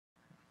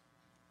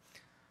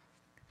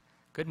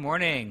Good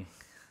morning.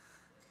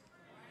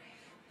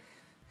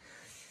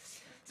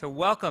 So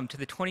welcome to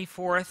the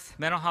 24th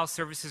Mental Health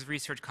Services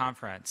Research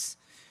Conference.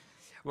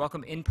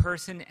 Welcome in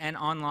person and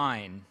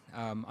online.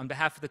 On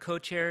behalf of the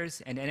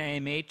co-chairs and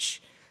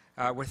NIMH,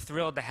 we're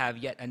thrilled to have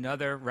yet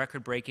another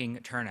record-breaking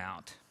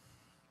turnout.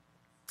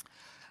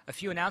 A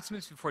few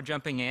announcements before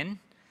jumping in.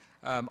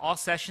 All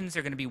sessions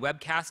are going to be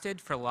webcasted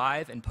for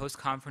live and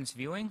post-conference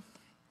viewing.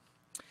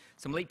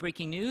 Some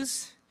late-breaking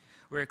news.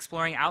 We're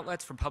exploring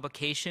outlets for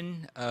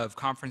publication of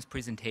conference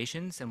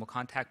presentations, and we'll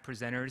contact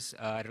presenters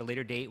at a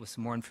later date with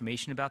some more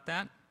information about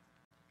that.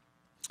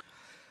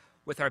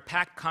 With our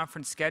packed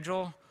conference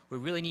schedule, we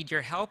really need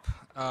your help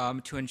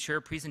to ensure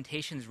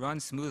presentations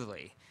run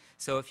smoothly.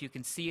 So if you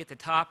can see at the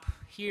top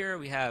here,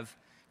 we have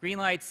green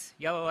lights,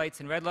 yellow lights,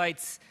 and red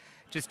lights.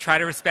 Just try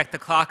to respect the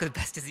clock as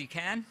best as you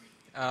can.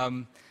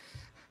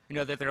 We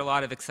know that there are a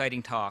lot of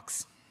exciting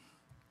talks.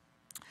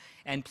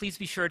 And please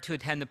be sure to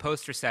attend the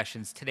poster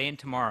sessions today and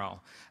tomorrow.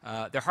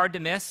 They're hard to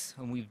miss,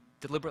 and we've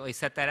deliberately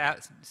set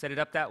it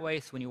up that way,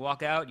 so when you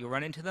walk out, you'll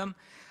run into them.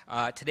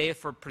 Today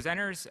for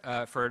presenters,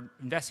 for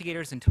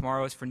investigators, and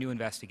tomorrow is for new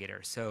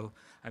investigators. So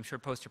I'm sure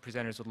poster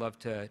presenters would love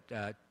to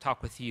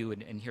talk with you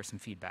and hear some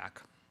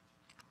feedback.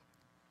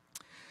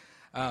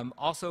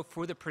 Also,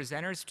 for the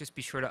presenters, just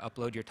be sure to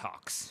upload your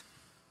talks.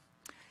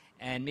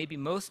 And maybe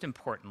most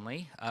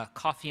importantly,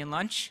 coffee and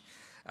lunch.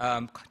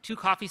 2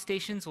 coffee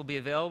stations will be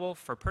available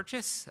for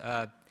purchase,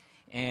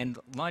 and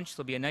lunch,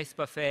 there'll be a nice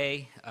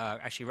buffet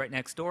actually right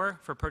next door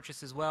for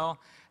purchase as well.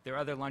 There are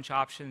other lunch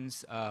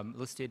options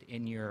listed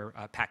in your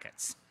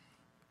packets.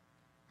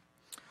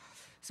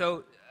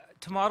 So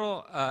to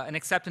model an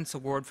acceptance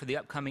award for the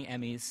upcoming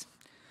Emmys,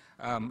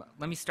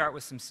 let me start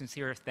with some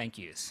sincere thank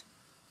yous.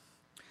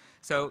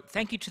 So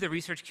thank you to the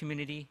research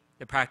community,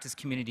 the practice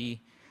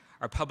community,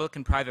 our public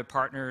and private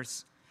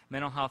partners,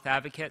 mental health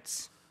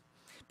advocates,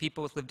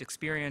 people with lived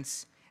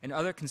experience, and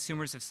other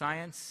consumers of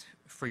science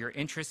for your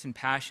interest and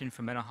passion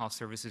for mental health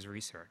services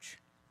research.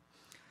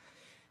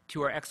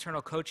 To our external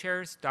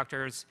co-chairs,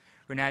 Drs.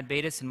 Renad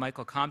Betis and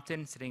Michael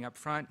Compton, sitting up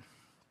front,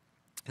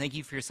 thank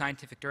you for your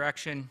scientific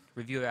direction,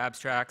 review of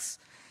abstracts,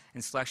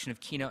 and selection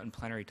of keynote and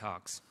plenary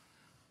talks.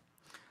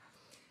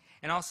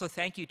 And also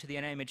thank you to the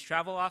NIMH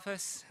Travel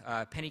Office,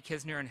 Penny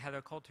Kisner and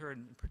Heather Coulter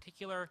in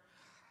particular,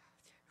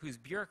 whose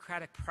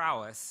bureaucratic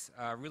prowess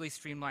really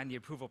streamlined the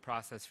approval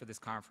process for this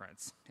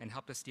conference and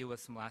helped us deal with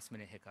some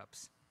last-minute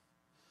hiccups.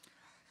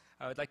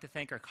 I would like to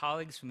thank our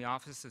colleagues from the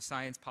Office of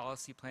Science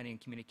Policy, Planning,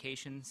 and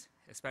Communications,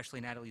 especially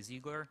Natalie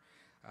Ziegler,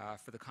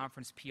 for the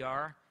conference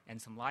PR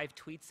and some live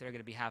tweets that are going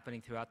to be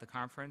happening throughout the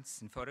conference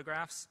and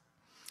photographs,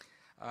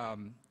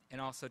 and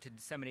also to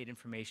disseminate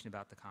information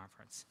about the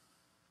conference.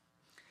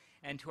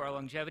 And to our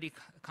longevity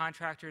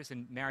contractors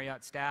and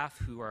Marriott staff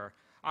who are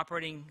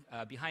operating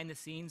behind the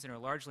scenes and are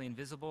largely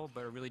invisible,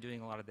 but are really doing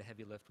a lot of the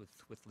heavy lift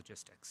with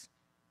logistics.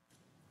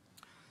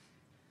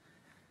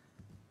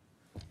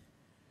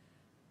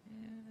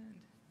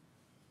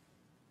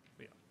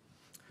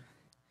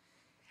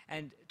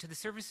 And to the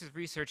Services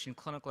Research and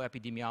Clinical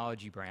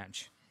Epidemiology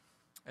branch,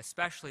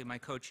 especially my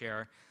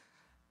co-chair,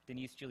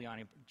 Denise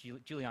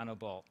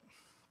Juliano-Bult.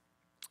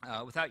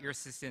 Without your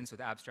assistance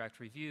with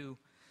abstract review,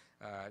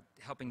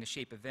 helping to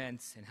shape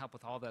events, and help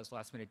with all those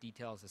last-minute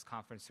details, this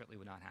conference certainly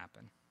would not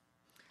happen.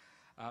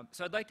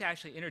 So I'd like to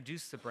actually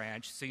introduce the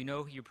branch so you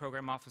know who your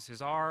program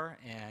officers are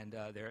and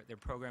their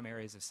program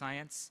areas of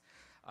science.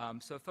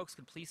 So if folks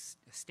could please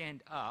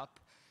stand up.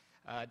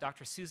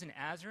 Dr. Susan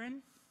Azarin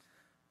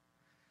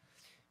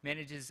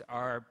manages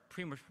our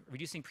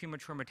reducing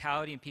premature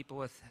mortality in people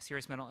with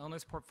serious mental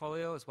illness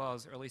portfolio as well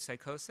as early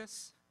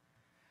psychosis.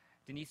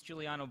 Denise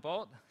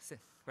Juliano-Bult,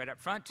 right up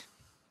front,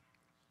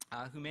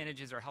 who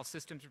manages our health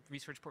systems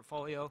research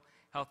portfolio,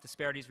 health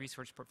disparities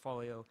research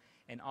portfolio,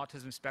 and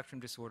autism spectrum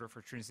disorder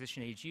for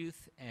transition age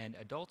youth and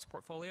adults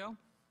portfolio.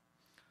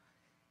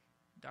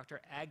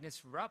 Dr.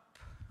 Agnes Rupp,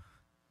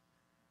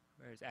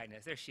 where's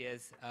Agnes? There she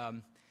is.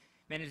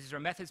 Manages our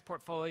methods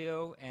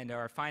portfolio and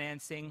our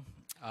financing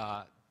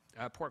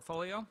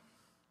portfolio.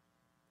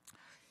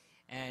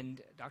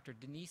 And Dr.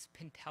 Denise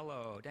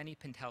Pintello,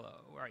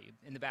 where are you?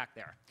 In the back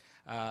there.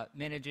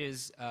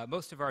 Manages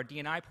most of our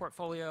D&I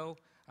portfolio,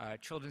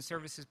 children's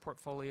services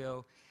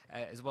portfolio,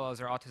 as well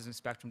as our autism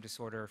spectrum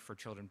disorder for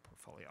children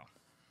portfolio.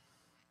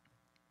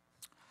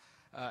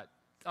 I'd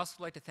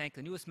also like to thank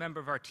the newest member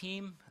of our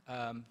team,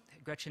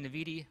 Gretchen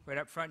Navidi, right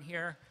up front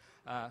here,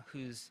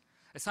 who's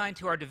assigned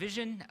to our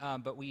division,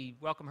 but we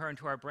welcome her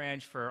into our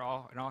branch for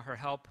all her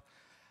help.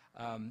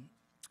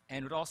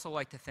 And would also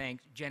like to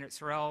thank Janet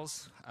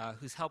Sorrells,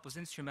 whose help was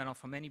instrumental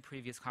for many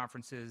previous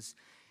conferences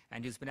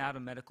and who's been out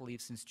on medical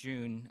leave since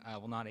June,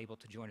 will not able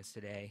to join us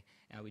today.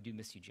 We do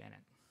miss you, Janet.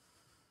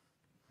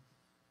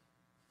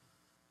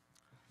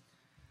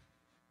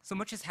 So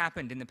much has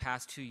happened in the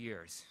past 2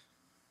 years.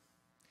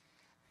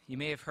 You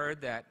may have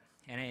heard that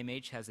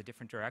NIMH has a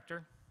different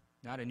director,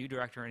 not a new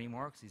director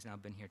anymore because he's now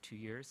been here 2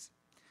 years.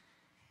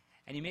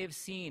 And you may have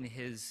seen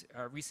his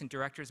recent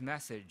director's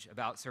message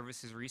about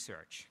services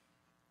research.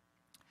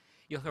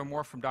 You'll hear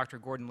more from Dr.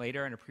 Gordon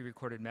later in a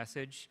pre-recorded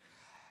message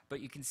but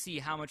you can see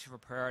how much of a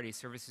priority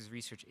services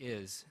research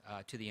is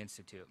to the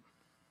Institute.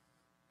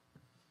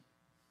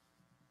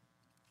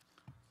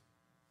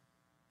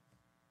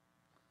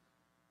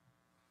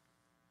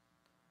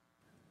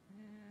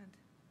 And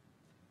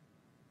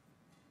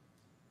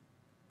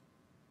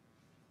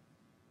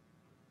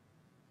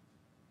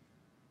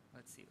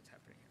let's see what's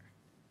happening here.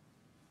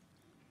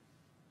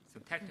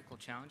 Some technical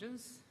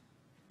challenges.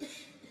 There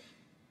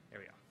we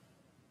go.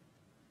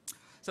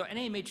 So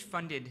NIMH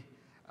funded,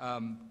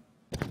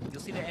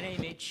 you'll see that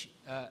NIMH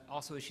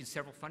also issued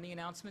several funding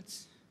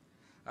announcements.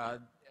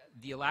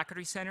 The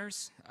Alacrity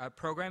Centers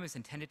program is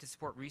intended to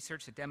support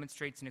research that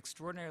demonstrates an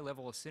extraordinary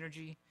level of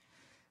synergy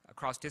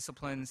across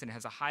disciplines and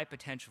has a high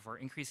potential for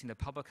increasing the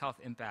public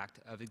health impact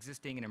of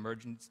existing and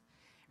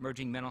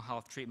emerging mental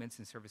health treatments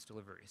and service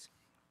deliveries.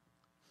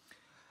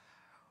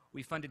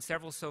 We funded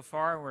several so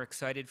far, and we're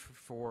excited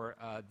for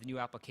the new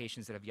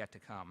applications that have yet to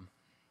come.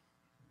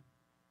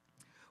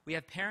 We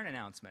have parent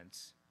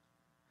announcements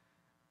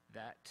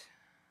that,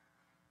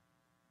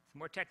 some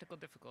more technical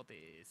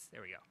difficulties,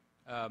 there we go.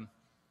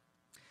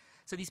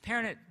 So these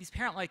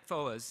parent-like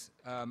FOAs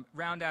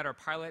round out our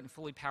pilot and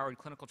fully powered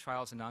clinical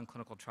trials and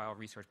non-clinical trial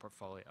research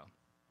portfolio.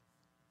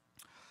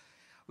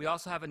 We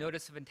also have a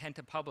notice of intent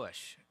to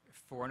publish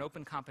for an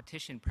open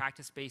competition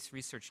practice-based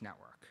research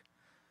network.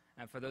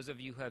 And for those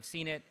of you who have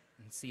seen it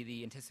and see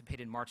the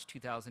anticipated March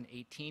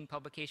 2018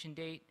 publication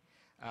date,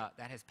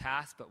 that has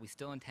passed, but we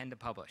still intend to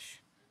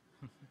publish.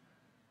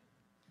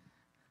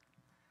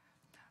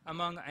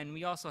 And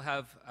we also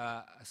have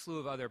a slew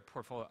of other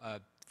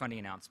funding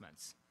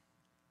announcements.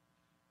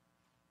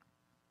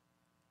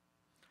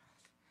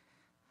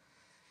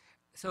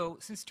 So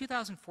since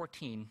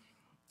 2014,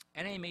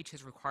 NIMH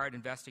has required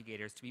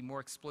investigators to be more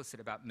explicit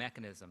about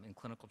mechanism in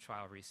clinical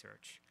trial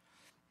research.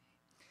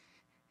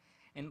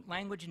 And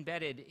language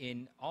embedded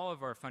in all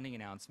of our funding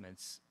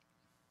announcements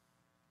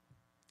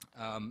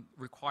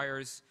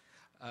requires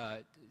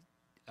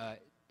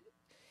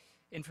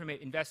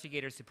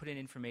investigators to put in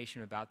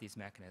information about these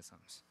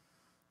mechanisms.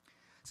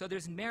 So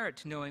there's merit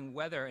to knowing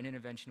whether an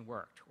intervention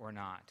worked or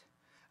not,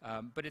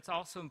 but it's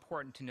also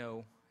important to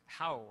know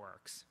how it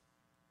works.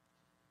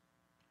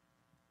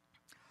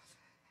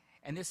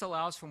 And this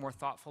allows for more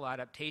thoughtful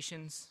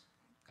adaptations.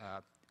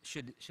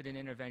 Should an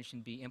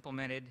intervention be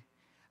implemented,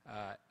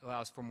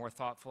 allows for more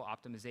thoughtful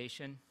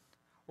optimization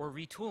or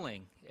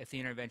retooling if the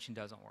intervention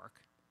doesn't work.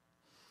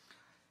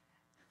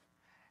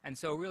 And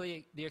so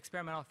really, the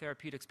experimental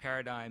therapeutics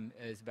paradigm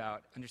is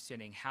about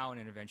understanding how an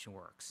intervention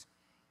works.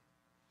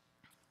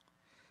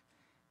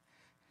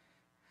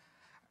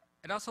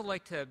 I'd also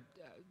like to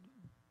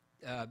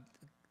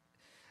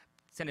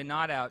send a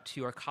nod out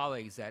to our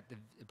colleagues at the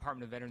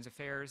Department of Veterans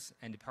Affairs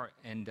and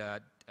Department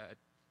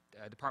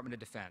of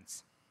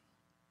Defense.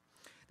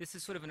 This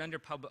is sort of an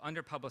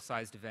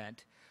underpublicized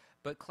event,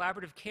 but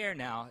collaborative care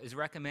now is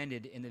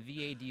recommended in the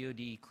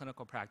VA-DoD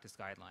clinical practice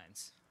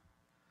guidelines.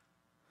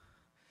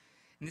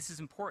 And this is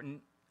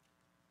important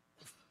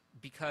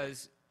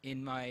because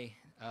in my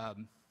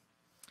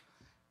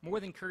more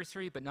than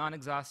cursory but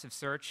non-exhaustive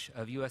search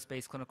of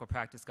US-based clinical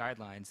practice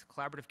guidelines,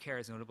 collaborative care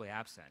is notably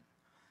absent,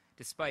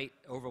 despite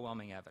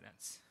overwhelming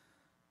evidence.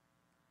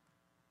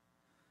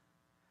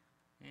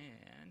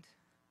 And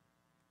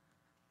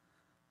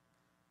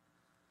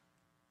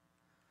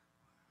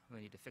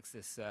we need to fix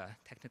this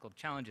technical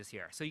challenges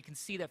here. So you can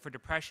see that for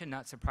depression,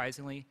 not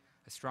surprisingly,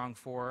 a strong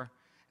 4,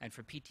 and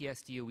for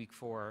PTSD, a weak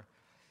 4.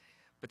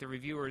 But the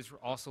reviewers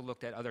also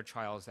looked at other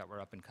trials that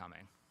were up and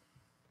coming.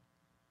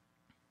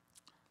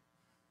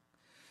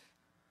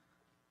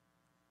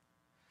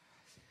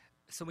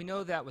 So we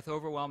know that with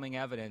overwhelming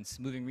evidence,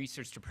 moving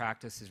research to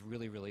practice is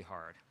really, really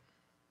hard.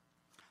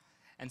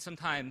 And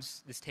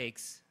sometimes this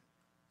takes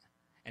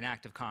an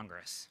act of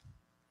Congress.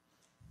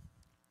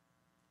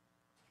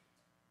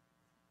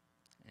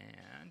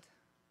 And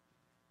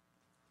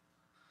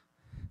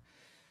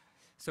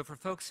so for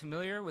folks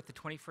familiar with the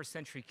 21st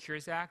Century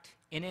Cures Act,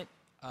 in it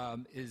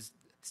is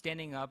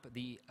standing up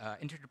the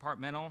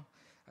Interdepartmental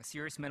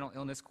Serious Mental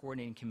Illness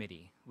Coordinating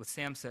Committee, with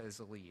SAMHSA as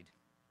the lead.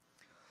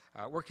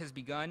 Work has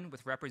begun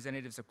with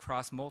representatives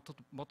across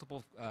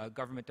multiple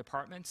government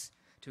departments,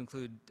 to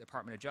include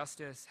Department of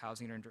Justice,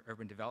 Housing and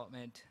Urban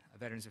Development,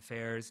 Veterans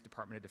Affairs,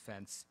 Department of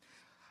Defense.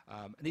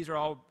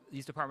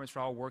 These departments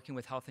are all working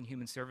with Health and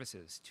Human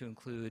Services, to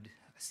include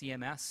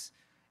CMS,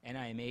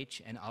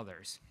 NIMH, and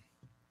others.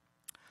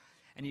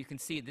 And you can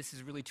see this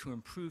is really to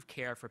improve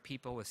care for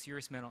people with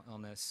serious mental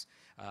illness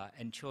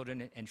and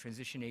children and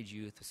transition-age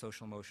youth with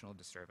social-emotional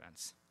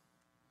disturbance.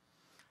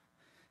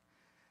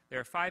 There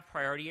are 5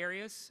 priority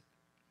areas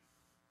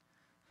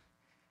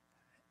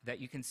that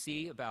you can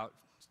see about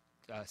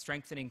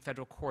strengthening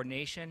federal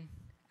coordination,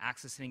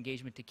 access and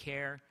engagement to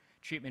care,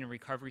 treatment and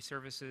recovery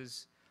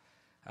services,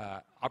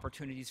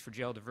 opportunities for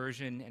jail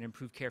diversion, and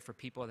improved care for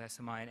people with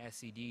SMI and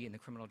SED in the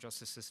criminal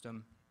justice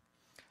system,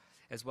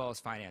 as well as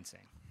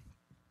financing.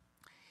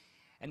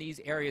 And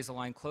these areas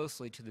align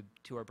closely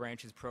to our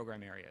branch's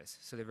program areas,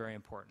 so they're very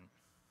important.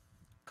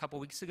 A couple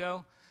weeks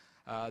ago,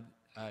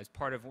 as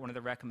part of one of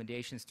the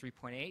recommendations,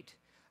 3.8,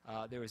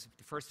 there was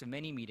the first of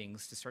many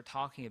meetings to start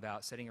talking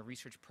about setting a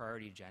research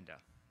priority agenda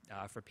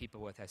for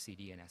people with SED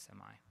and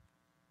SMI.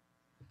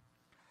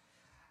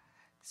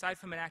 Aside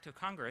from an act of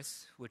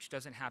Congress, which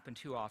doesn't happen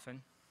too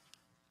often,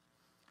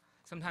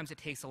 sometimes it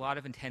takes a lot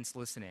of intense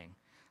listening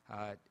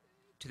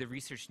to the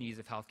research needs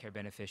of healthcare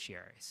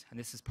beneficiaries, and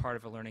this is part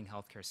of a learning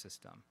healthcare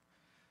system.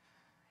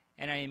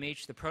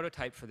 NIMH, the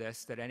prototype for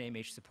this that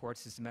NIMH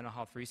supports is the Mental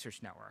Health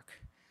Research Network.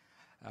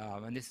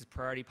 And this is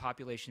priority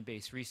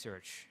population-based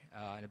research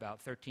in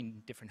about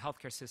 13 different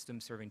healthcare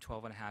systems serving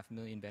 12.5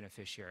 million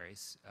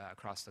beneficiaries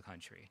across the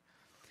country.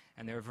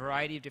 And there are a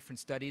variety of different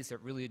studies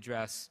that really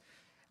address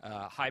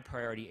high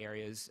priority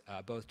areas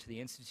both to the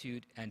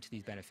Institute and to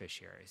these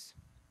beneficiaries.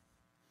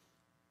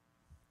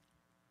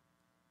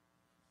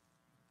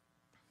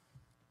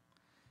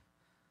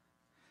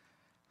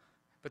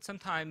 But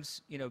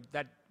sometimes,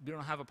 that we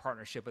don't have a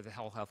partnership with the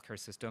whole healthcare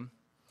system.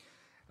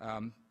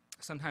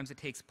 Sometimes it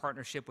takes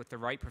partnership with the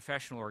right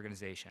professional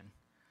organization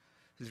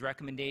whose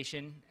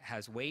recommendation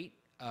has weight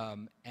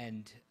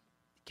and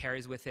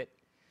carries with it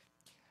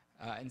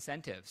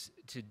incentives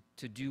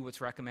to do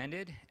what's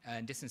recommended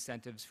and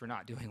disincentives for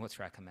not doing what's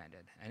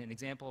recommended. And an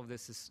example of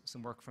this is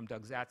some work from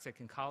Doug Zatzik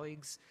and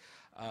colleagues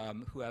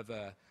who have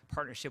a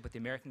partnership with the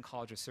American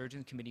College of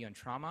Surgeons Committee on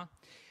Trauma,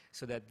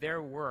 so that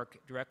their work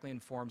directly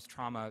informs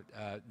trauma,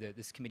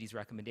 this committee's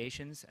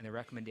recommendations, and the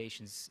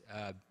recommendations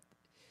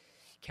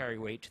carry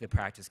weight to the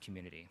practice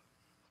community.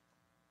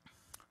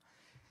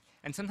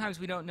 And sometimes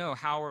we don't know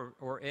how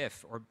or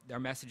if our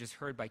message is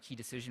heard by key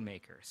decision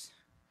makers.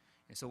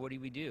 And so what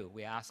do?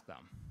 We ask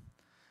them,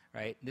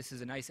 right? This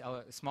is a nice,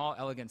 small,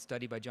 elegant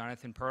study by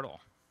Jonathan Pirtle.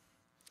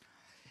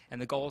 And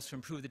the goal is to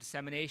improve the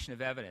dissemination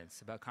of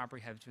evidence about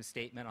comprehensive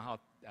state mental health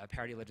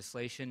parity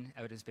legislation,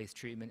 evidence-based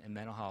treatment, and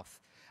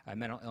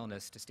mental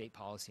illness to state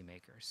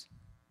policymakers.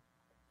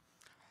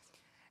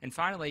 And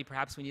finally,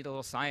 perhaps we need a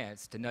little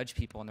science to nudge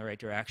people in the right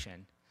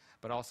direction,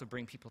 but also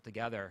bring people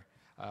together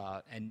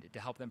and to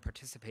help them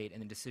participate in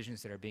the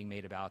decisions that are being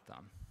made about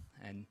them.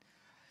 And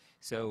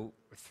so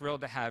we're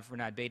thrilled to have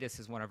Renat Betis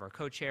as one of our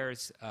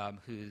co-chairs,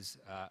 who's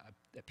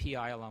a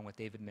PI along with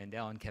David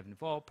Mandel and Kevin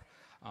Volpe,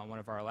 one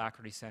of our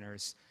Alacrity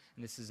centers.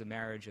 And this is a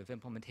marriage of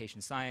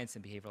implementation science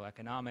and behavioral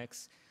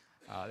economics.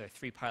 There are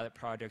 3 pilot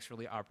projects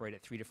really operate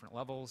at 3 different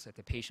levels, at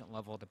the patient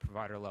level, the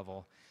provider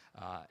level,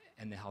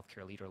 and the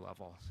healthcare leader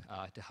level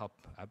to help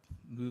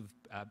move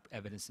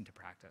evidence into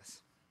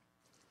practice.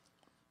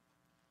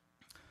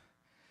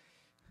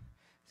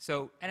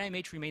 So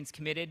NIMH remains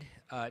committed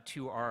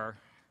to our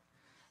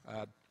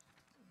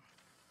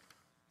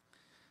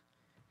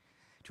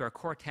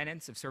core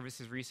tenets of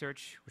services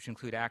research, which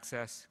include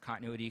access,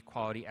 continuity,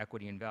 quality,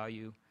 equity, and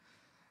value.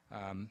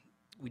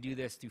 We do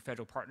this through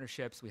federal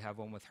partnerships. We have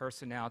one with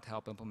HRSA now to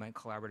help implement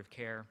collaborative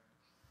care.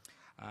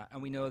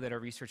 And we know that our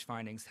research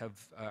findings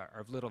are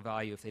of little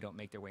value if they don't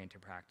make their way into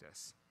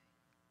practice.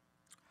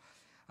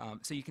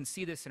 So you can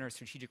see this in our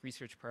strategic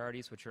research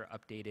priorities, which are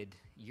updated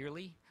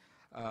yearly.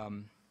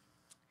 And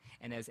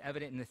as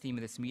evident in the theme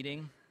of this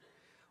meeting,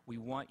 we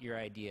want your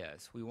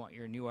ideas. We want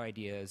your new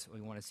ideas. We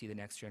want to see the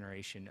next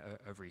generation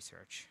of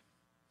research.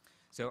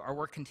 So our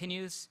work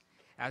continues,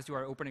 as do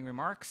our opening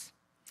remarks.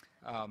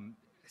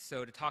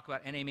 So to talk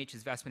about NIMH's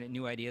investment in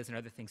new ideas and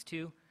other things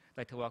too, I'd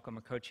like to welcome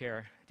our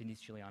co-chair,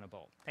 Denise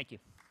Juliano-Bult. Thank you.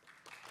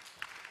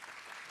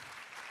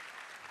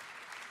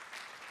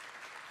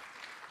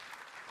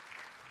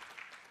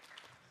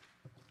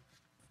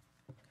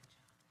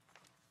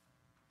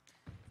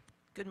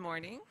 Good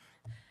morning.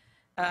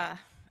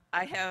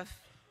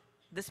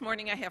 This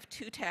morning I have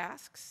 2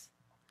 tasks,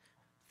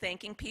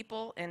 thanking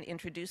people and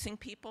introducing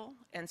people,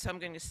 and so I'm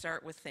going to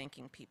start with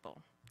thanking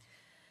people.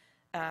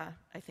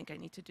 I think I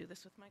need to do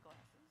this with my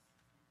glasses.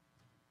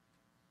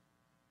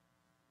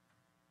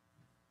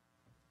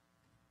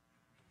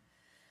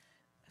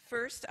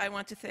 First, I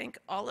want to thank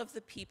all of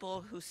the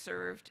people who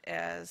served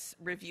as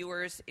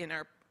reviewers in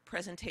our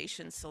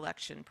presentation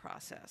selection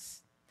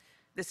process.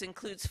 This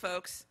includes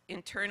folks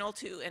internal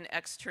to and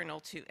external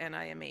to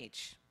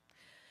NIMH.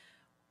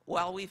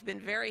 While we've been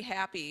very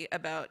happy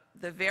about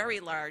the very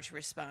large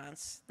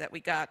response that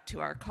we got to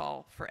our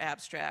call for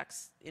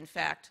abstracts, in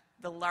fact,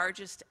 the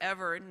largest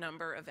ever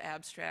number of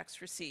abstracts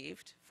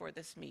received for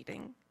this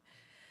meeting,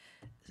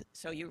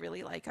 so you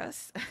really like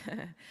us.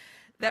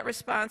 That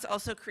response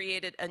also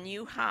created a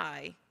new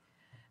high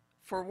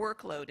for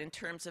workload in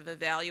terms of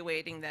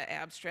evaluating the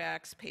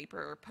abstracts,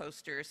 paper,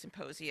 poster,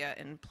 symposia,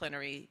 and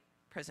plenary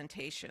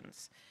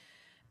presentations.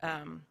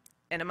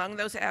 And among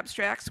those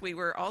abstracts, we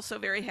were also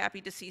very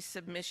happy to see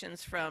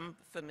submissions from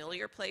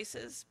familiar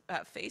faces,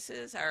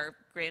 our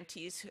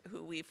grantees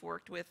who we've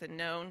worked with and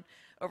known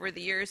over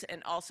the years,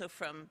 and also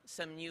from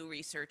some new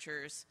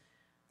researchers.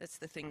 That's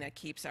the thing that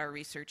keeps our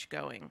research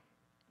going.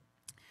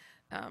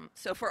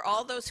 So for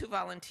all those who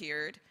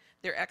volunteered,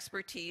 their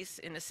expertise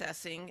in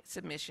assessing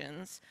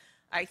submissions,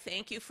 I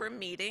thank you for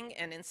meeting,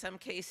 and in some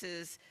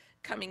cases,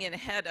 coming in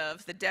ahead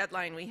of the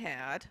deadline we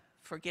had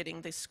for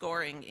getting the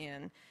scoring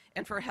in,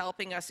 and for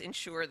helping us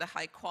ensure the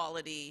high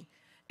quality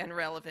and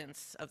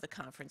relevance of the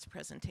conference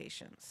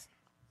presentations.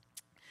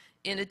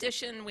 In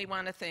addition, we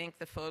want to thank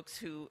the folks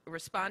who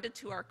responded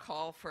to our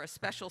call for a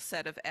special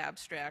set of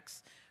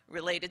abstracts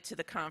related to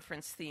the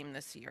conference theme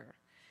this year.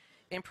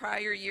 In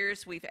prior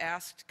years, we've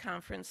asked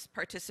conference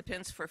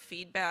participants for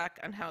feedback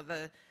on how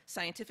the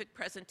scientific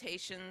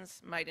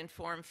presentations might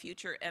inform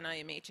future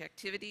NIMH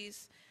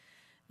activities.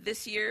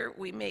 This year,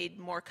 we made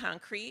more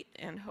concrete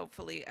and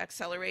hopefully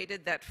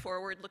accelerated that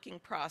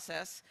forward-looking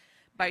process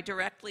by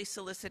directly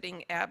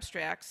soliciting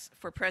abstracts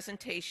for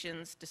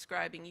presentations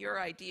describing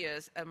your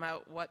ideas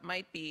about what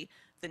might be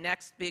the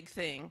next big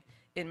thing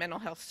in mental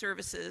health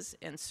services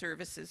and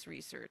services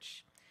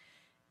research.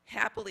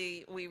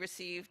 Happily, we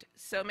received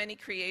so many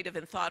creative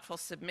and thoughtful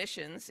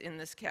submissions in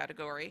this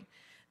category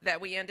that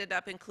we ended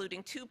up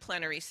including 2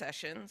 plenary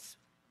sessions,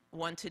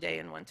 one today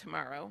and one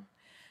tomorrow,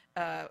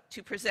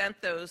 to present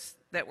those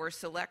that were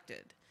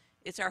selected.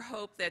 It's our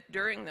hope that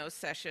during those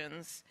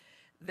sessions,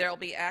 there'll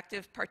be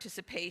active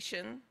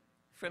participation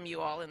from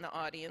you all in the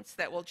audience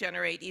that will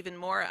generate even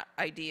more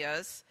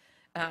ideas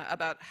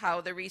about how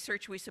the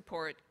research we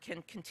support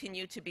can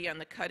continue to be on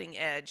the cutting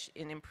edge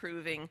in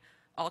improving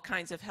all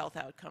kinds of health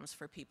outcomes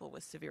for people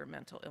with severe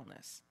mental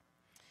illness.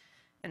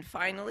 And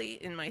finally,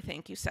 in my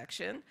thank you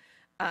section,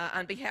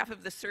 on behalf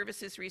of the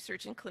Services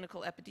Research and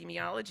Clinical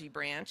Epidemiology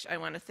branch, I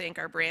want to thank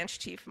our branch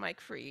chief, Mike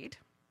Freed,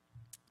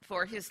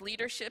 for his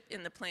leadership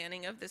in the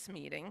planning of this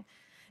meeting,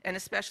 and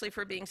especially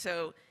for being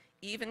so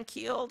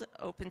even-keeled,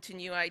 open to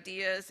new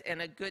ideas,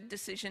 and a good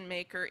decision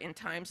maker in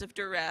times of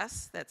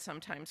duress that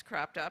sometimes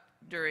cropped up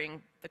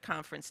during the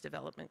conference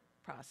development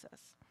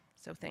process.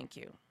 So thank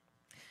you.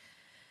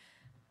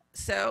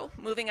 So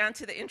moving on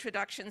to the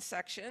introduction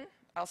section,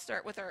 I'll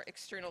start with our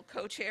external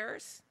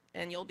co-chairs,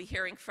 and you'll be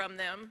hearing from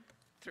them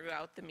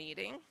throughout the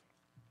meeting.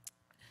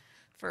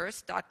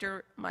 First,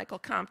 Dr. Michael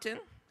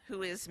Compton,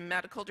 who is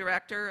Medical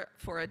Director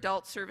for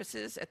Adult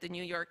Services at the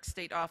New York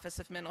State Office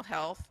of Mental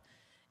Health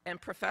and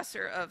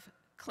Professor of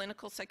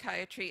Clinical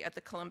Psychiatry at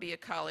the Columbia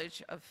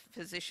College of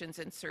Physicians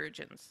and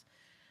Surgeons.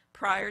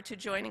 Prior to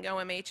joining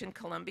OMH in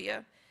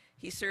Columbia,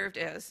 he served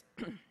as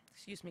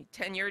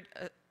tenured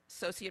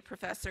Associate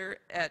Professor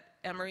at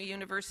Emory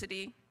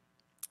University,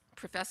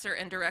 Professor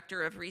and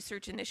Director of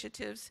Research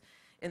Initiatives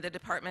in the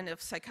Department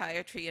of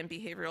Psychiatry and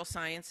Behavioral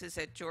Sciences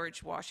at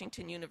George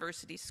Washington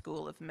University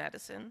School of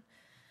Medicine,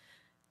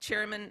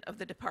 Chairman of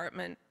the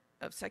Department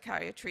of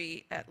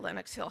Psychiatry at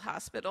Lenox Hill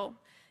Hospital,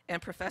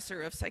 and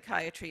Professor of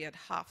Psychiatry at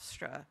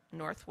Hofstra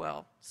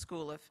Northwell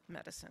School of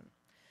Medicine.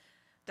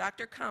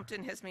 Dr.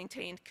 Compton has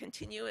maintained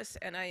continuous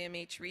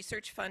NIMH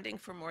research funding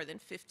for more than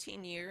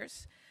 15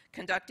 years,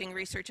 conducting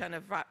research on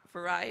a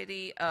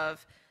variety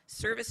of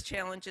service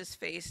challenges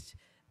faced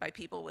by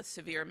people with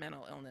severe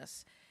mental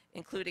illness,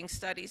 including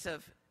studies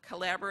of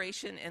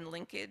collaboration and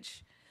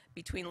linkage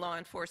between law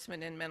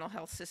enforcement and mental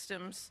health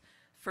systems,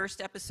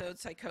 first episode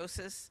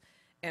psychosis,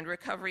 and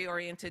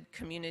recovery-oriented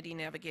community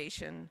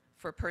navigation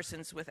for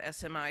persons with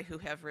SMI who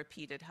have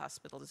repeated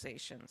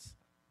hospitalizations.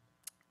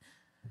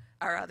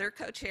 Our other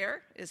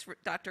co-chair is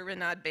Dr.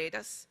 Renaud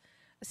Bedas,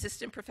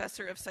 Assistant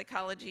Professor of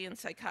Psychology and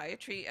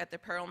Psychiatry at the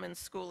Perelman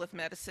School of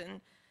Medicine,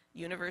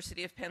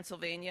 University of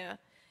Pennsylvania,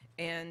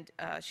 and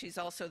she's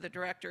also the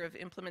Director of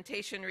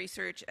Implementation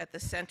Research at the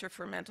Center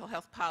for Mental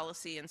Health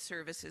Policy and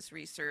Services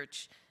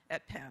Research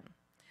at Penn.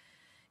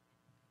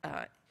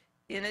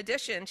 In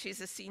addition, she's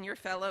a senior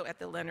fellow at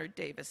the Leonard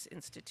Davis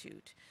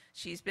Institute.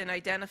 She's been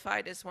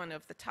identified as one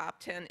of the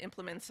top 10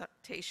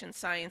 implementation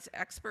science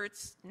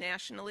experts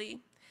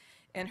nationally,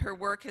 and her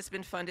work has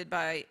been funded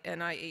by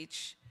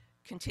NIH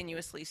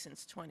continuously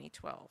since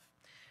 2012.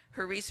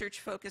 Her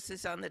research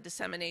focuses on the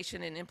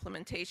dissemination and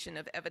implementation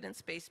of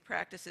evidence-based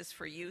practices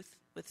for youth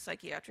with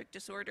psychiatric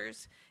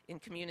disorders in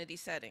community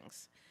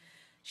settings.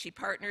 She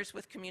partners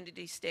with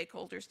community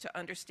stakeholders to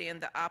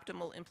understand the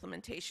optimal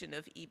implementation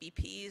of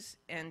EBPs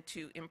and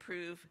to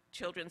improve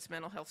children's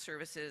mental health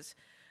services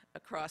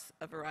across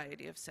a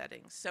variety of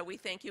settings. So we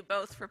thank you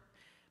both for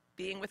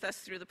being with us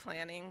through the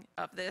planning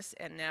of this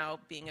and now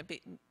being a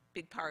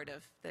big part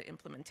of the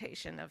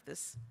implementation of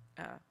this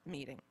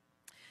meeting.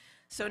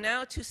 So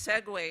now to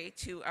segue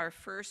to our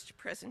first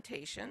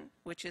presentation,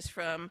 which is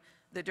from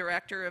the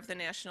Director of the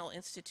National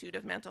Institute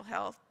of Mental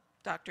Health,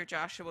 Dr.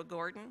 Joshua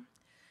Gordon.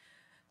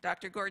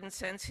 Dr. Gordon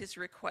sends his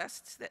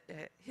regrets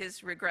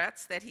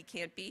that he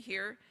can't be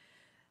here,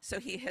 so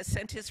he has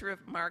sent his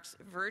remarks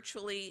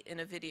virtually in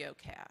a video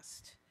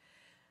cast.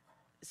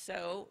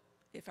 So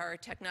if our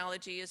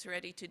technology is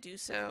ready to do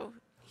so,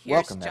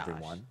 here's Welcome, Josh.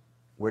 everyone.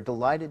 We're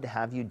delighted to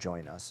have you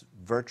join us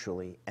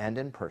virtually and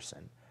in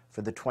person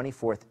for the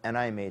 24th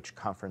NIMH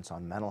Conference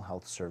on Mental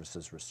Health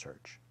Services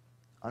Research.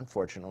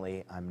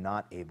 Unfortunately, I'm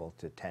not able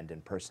to attend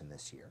in person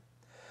this year,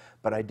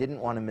 but I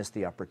didn't want to miss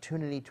the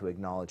opportunity to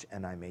acknowledge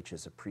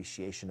NIMH's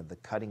appreciation of the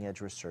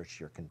cutting-edge research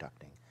you're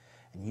conducting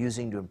and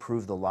using to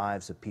improve the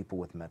lives of people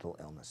with mental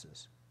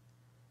illnesses.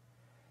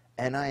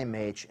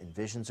 NIMH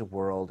envisions a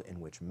world in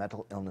which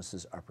mental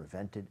illnesses are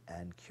prevented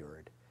and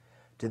cured.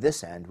 To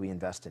this end, we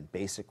invest in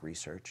basic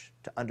research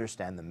to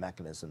understand the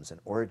mechanisms and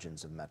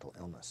origins of mental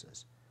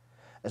illnesses,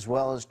 as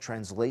well as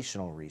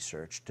translational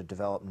research to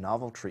develop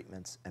novel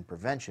treatments and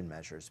prevention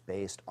measures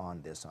based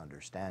on this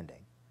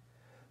understanding.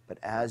 But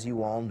as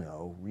you all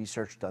know,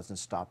 research doesn't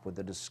stop with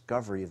the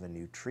discovery of a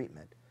new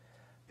treatment,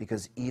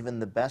 because even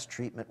the best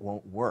treatment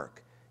won't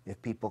work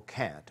if people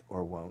can't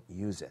or won't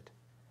use it.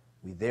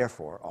 We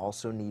therefore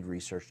also need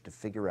research to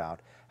figure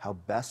out how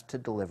best to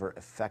deliver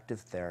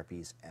effective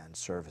therapies and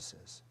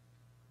services.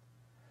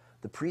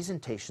 The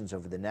presentations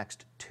over the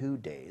next 2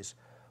 days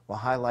will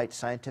highlight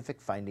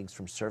scientific findings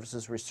from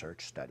services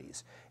research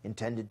studies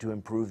intended to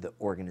improve the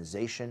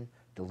organization,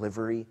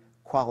 delivery,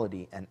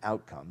 quality, and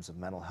outcomes of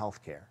mental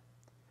health care,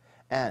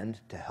 and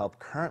to help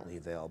currently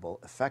available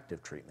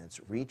effective treatments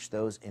reach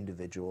those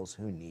individuals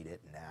who need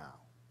it now.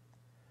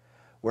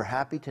 We're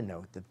happy to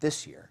note that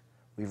this year,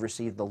 we've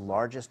received the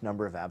largest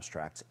number of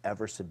abstracts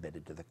ever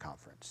submitted to the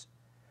conference.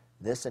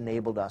 This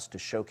enabled us to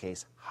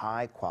showcase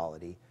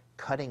high-quality,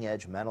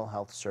 cutting-edge mental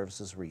health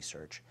services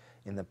research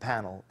in the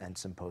panel and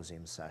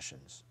symposium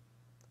sessions.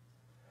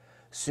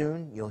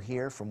 Soon, you'll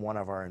hear from one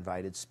of our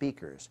invited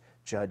speakers,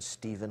 Judge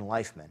Stephen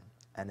Leifman,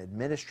 an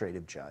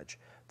administrative judge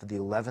for the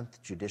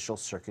 11th Judicial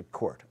Circuit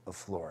Court of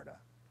Florida.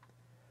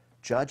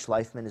 Judge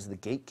Leifman is the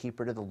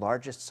gatekeeper to the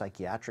largest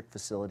psychiatric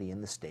facility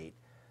in the state,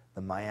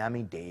 the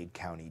Miami-Dade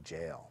County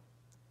Jail.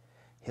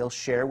 He'll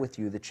share with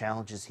you the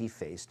challenges he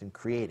faced in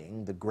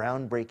creating the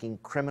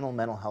groundbreaking Criminal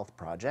Mental Health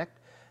Project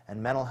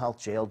and Mental Health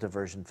Jail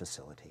Diversion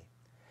Facility,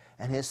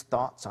 and his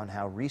thoughts on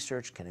how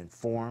research can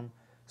inform,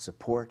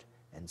 support,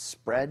 and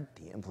spread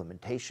the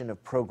implementation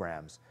of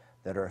programs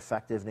that are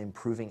effective in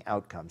improving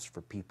outcomes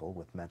for people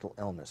with mental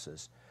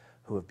illnesses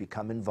who have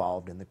become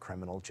involved in the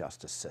criminal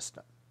justice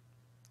system.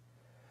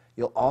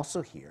 You'll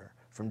also hear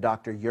from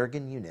Dr.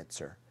 Jürgen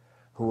Unitzer,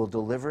 who will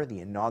deliver the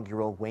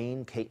inaugural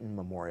Wayne Caton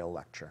Memorial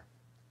Lecture.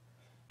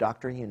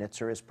 Dr.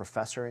 Unitzer is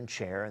professor and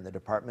chair in the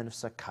Department of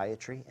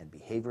Psychiatry and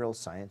Behavioral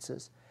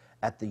Sciences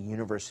at the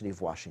University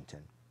of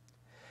Washington,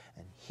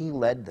 and he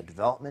led the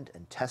development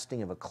and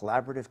testing of a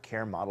collaborative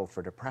care model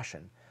for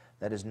depression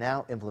that is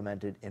now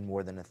implemented in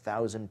more than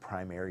 1,000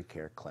 primary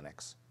care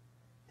clinics.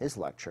 His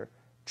lecture,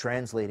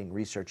 Translating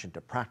Research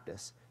into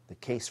Practice, The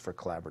Case for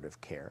Collaborative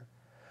Care,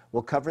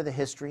 will cover the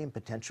history and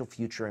potential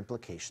future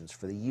implications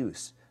for the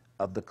use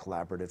of the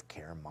collaborative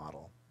care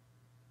model.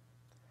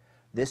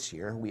 This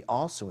year, we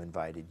also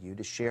invited you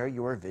to share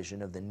your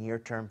vision of the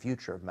near-term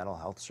future of mental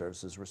health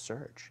services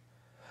research.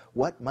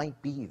 What might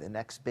be the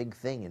next big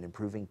thing in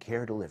improving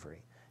care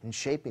delivery and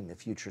shaping the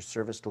future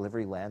service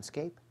delivery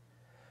landscape?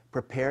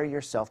 Prepare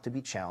yourself to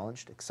be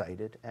challenged,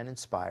 excited, and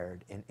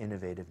inspired in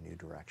innovative new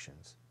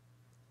directions.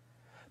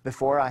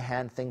 Before I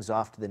hand things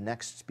off to the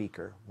next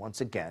speaker,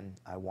 once again,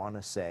 I want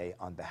to say,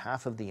 on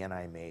behalf of the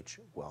NIMH,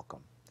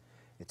 welcome.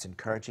 It's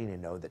encouraging to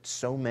know that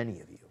so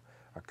many of you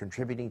are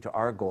contributing to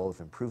our goal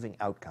of improving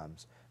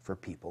outcomes for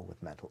people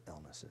with mental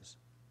illnesses.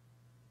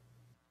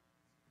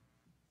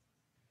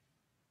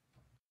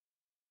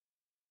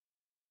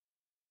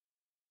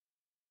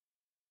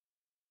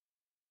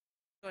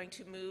 Going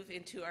to move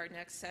into our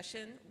next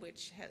session,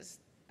 which has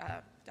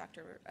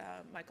Dr.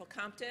 Michael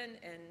Compton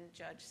and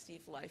Judge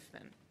Steve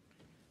Leifman.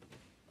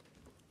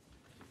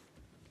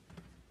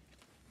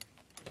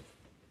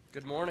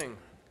 Good morning.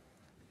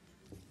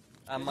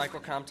 I'm Michael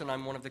Compton.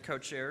 I'm one of the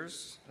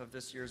co-chairs of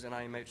this year's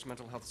NIMH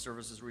Mental Health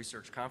Services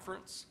Research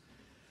Conference.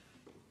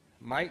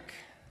 Mike,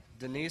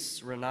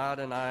 Denise, Renat,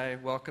 and I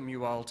welcome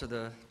you all to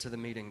the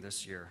meeting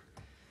this year.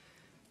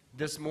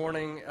 This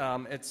morning,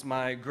 it's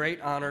my great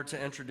honor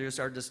to introduce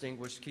our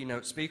distinguished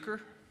keynote speaker,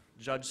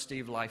 Judge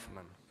Steve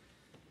Leifman.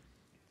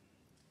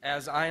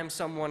 As I am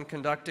someone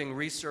conducting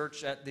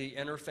research at the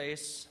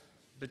interface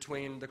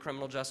between the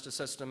criminal justice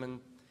system and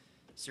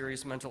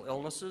serious mental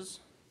illnesses,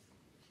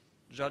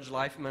 Judge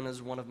Leifman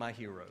is one of my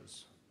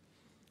heroes,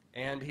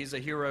 and he's a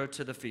hero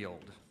to the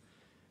field.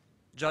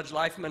 Judge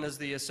Leifman is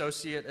the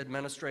Associate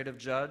Administrative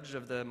Judge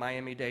of the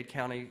Miami-Dade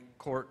County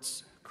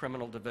Court's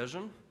Criminal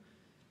Division.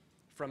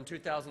 From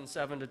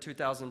 2007 to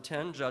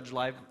 2010, Judge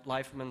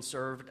Leifman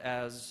served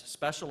as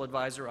Special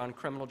Advisor on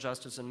Criminal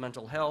Justice and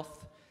Mental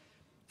Health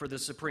for the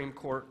Supreme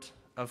Court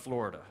of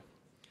Florida.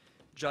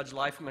 Judge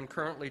Leifman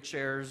currently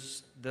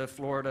chairs the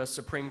Florida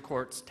Supreme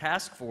Court's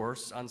Task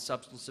Force on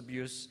Substance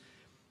Abuse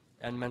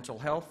and Mental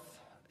Health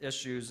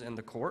Issues in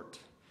the court,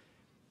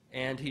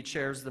 and he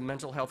chairs the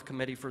Mental Health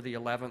Committee for the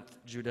 11th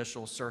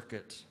Judicial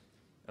Circuit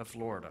of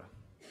Florida.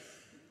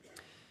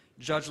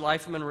 Judge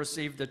Leifman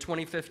received the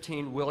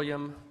 2015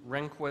 William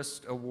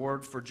Rehnquist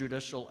Award for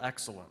Judicial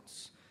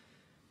Excellence.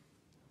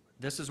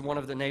 This is one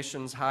of the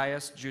nation's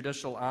highest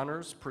judicial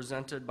honors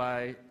presented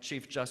by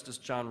Chief Justice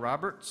John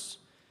Roberts.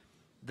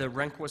 The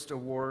Rehnquist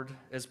Award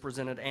is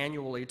presented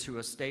annually to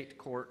a state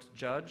court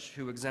judge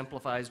who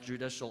exemplifies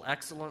judicial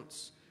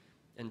excellence,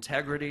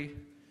 integrity,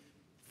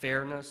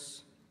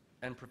 fairness,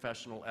 and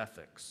professional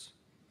ethics.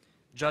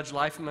 Judge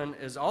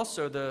Leifman is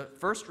also the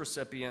first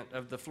recipient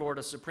of the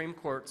Florida Supreme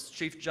Court's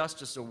Chief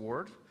Justice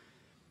Award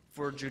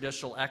for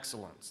Judicial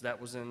Excellence. That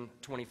was in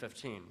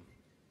 2015.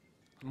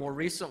 More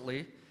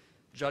recently,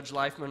 Judge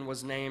Leifman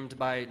was named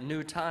by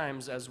New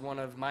Times as one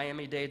of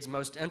Miami-Dade's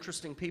most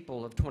interesting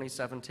people of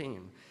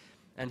 2017,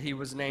 and he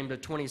was named a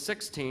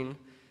 2016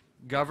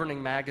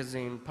 Governing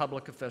Magazine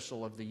Public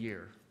Official of the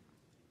Year.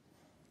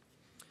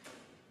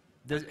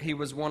 He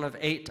was one of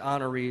 8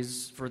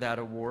 honorees for that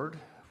award,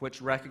 which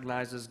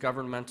recognizes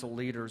governmental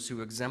leaders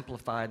who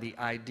exemplify the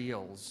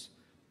ideals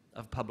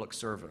of public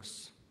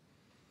service.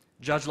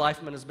 Judge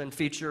Leifman has been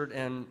featured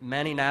in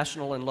many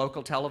national and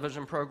local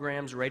television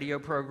programs, radio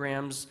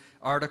programs,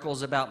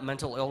 articles about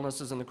mental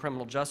illnesses in the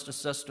criminal justice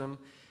system,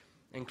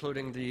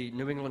 including the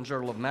New England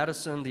Journal of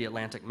Medicine, the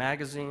Atlantic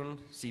Magazine,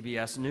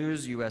 CBS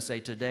News, USA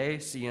Today,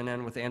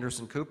 CNN with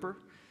Anderson Cooper,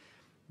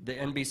 the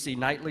NBC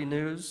Nightly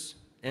News,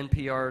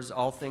 NPR's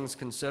All Things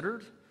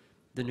Considered,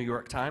 the New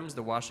York Times,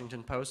 the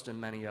Washington Post, and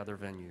many other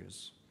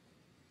venues.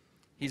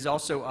 He's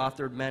also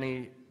authored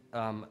many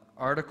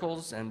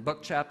articles and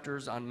book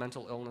chapters on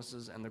mental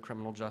illnesses and the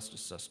criminal justice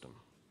system.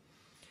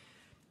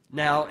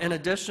 Now, in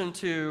addition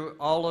to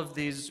all of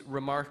these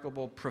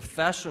remarkable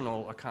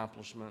professional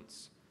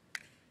accomplishments,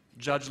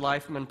 Judge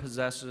Leifman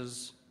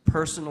possesses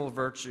personal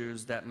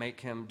virtues that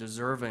make him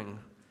deserving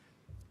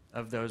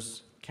of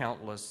those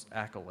countless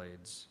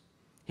accolades.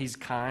 He's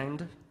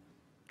kind,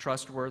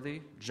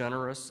 trustworthy,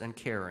 generous, and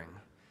caring.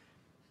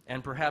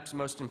 And perhaps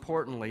most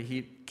importantly,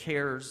 he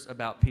cares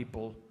about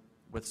people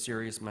with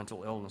serious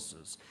mental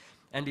illnesses.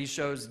 And he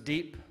shows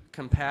deep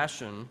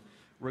compassion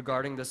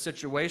regarding the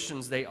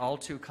situations they all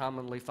too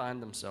commonly find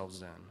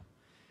themselves in.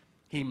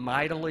 He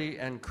mightily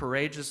and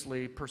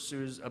courageously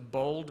pursues a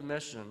bold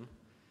mission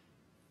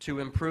to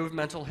improve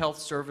mental health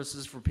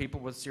services for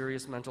people with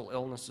serious mental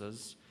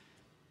illnesses,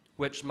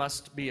 which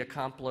must be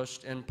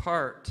accomplished in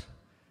part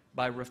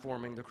by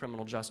reforming the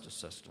criminal justice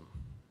system.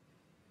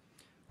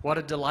 What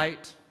a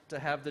delight to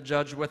have the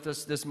judge with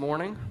us this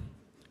morning.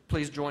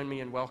 Please join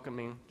me in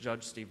welcoming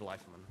Judge Steve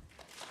Leifman.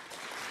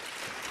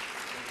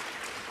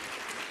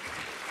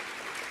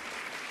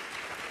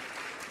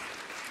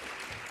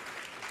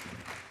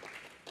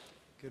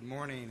 Good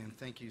morning, and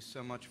thank you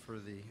so much for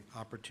the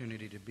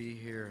opportunity to be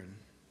here. And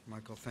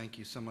Michael, thank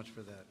you so much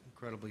for that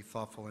incredibly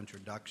thoughtful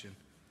introduction.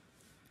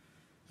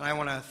 And I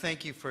want to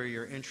thank you for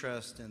your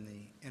interest in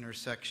the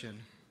intersection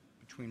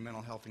between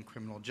mental health and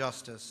criminal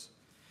justice,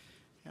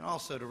 and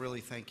also to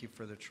really thank you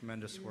for the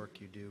tremendous work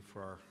you do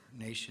for our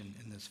nation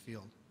in this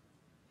field.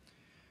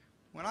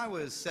 When I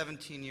was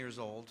 17 years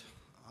old,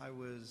 I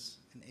was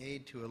an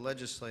aide to a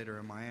legislator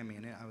in Miami,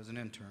 and I was an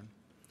intern.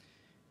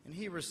 And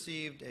he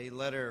received a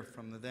letter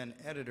from the then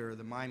editor of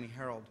the Miami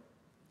Herald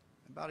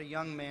about a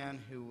young man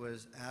who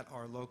was at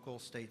our local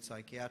state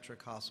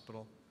psychiatric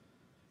hospital,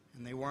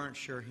 and they weren't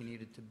sure he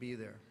needed to be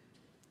there.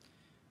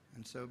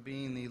 And so,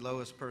 being the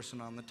lowest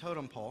person on the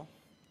totem pole,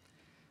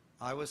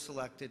 I was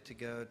selected to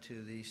go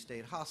to the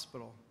state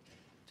hospital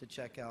to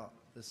check out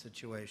the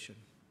situation.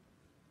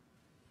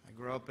 I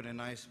grew up in a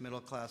nice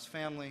middle-class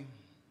family.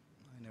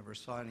 I never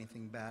saw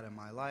anything bad in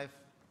my life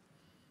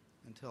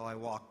until I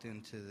walked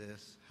into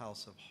this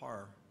house of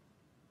horror.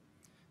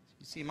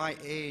 You see, my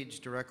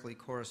age directly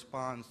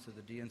corresponds to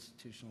the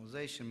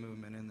deinstitutionalization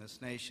movement in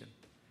this nation.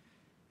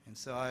 And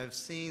so I've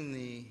seen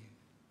the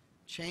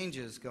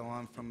changes go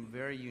on from a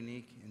very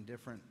unique and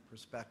different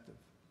perspective.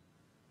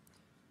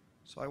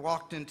 So I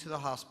walked into the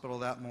hospital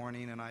that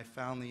morning and I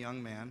found the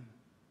young man.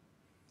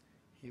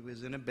 He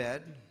was in a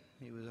bed.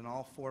 He was in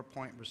all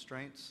 4-point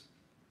restraints.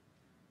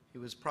 He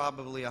was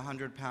probably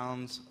 100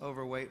 pounds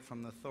overweight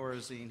from the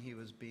Thorazine he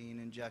was being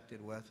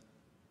injected with.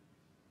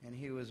 And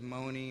he was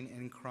moaning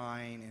and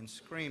crying and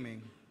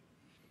screaming,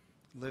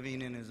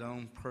 living in his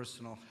own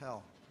personal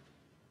hell.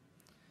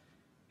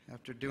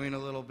 After doing a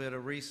little bit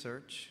of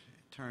research,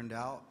 it turned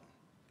out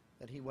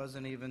that he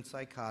wasn't even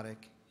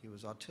psychotic, he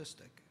was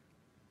autistic.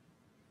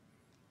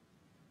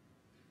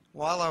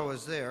 While I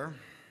was there,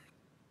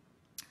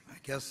 I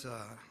guess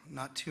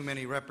not too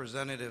many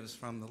representatives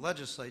from the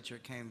legislature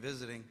came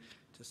visiting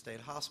to state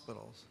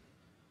hospitals.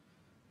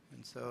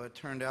 And so it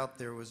turned out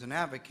there was an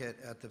advocate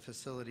at the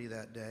facility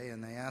that day,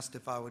 and they asked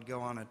if I would go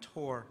on a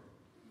tour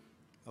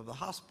of the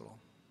hospital.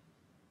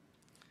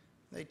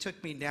 They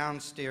took me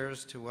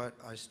downstairs to what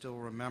I still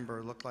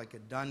remember looked like a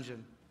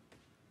dungeon,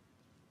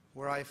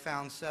 where I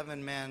found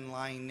 7 men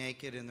lying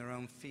naked in their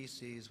own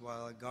feces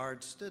while a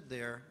guard stood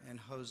there and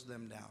hosed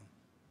them down.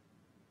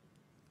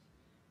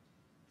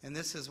 And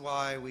this is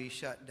why we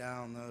shut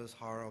down those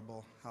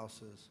horrible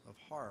houses of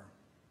horror.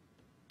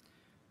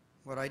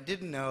 What I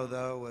didn't know,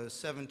 though, was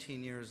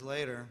 17 years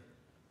later,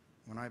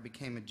 when I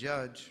became a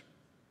judge,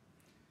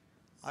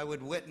 I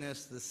would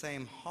witness the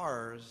same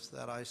horrors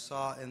that I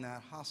saw in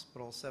that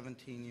hospital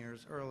 17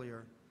 years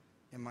earlier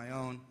in my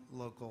own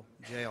local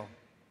jail.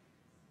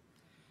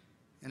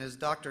 And as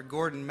Dr.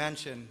 Gordon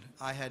mentioned,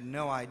 I had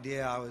no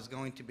idea I was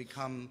going to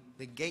become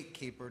the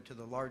gatekeeper to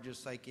the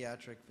largest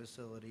psychiatric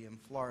facility in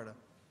Florida,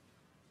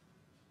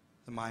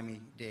 the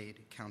Miami-Dade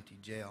County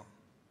Jail.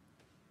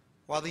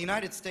 While the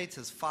United States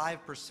has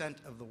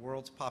 5% of the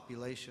world's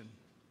population,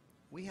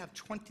 we have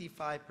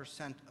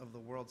 25% of the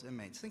world's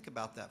inmates. Think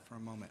about that for a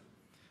moment.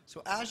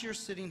 So as you're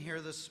sitting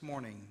here this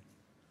morning,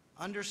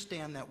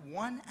 understand that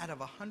 1 out of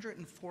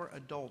 104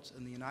 adults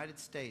in the United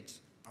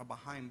States are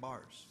behind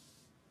bars.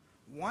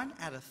 1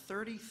 out of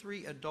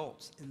 33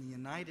 adults in the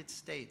United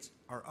States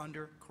are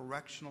under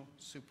correctional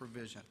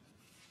supervision.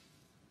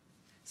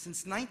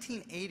 Since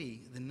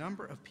 1980, the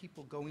number of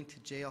people going to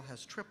jail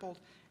has tripled,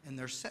 and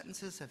their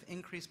sentences have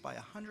increased by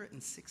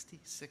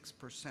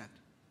 166%.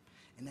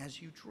 And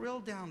as you drill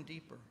down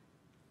deeper,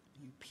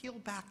 and you peel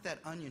back that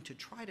onion to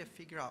try to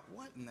figure out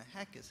what in the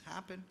heck has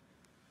happened,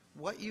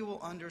 what you will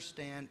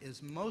understand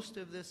is most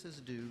of this is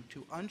due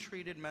to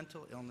untreated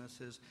mental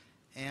illnesses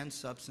and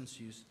substance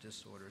use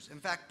disorders.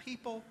 In fact,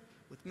 people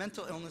with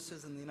mental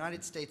illnesses in the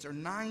United States are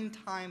 9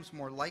 times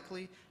more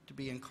likely to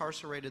be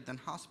incarcerated than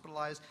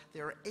hospitalized. They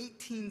are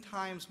 18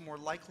 times more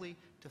likely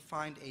to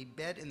find a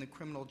bed in the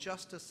criminal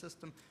justice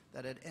system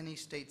than at any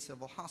state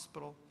civil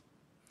hospital.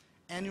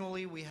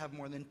 Annually, we have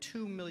more than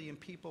 2 million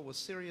people with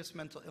serious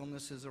mental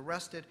illnesses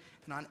arrested,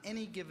 and on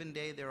any given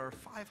day, there are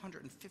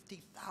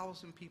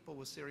 550,000 people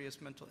with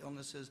serious mental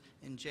illnesses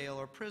in jail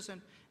or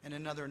prison, and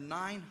another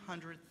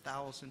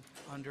 900,000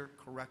 under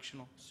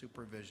correctional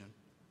supervision.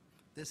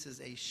 This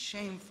is a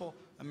shameful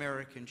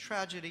American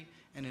tragedy,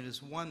 and it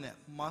is one that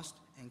must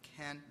and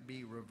can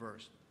be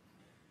reversed.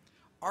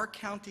 Our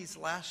counties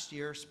last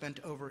year spent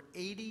over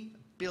 $80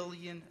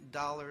 billion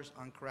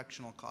on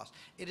correctional costs.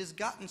 It has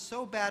gotten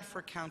so bad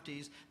for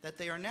counties that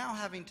they are now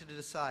having to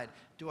decide,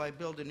 do I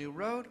build a new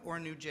road or a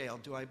new jail?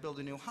 Do I build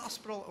a new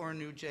hospital or a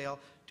new jail?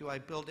 Do I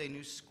build a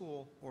new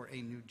school or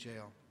a new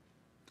jail?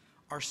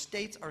 Our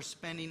states are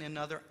spending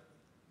another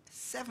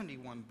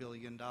 $71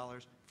 billion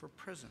for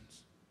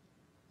prisons.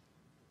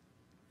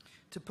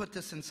 To put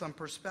this in some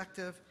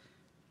perspective,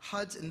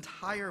 HUD's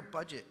entire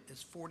budget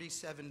is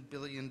 $47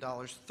 billion,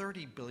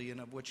 $30 billion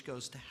of which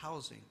goes to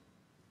housing.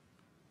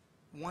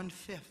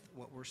 1/5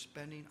 what we're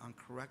spending on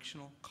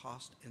correctional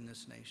cost in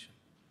this nation.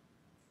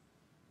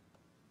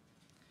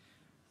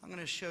 I'm going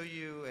to show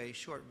you a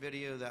short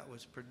video that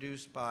was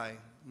produced by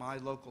my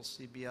local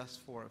CBS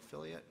 4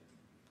 affiliate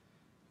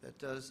that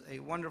does a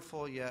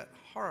wonderful yet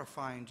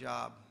horrifying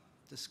job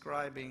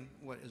describing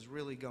what is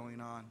really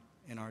going on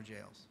in our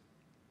jails.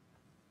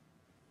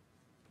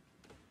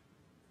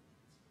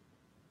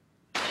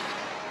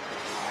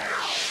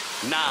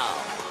 Now,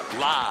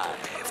 live,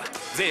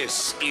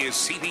 this is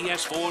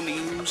CBS 4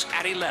 News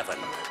at 11.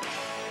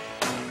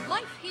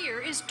 Life here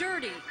is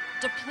dirty,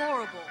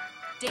 deplorable,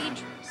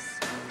 dangerous.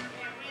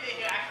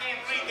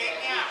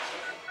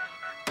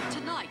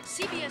 Tonight,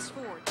 CBS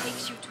 4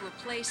 takes you to a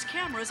place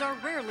cameras are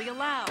rarely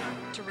allowed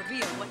to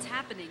reveal what's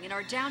happening in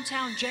our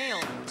downtown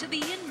jail to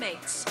the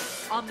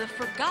inmates on the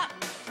forgotten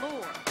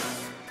floor.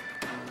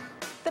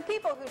 The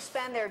people who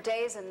spend their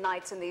days and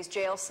nights in these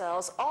jail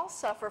cells all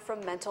suffer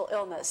from mental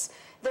illness.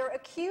 They're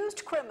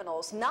accused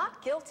criminals,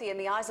 not guilty in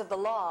the eyes of the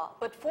law,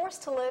 but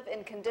forced to live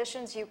in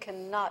conditions you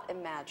cannot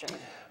imagine.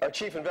 Our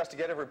chief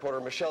investigative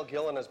reporter, Michelle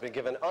Gillen, has been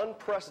given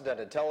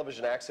unprecedented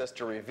television access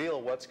to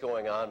reveal what's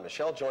going on.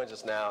 Michelle joins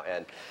us now,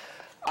 and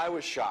I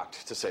was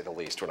shocked, to say the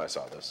least, when I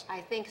saw this. I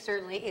think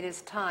certainly it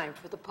is time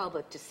for the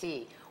public to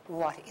see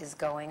what is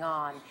going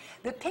on.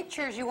 The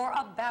pictures you are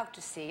about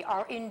to see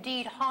are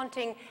indeed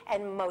haunting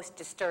and most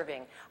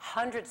disturbing.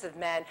 Hundreds of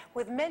men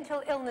with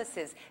mental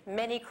illnesses,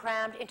 many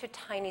crammed into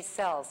tiny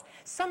cells.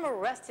 Some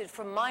arrested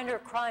for minor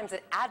crimes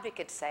that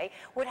advocates say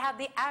would have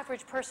the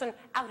average person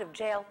out of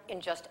jail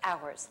in just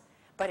hours.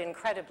 But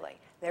incredibly,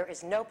 there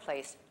is no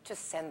place to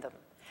send them.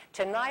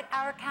 Tonight,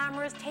 our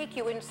cameras take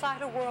you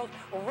inside a world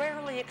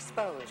rarely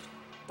exposed,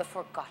 the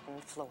forgotten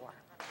floor.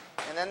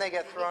 And then they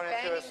get thrown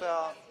into a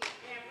cell.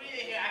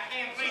 I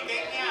can't breathe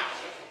that now.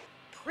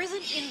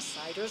 Prison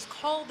insiders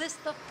call this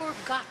the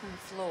forgotten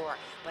floor,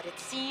 but it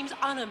seems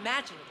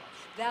unimaginable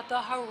that the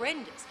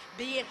horrendous,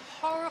 be it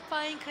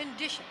horrifying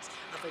conditions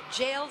of a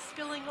jail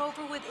spilling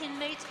over with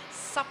inmates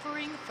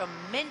suffering from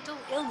mental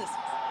illnesses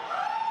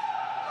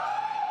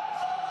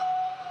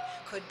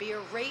could be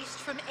erased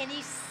from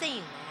any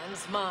sane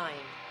man's mind.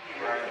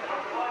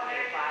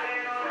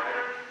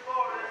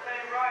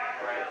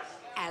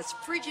 As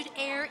frigid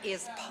air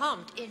is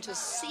pumped into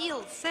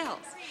sealed cells,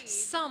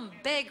 some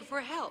beg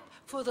for help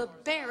for the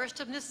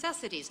barest of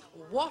necessities,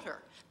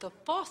 water. The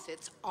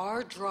faucets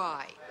are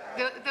dry.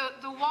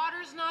 The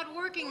water's not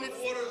working. The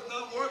water's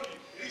not working.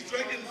 He's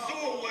drinking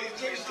sewer water. He's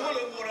drinking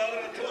toilet water out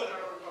of the toilet.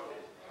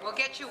 We'll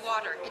get you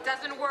water. It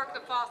doesn't work,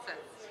 the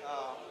faucets.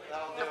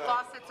 The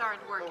faucets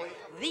aren't working.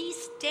 These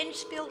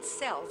stench-filled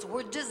cells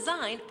were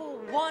designed for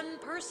one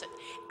person,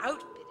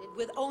 outfitted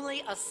with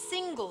only a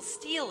single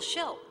steel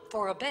shelf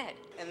for a bed.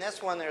 In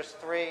this one, there's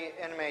 3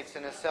 inmates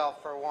in a cell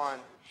for one.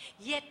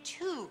 Yet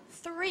 2,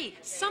 3,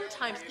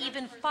 sometimes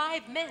even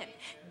 5 men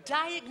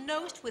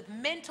diagnosed with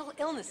mental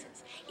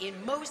illnesses,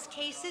 in most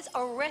cases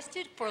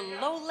arrested for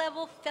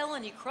low-level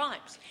felony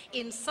crimes,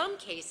 in some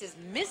cases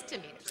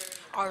misdemeanors,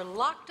 are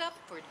locked up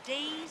for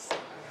days,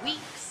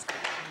 weeks,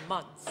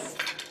 months.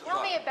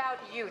 Tell me about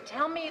you.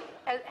 Tell me,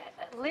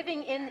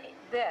 living in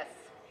this,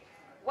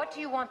 what do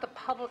you want the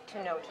public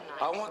to know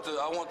tonight? I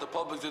want the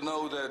public to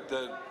know that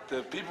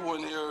the people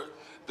in here,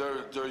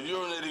 they're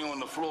urinating on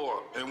the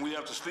floor, and we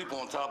have to sleep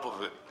on top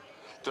of it.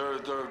 They're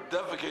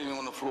defecating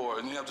on the floor,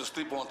 and you have to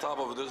sleep on top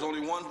of it. There's only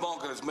one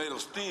bunk, and it's made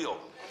of steel.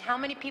 How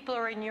many people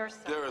are in your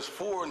cell? There is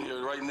 4 in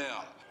here right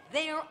now.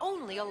 They are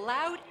only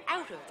allowed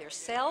out of their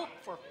cell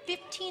for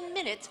 15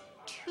 minutes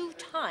 2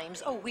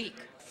 times a week.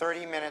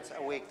 30 minutes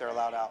a week they're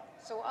allowed out.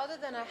 So other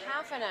than a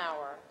half an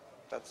hour,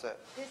 That's it.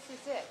 this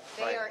is it.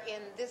 They Right. are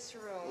in this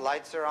room.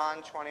 Lights are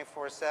on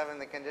 24/7.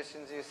 The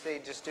conditions you see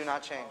just do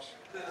not change.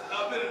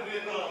 I've been in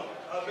Vietnam.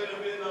 I've been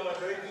in Vietnam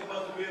after 18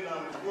 months of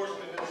Vietnam. It's worse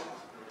conditions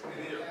in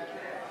here.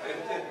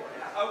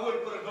 I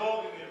wouldn't put a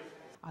dog in here.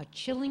 A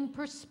chilling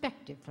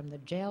perspective from the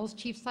jail's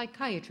chief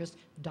psychiatrist,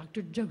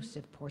 Dr.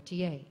 Joseph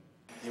Portier.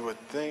 You would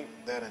think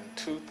that in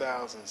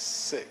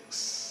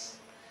 2006,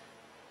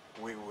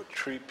 we would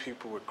treat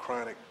people with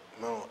chronic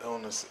mental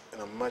illness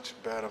in a much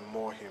better,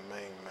 more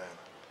humane manner.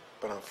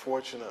 But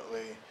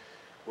unfortunately,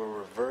 we're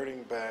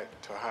reverting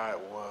back to how it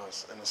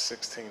was in the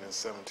 16 and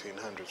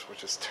 1700s,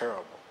 which is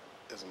terrible.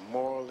 It's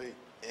morally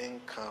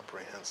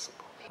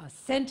incomprehensible. A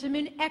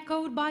sentiment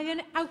echoed by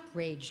an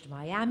outraged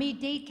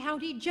Miami-Dade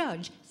County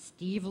Judge,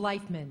 Steve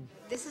Leifman.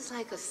 This is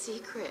like a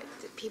secret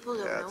that people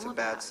don't know about. It's a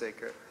bad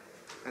secret,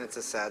 and it's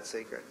a sad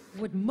secret.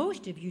 What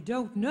most of you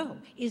don't know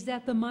is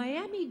that the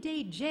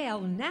Miami-Dade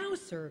jail now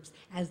serves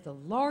as the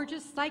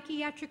largest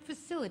psychiatric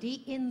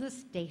facility in the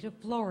state of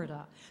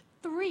Florida.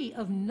 3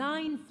 of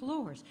 9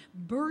 floors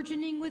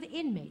burgeoning with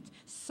inmates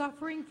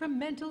suffering from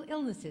mental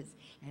illnesses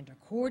and,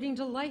 according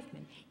to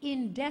Leifman,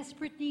 in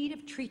desperate need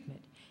of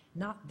treatment.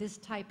 Not this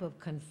type of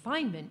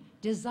confinement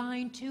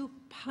designed to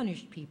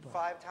punish people.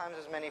 5 times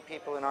as many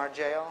people in our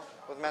jail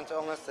with mental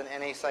illness than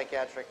any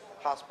psychiatric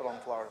hospital in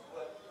Florida.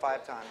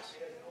 5 times.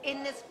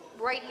 In this,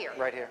 right here.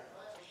 Right here.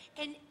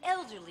 An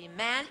elderly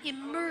man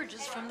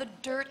emerges from the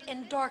dirt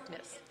and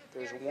darkness.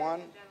 There's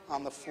 1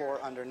 on the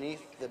floor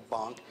underneath the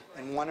bunk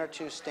and 1 or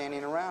 2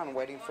 standing around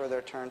waiting for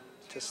their turn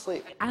to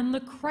sleep. And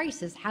the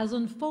crisis has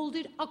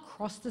unfolded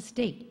across the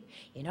state.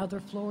 In other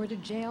Florida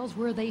jails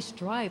where they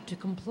strive to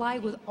comply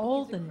with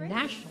all the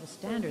national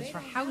standards for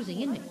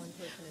housing inmates,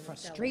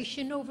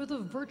 frustration over the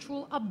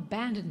virtual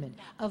abandonment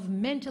of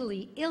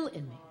mentally ill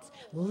inmates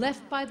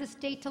left by the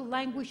state to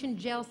languish in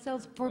jail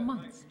cells for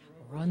months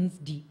runs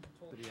deep.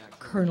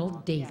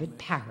 Colonel David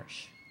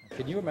Parrish.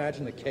 Can you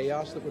imagine the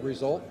chaos that would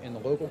result in the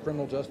local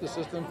criminal justice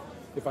system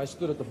if I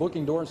stood at the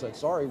booking door and said,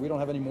 sorry, we don't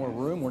have any more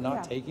room, we're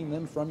not taking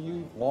them from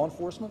you, law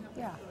enforcement?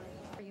 Yeah.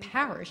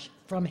 Parrish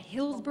from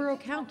Hillsborough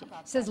County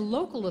says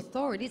local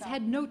authorities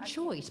had no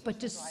choice but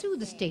to sue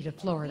the state of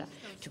Florida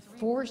to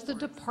force the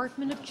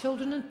Department of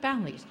Children and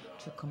Families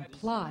to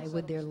comply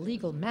with their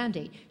legal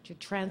mandate to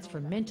transfer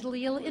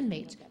mentally ill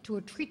inmates to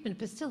a treatment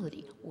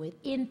facility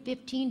within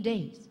 15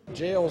 days.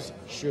 Jails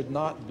should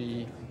not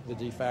be the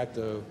de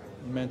facto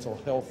mental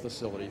health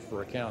facility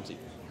for a county,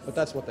 but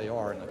that's what they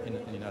are in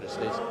the United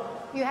States.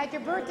 You had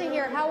your birthday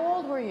here. How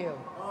old were you?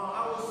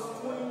 I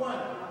was 21.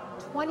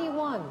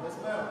 21.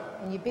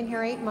 And you've been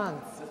here 8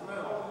 months.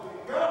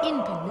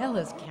 In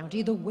Pinellas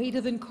County, the weight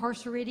of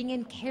incarcerating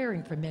and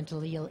caring for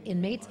mentally ill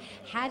inmates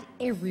had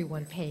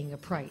everyone paying a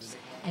price,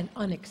 an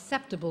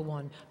unacceptable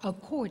one,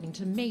 according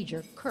to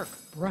Major Kirk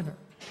Brunner.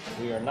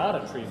 We are not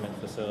a treatment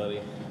facility,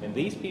 and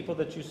these people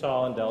that you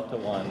saw in Delta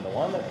 1, the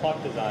one that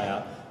plucked his eye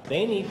out,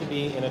 they need to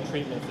be in a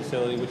treatment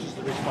facility, which is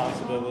the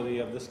responsibility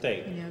of the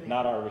state,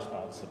 not our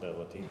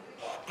responsibility.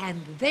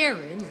 And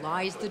therein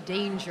lies the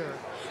danger.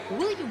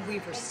 William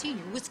Weaver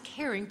Sr. was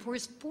caring for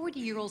his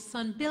 40-year-old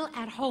son Bill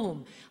at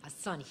home, a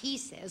son he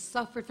says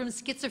suffered from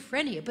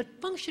schizophrenia but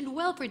functioned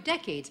well for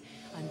decades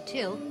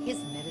until his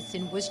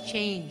medicine was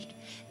changed.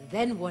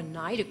 Then one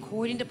night,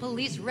 according to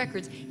police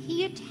records,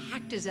 he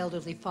attacked his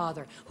elderly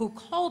father, who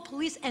called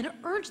police and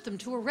urged them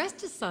to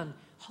arrest his son,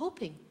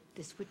 hoping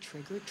this would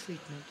trigger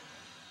treatment.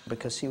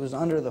 Because he was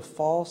under the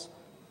false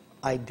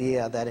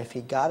idea that if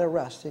he got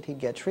arrested, he'd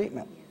get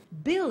treatment.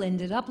 Bill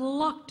ended up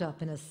locked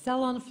up in a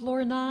cell on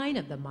floor 9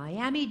 of the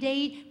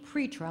Miami-Dade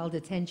Pretrial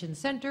Detention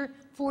Center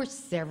for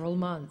several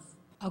months.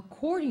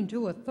 According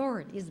to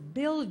authorities,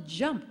 Bill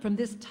jumped from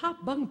this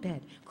top bunk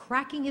bed,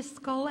 cracking his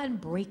skull and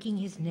breaking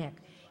his neck.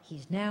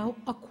 He's now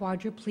a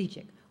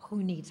quadriplegic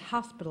who needs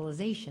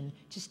hospitalization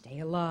to stay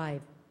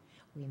alive.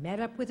 We met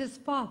up with his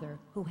father,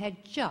 who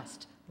had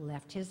just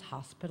left his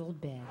hospital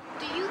bed.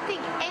 Do you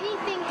think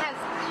anything has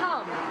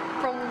come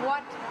from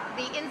what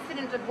the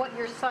incident of what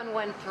your son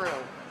went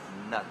through?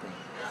 Nothing.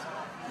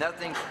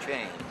 Nothing's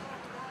changed.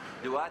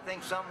 Do I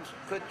think something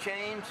could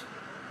change?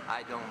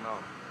 I don't know.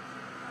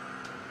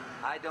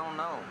 I don't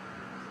know.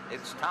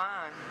 It's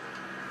time.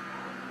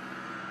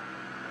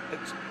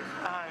 It's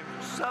time.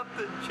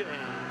 Something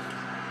changed.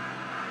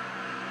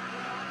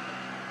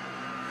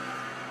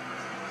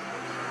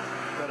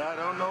 But I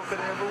don't know if it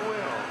ever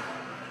will.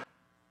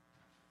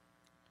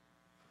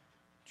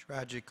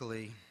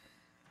 Tragically,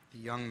 the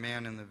young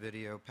man in the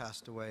video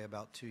passed away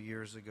about 2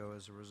 years ago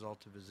as a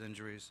result of his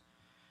injuries.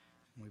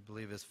 We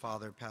believe his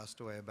father passed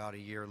away about a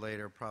year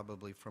later,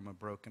 probably from a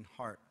broken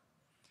heart.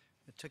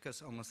 It took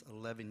us almost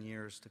 11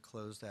 years to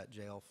close that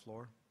jail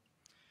floor,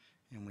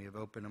 and we have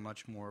opened a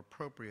much more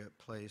appropriate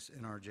place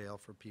in our jail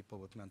for people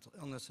with mental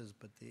illnesses,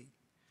 but the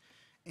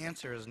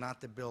answer is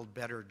not to build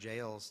better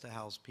jails to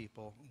house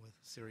people with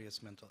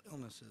serious mental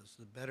illnesses.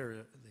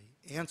 The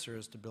answer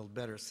is to build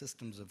better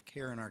systems of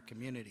care in our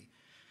community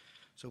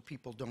so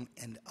people don't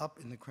end up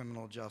in the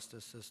criminal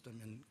justice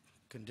system in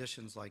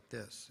conditions like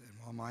this. And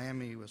while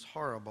Miami was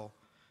horrible,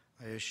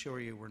 I assure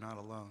you we're not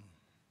alone.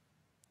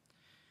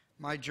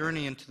 My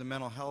journey into the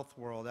mental health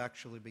world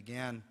actually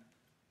began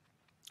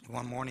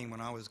one morning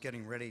when I was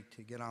getting ready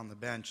to get on the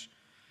bench.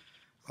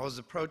 I was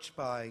approached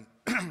by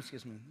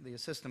the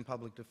assistant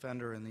public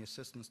defender and the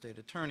assistant state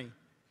attorney,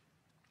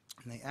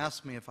 and they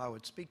asked me if I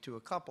would speak to a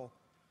couple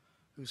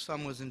whose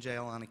son was in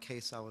jail on a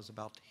case I was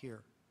about to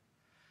hear.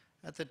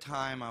 At the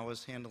time, I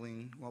was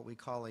handling what we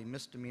call a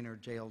misdemeanor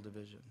jail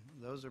division.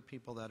 Those are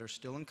people that are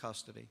still in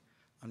custody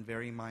on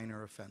very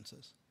minor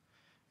offenses.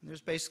 And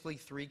there's basically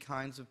three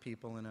kinds of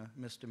people in a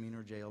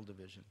misdemeanor jail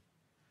division.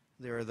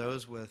 There are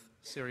those with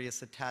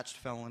serious attached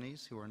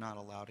felonies who are not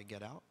allowed to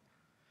get out.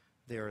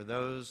 There are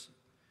those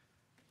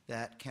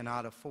that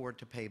cannot afford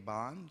to pay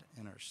bond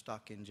and are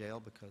stuck in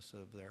jail because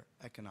of their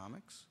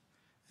economics.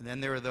 And then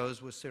there are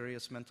those with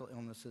serious mental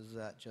illnesses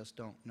that just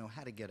don't know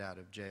how to get out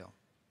of jail.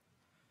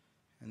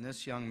 And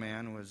this young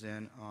man was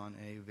in on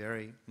a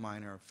very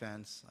minor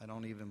offense. I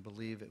don't even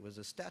believe it was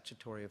a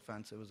statutory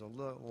offense. It was a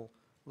little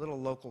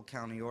local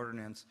county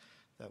ordinance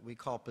that we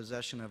call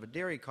possession of a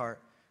dairy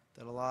cart,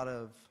 that a lot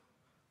of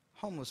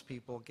homeless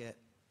people get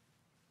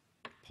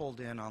pulled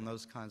in on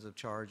those kinds of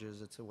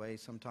charges. It's a way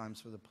sometimes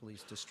for the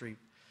police to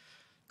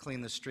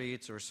clean the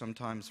streets, or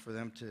sometimes for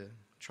them to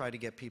try to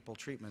get people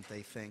treatment,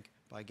 they think,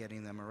 by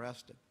getting them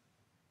arrested.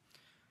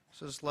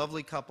 So this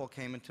lovely couple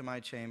came into my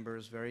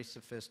chambers, very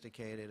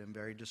sophisticated and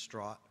very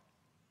distraught.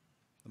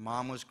 The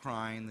mom was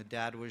crying, the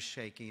dad was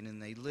shaking, and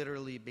they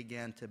literally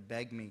began to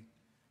beg me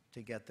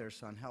to get their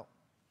son help.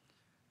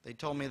 They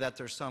told me that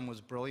their son was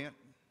brilliant.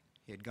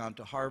 He had gone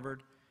to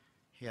Harvard.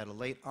 He had a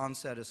late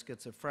onset of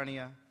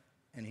schizophrenia,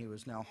 and he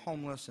was now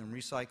homeless and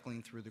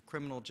recycling through the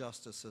criminal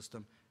justice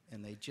system,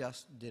 and they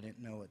just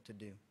didn't know what to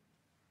do.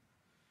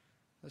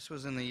 This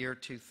was in the year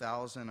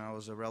 2000. I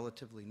was a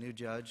relatively new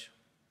judge.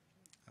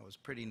 I was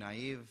pretty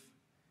naive.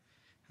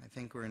 I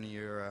think when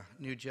you're a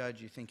new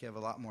judge, you think you have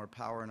a lot more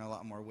power and a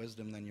lot more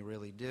wisdom than you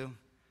really do.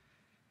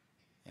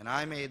 And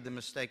I made the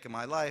mistake of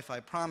my life. I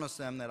promised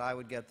them that I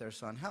would get their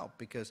son help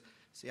because,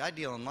 see, I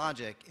deal in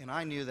logic, and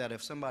I knew that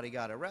if somebody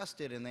got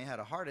arrested and they had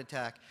a heart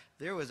attack,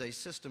 there was a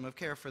system of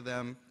care for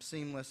them,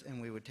 seamless,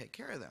 and we would take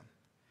care of them.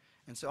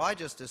 And so I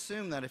just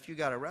assumed that if you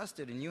got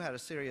arrested and you had a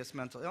serious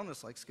mental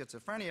illness like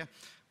schizophrenia,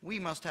 we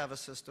must have a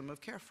system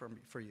of care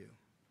for you.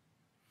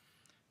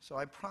 So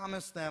I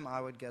promised them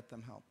I would get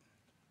them help.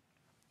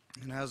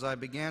 And as I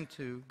began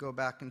to go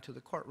back into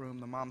the courtroom,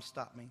 the mom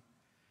stopped me.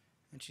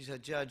 And she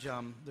said, "Judge,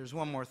 there's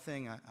one more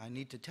thing I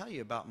need to tell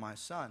you about my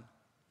son."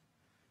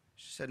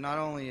 She said, "Not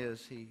only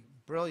is he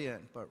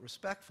brilliant, but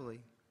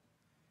respectfully,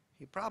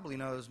 he probably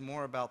knows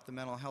more about the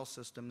mental health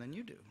system than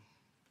you do."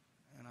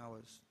 And I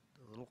was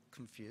a little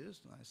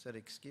confused. And I said,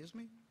 "Excuse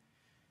me?"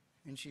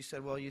 And she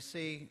said, "Well, you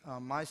see,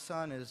 my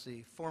son is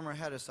the former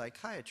head of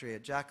psychiatry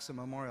at Jackson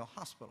Memorial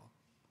Hospital.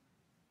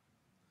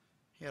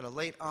 He had a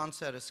late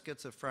onset of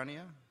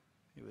schizophrenia.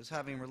 He was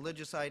having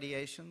religious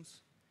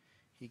ideations.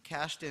 He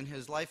cashed in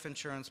his life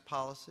insurance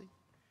policy.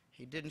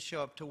 He didn't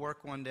show up to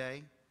work one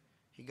day.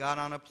 He got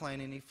on a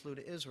plane and he flew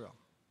to Israel.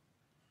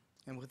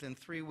 And within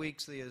 3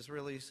 weeks, the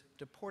Israelis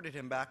deported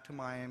him back to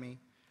Miami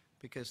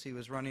because he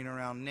was running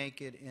around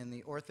naked in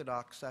the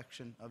Orthodox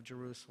section of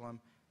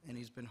Jerusalem, and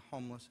he's been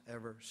homeless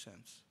ever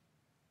since."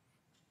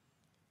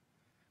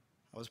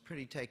 I was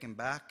pretty taken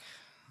back.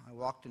 I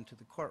walked into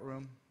the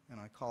courtroom and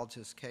I called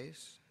his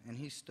case, and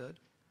he stood.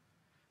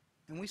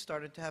 And we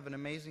started to have an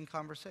amazing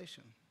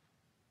conversation.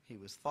 He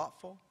was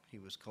thoughtful, he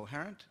was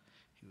coherent,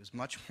 he was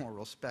much more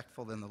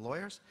respectful than the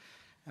lawyers.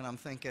 And I'm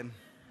thinking,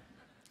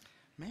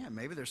 man,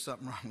 maybe there's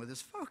something wrong with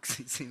his folks.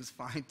 He seems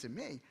fine to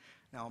me.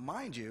 Now,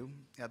 mind you,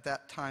 at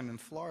that time in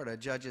Florida,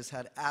 judges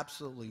had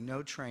absolutely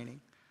no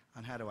training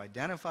on how to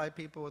identify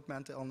people with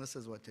mental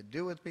illnesses, what to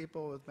do with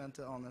people with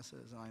mental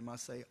illnesses, and I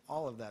must say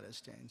all of that has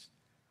changed.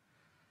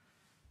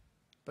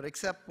 But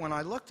except when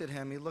I looked at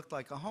him, he looked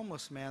like a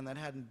homeless man that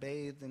hadn't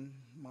bathed in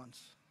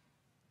months.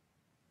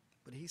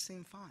 But he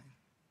seemed fine.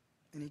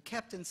 And he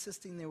kept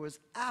insisting there was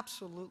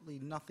absolutely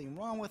nothing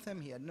wrong with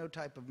him. He had no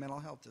type of mental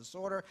health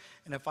disorder.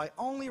 And if I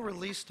only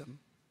released him,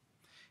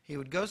 he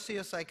would go see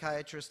a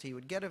psychiatrist, he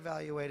would get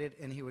evaluated,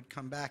 and he would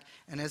come back.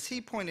 And as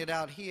he pointed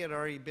out, he had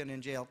already been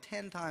in jail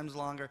 10 times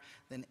longer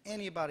than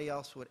anybody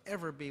else would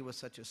ever be with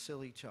such a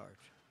silly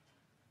charge.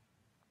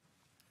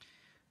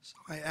 So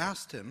I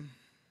asked him,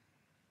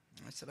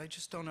 I said, "I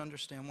just don't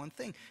understand one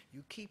thing.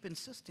 You keep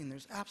insisting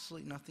there's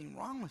absolutely nothing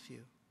wrong with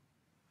you.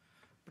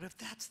 But if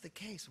that's the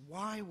case,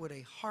 why would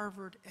a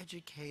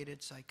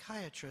Harvard-educated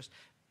psychiatrist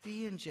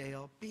be in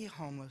jail, be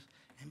homeless,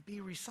 and be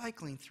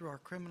recycling through our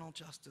criminal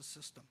justice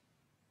system?"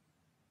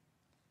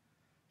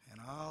 And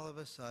all of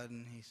a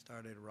sudden, he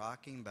started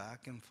rocking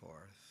back and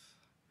forth.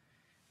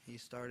 He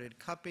started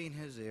cupping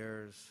his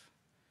ears.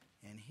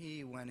 and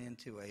he went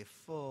into a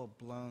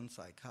full-blown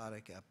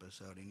psychotic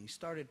episode, and he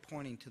started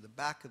pointing to the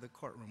back of the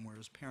courtroom where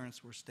his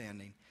parents were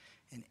standing,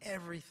 and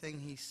everything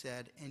he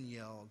said and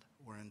yelled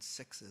were in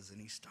sixes, and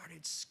he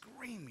started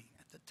screaming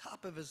at the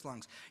top of his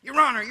lungs, "Your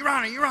Honor, Your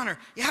Honor, Your Honor,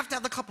 you have to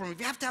have the couple removed,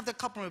 you have to have the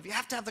couple removed, you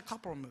have to have the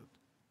couple removed."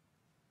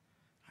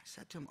 I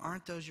said to him,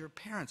 "Aren't those your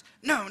parents?"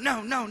 "No,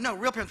 no, no, no,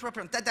 real parents,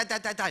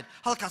 died,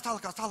 Holocaust,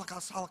 Holocaust,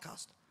 Holocaust,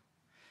 Holocaust."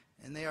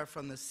 And they are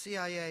from the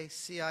CIA,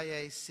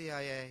 CIA,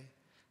 CIA,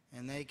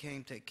 and they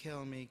came to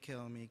kill me,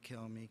 kill me,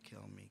 kill me,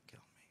 kill me, kill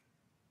me.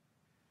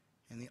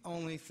 And the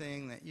only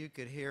thing that you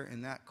could hear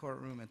in that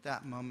courtroom at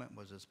that moment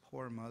was his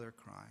poor mother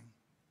crying.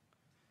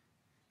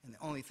 And the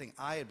only thing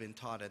I had been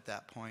taught at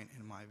that point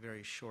in my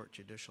very short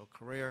judicial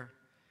career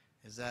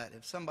is that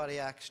if somebody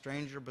acts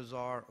strange or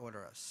bizarre,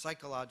 order a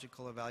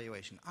psychological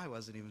evaluation. I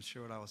wasn't even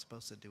sure what I was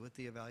supposed to do with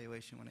the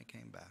evaluation when it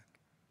came back.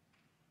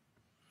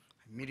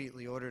 I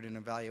immediately ordered an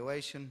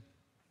evaluation.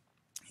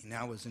 He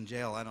now was in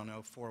jail, I don't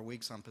know, 4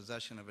 weeks on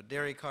possession of a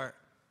dairy cart.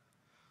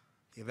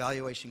 The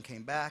evaluation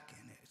came back,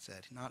 and it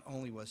said not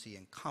only was he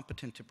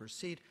incompetent to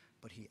proceed,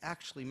 but he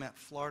actually met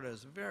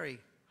Florida's very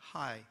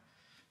high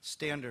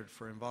standard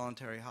for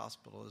involuntary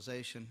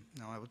hospitalization.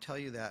 Now, I will tell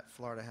you that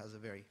Florida has a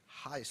very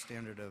high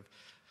standard of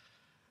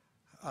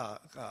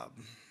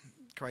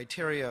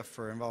criteria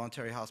for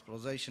involuntary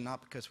hospitalization,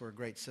 not because we're a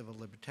great civil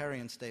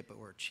libertarian state, but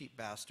we're cheap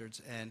bastards.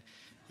 And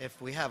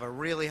if we have a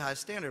really high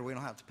standard, we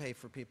don't have to pay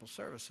for people's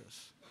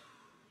services.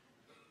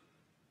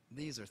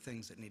 These are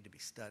things that need to be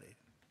studied.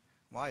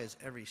 Why is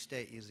every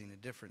state using a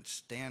different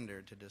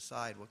standard to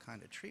decide what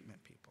kind of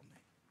treatment people need?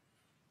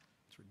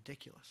 It's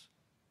ridiculous.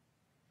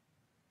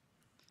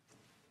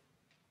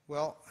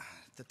 Well,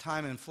 at the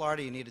time in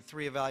Florida, you needed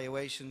 3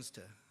 evaluations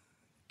to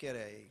get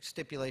a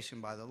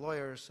stipulation by the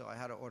lawyers, so I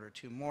had to order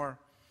 2 more.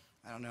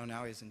 I don't know,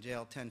 now he's in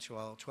jail 10,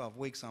 12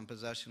 weeks on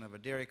possession of a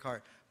dairy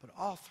cart, but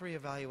all 3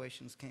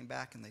 evaluations came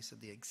back and they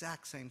said the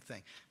exact same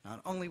thing.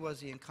 Not only was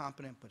he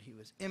incompetent, but he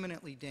was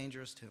imminently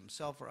dangerous to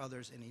himself or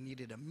others, and he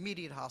needed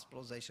immediate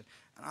hospitalization.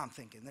 And I'm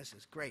thinking, this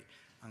is great.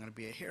 I'm going to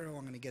be a hero.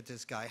 I'm going to get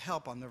this guy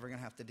help. I'm never going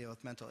to have to deal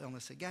with mental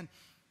illness again.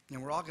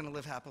 And we're all going to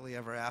live happily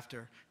ever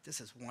after. This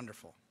is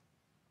wonderful.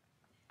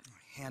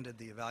 I handed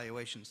the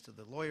evaluations to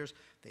the lawyers.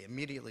 They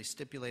immediately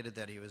stipulated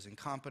that he was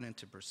incompetent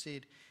to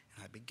proceed,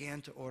 and I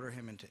began to order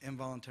him into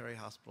involuntary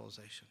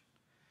hospitalization.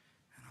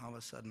 And all of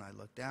a sudden I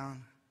looked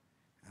down,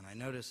 and I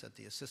noticed that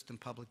the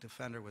assistant public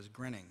defender was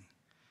grinning.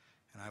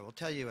 And I will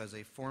tell you, as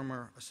a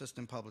former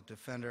assistant public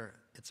defender,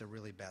 it's a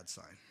really bad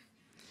sign.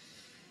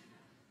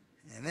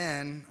 And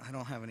then, I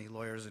don't have any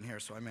lawyers in here,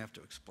 so I may have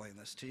to explain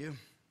this to you.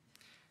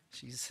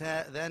 She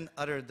then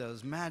uttered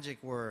those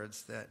magic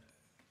words that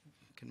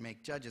can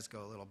make judges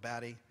go a little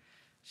batty.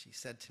 She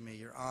said to me,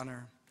 "Your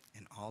Honor,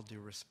 in all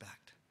due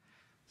respect."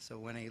 So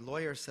when a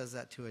lawyer says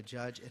that to a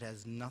judge, it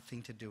has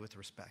nothing to do with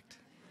respect.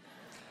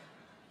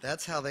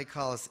 That's how they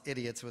call us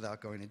idiots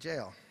without going to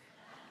jail.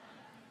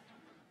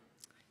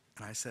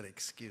 And I said,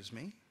 "Excuse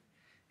me?"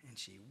 And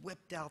she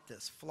whipped out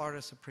this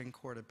Florida Supreme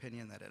Court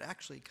opinion that had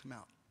actually come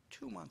out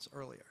 2 months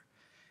earlier.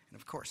 And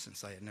of course,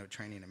 since I had no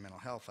training in mental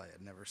health, I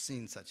had never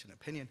seen such an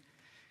opinion.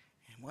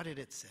 And what did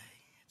it say?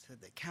 It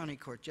said that county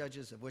court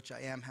judges, of which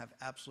I am, have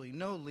absolutely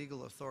no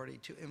legal authority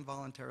to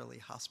involuntarily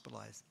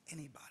hospitalize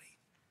anybody.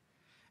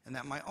 And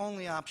that my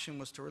only option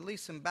was to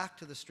release him back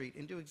to the street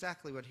and do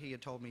exactly what he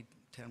had told me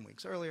 10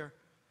 weeks earlier.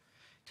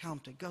 Tell him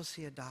to go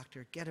see a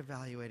doctor, get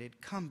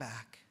evaluated, come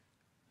back,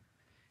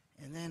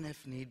 and then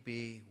if need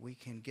be, we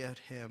can get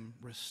him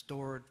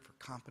restored for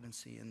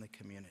competency in the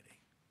community.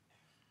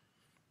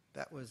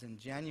 That was in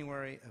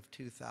January of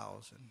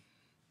 2000.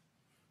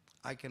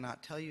 I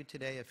cannot tell you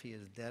today if he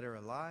is dead or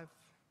alive.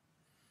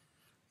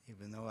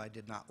 Even though I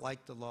did not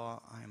like the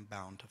law, I am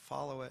bound to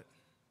follow it.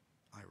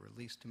 I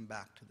released him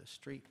back to the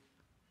street,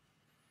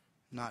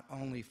 not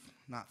only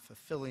not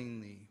fulfilling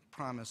the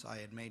promise I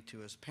had made to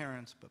his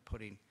parents, but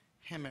putting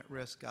him at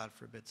risk. God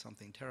forbid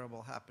something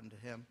terrible happened to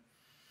him.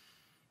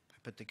 I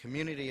put the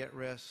community at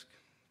risk.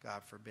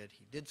 God forbid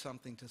he did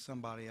something to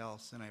somebody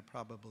else, and I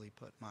probably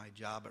put my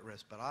job at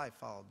risk, but I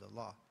followed the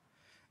law.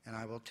 And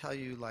I will tell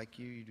you, like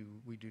you do,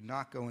 we do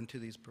not go into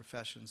these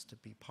professions to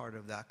be part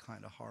of that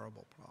kind of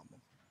horrible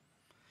problem.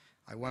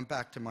 I went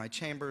back to my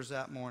chambers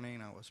that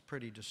morning. I was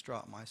pretty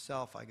distraught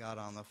myself. I got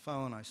on the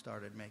phone. I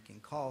started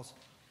making calls,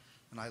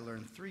 and I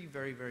learned 3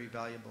 very, very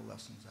valuable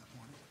lessons that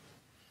morning.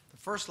 The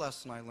first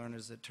lesson I learned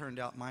is it turned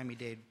out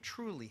Miami-Dade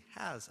truly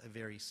has a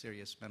very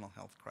serious mental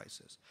health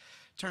crisis.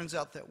 It turns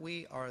out that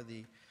we are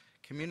the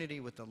community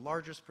with the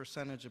largest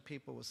percentage of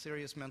people with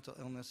serious mental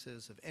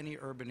illnesses of any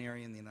urban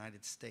area in the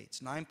United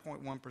States.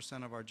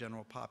 9.1% of our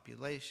general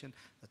population,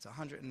 that's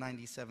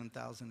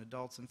 197,000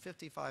 adults and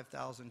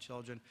 55,000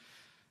 children,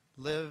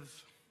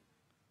 live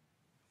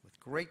with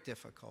great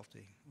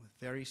difficulty with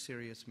very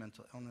serious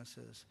mental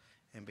illnesses.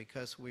 And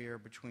because we are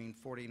between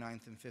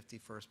 49th and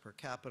 51st per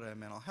capita in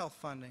mental health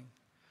funding,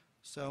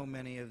 so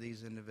many of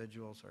these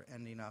individuals are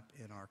ending up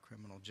in our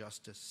criminal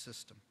justice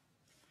system.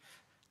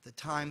 At the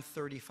time,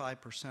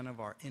 35% of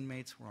our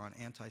inmates were on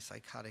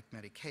antipsychotic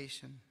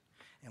medication,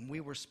 and we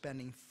were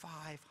spending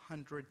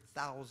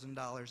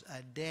 $500,000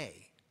 a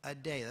day. A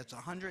day. That's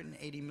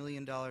 $180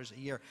 million a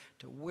year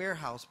to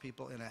warehouse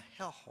people in a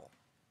hellhole.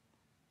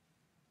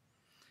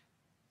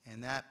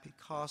 And that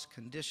because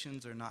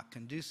conditions are not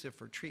conducive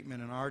for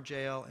treatment in our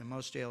jail and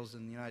most jails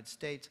in the United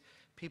States,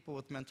 people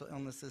with mental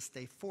illnesses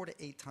stay 4 to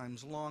 8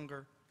 times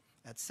longer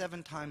at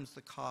 7 times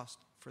the cost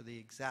for the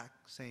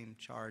exact same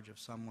charge of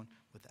someone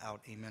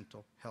without a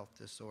mental health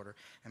disorder.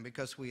 And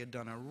because we had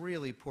done a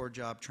really poor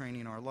job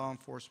training our law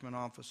enforcement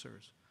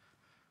officers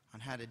on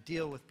how to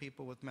deal with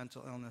people with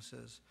mental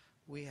illnesses,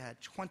 we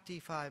had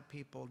 25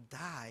 people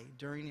die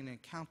during an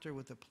encounter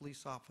with a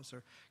police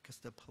officer because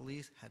the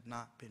police had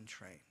not been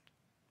trained.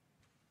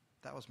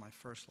 That was my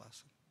first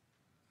lesson.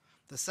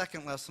 The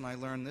second lesson I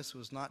learned, this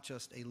was not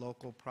just a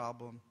local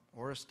problem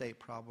or a state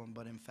problem,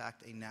 but in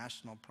fact a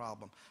national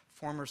problem.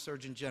 Former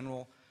Surgeon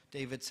General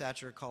David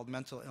Satcher called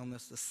mental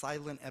illness the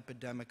silent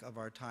epidemic of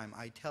our time.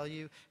 I tell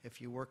you, if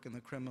you work in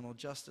the criminal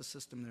justice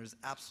system, there's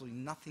absolutely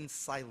nothing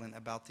silent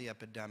about the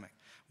epidemic.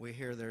 We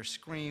hear their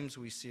screams,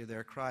 we see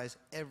their cries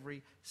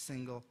every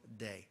single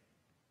day.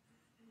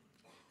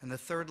 And the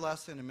third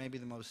lesson, and maybe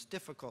the most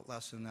difficult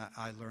lesson that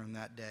I learned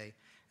that day,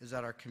 is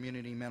that our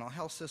community mental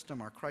health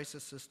system, our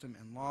crisis system,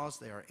 and laws,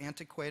 they are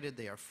antiquated,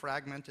 they are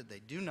fragmented,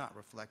 they do not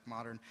reflect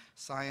modern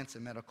science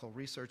and medical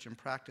research and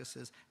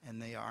practices,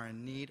 and they are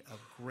in need of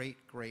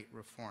great, great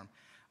reform.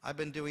 I've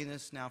been doing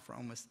this now for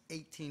almost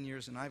 18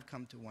 years, and I've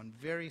come to one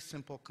very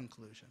simple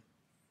conclusion.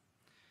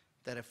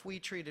 That if we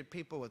treated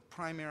people with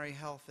primary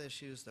health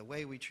issues the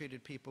way we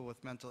treated people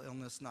with mental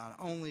illness, not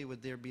only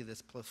would there be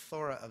this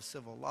plethora of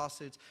civil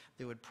lawsuits,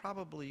 there would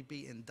probably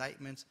be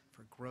indictments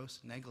for gross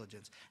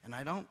negligence. And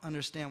I don't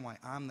understand why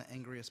I'm the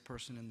angriest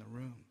person in the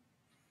room.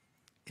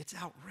 It's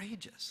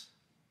outrageous.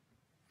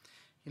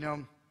 You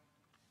know,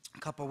 a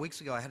couple of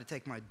weeks ago I had to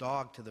take my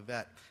dog to the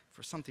vet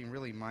for something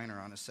really minor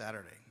on a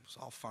Saturday. It was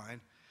all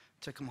fine.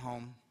 Took him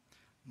home.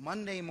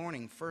 Monday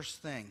morning,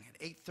 first thing,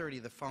 at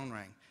 8:30 the phone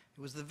rang.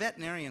 It was the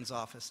veterinarian's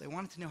office. They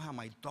wanted to know how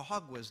my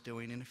dog was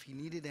doing and if he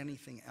needed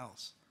anything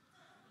else.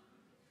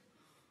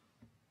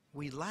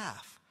 We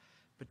laugh,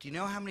 but do you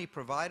know how many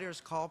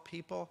providers call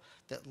people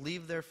that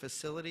leave their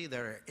facility that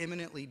are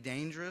imminently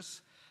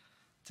dangerous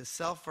to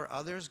self or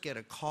others, get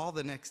a call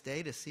the next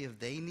day to see if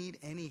they need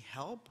any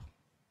help?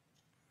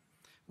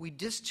 We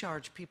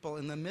discharge people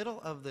in the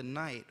middle of the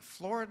night,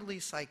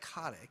 floridly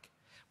psychotic.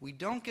 We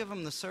don't give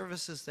them the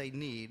services they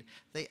need.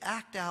 They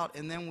act out,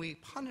 and then we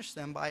punish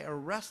them by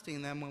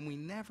arresting them when we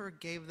never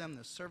gave them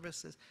the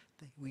services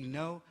that we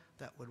know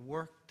that would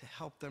work to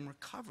help them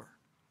recover.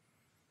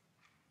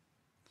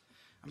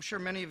 I'm sure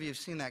many of you have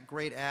seen that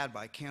great ad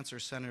by Cancer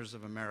Centers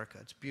of America.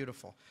 It's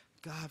beautiful.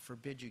 God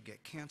forbid you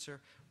get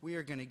cancer. We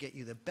are going to get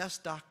you the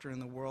best doctor in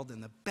the world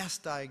and the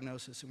best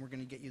diagnosis, and we're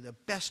going to get you the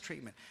best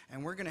treatment,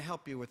 and we're going to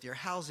help you with your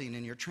housing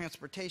and your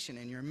transportation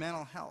and your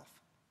mental health.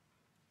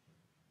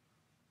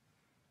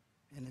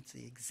 And it's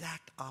the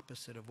exact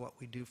opposite of what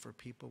we do for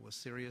people with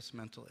serious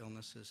mental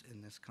illnesses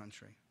in this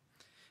country.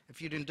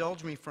 If you'd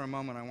indulge me for a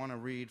moment, I want to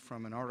read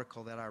from an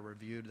article that I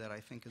reviewed that I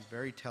think is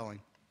very telling.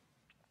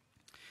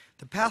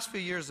 The past few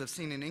years have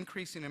seen an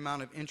increasing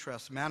amount of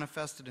interest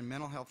manifested in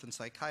mental health and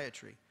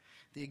psychiatry.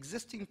 The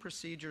existing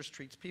procedures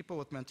treats people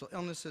with mental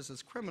illnesses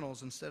as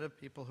criminals instead of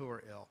people who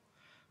are ill.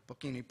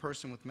 Booking a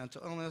person with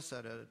mental illness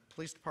at a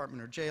police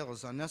department or jail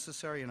is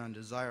unnecessary and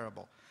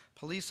undesirable.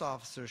 Police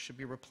officers should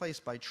be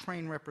replaced by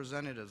trained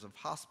representatives of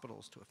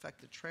hospitals to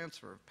effect the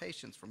transfer of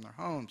patients from their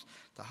homes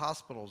to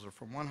hospitals or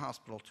from one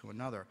hospital to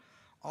another.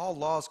 All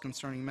laws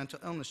concerning mental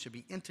illness should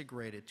be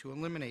integrated to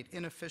eliminate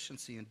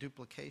inefficiency and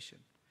duplication.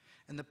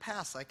 In the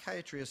past,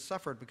 psychiatry has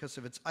suffered because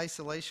of its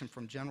isolation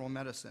from general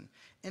medicine.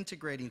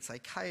 Integrating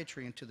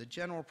psychiatry into the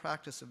general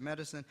practice of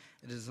medicine,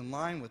 it is in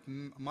line with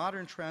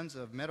modern trends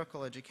of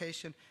medical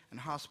education and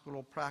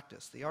hospital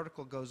practice. The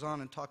article goes on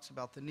and talks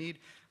about the need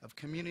of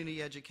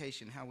community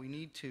education, how we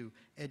need to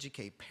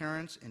educate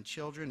parents and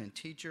children and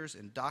teachers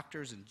and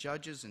doctors and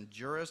judges and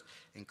jurists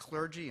and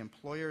clergy,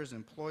 employers,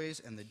 employees,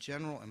 and the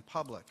general and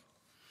public.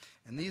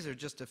 And these are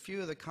just a few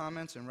of the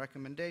comments and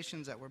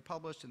recommendations that were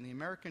published in the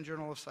American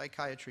Journal of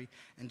Psychiatry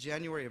in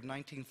January of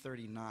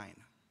 1939.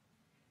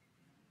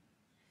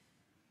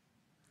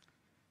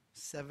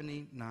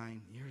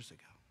 79 years ago.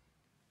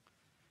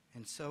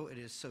 And so it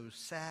is so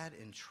sad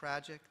and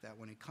tragic that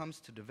when it comes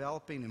to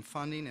developing and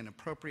funding an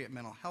appropriate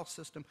mental health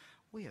system,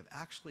 we have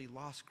actually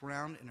lost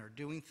ground and are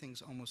doing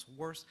things almost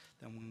worse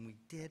than when we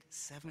did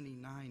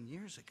 79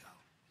 years ago.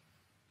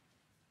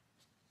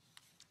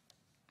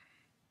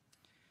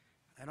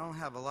 I don't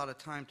have a lot of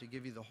time to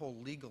give you the whole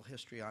legal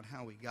history on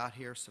how we got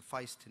here.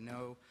 Suffice to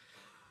know,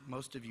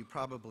 most of you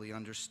probably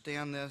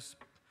understand this.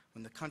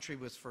 When the country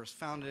was first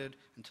founded,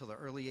 until the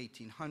early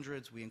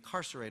 1800s, we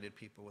incarcerated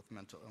people with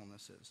mental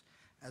illnesses.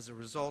 As a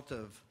result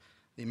of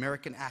the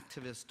American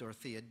activist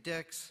Dorothea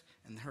Dix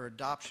and her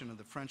adoption of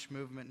the French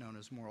movement known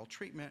as moral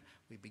treatment,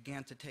 we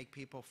began to take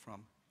people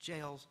from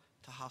jails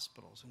to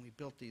hospitals, and we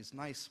built these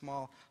nice,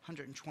 small,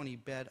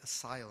 120-bed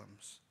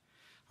asylums.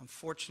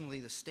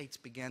 Unfortunately, the states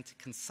began to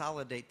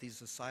consolidate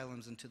these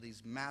asylums into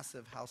these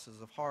massive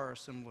houses of horror,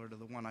 similar to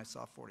the one I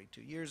saw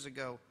 42 years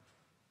ago,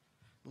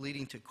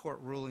 leading to court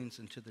rulings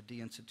and to the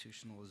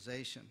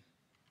deinstitutionalization.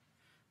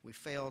 We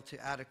failed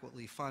to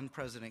adequately fund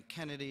President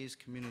Kennedy's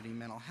Community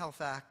Mental Health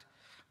Act.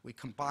 We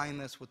combined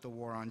this with the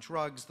war on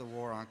drugs, the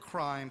war on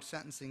crime,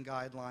 sentencing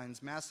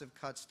guidelines, massive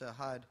cuts to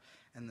HUD,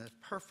 and the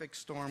perfect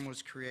storm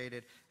was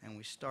created, and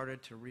we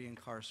started to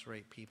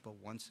reincarcerate people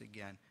once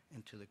again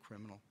into the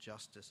criminal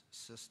justice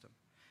system.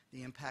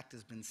 The impact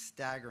has been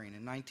staggering.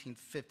 In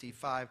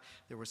 1955,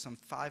 there were some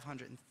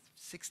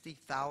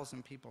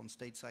 560,000 people in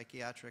state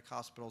psychiatric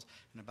hospitals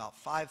and about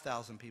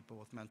 5,000 people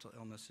with mental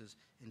illnesses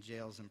in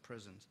jails and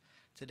prisons.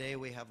 Today,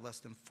 we have less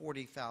than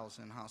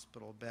 40,000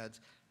 hospital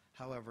beds.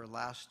 However,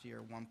 last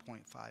year,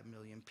 1.5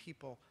 million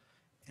people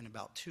and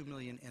about 2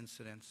 million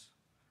incidents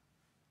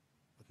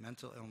with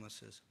mental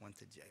illnesses went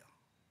to jail.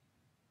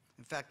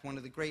 In fact, one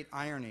of the great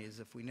ironies,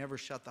 if we never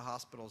shut the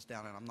hospitals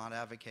down, and I'm not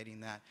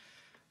advocating that,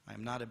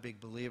 I'm not a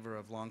big believer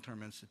of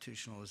long-term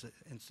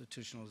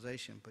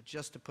institutionalization, but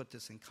just to put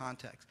this in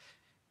context,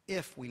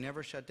 if we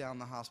never shut down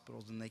the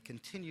hospitals and they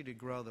continue to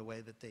grow the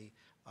way that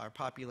our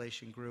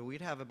population grew,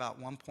 we'd have about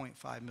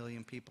 1.5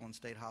 million people in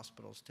state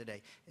hospitals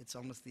today. It's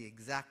almost the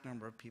exact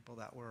number of people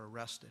that were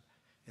arrested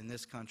in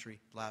this country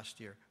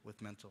last year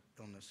with mental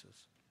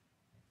illnesses.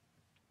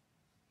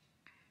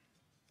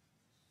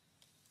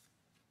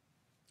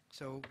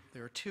 So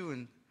there are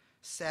two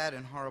sad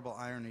and horrible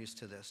ironies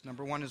to this.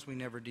 Number one is we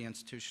never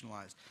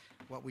deinstitutionalized.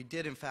 What we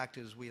did, in fact,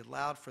 is we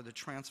allowed for the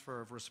transfer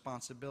of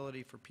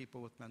responsibility for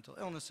people with mental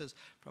illnesses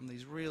from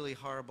these really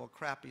horrible,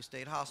 crappy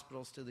state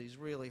hospitals to these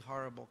really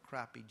horrible,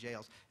 crappy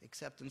jails,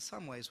 except in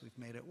some ways we've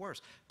made it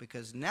worse.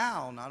 Because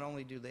now, not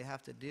only do they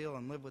have to deal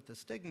and live with the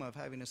stigma of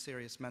having a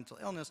serious mental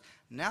illness,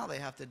 now they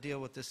have to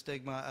deal with the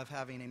stigma of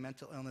having a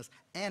mental illness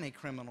and a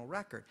criminal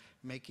record,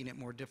 making it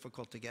more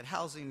difficult to get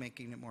housing,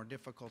 making it more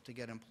difficult to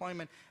get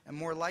employment, and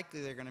more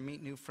likely they're going to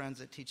meet new friends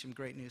that teach them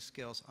great new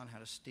skills on how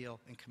to steal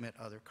and commit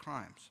other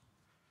crimes.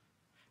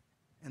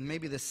 And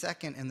maybe the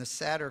second and the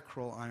sadder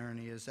cruel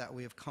irony is that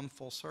we have come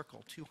full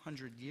circle.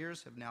 200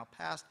 years have now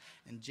passed,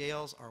 and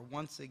jails are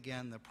once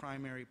again the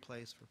primary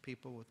place for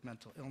people with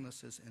mental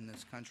illnesses in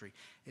this country.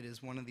 It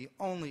is one of the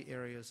only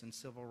areas in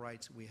civil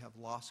rights we have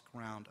lost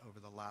ground over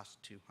the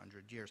last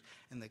 200 years,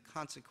 and the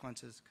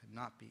consequences could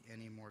not be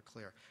any more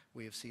clear.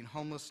 We have seen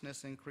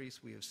homelessness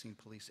increase, we have seen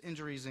police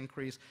injuries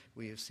increase,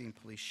 we have seen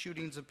police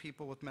shootings of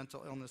people with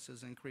mental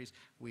illnesses increase,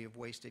 we have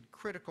wasted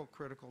critical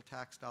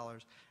tax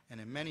dollars,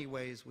 and in many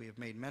ways we have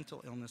made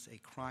mental illness a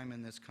crime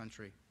in this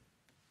country.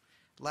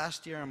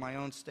 Last year in my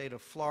own state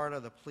of Florida,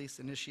 the police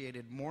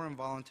initiated more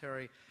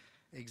involuntary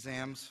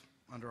exams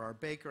under our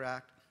Baker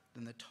Act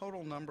than the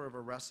total number of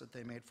arrests that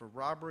they made for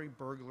robbery,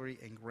 burglary,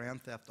 and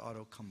grand theft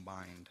auto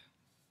combined.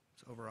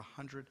 It's over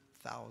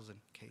 100,000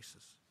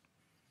 cases.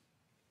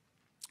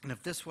 And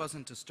if this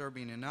wasn't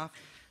disturbing enough,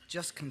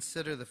 just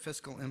consider the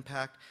fiscal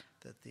impact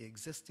that the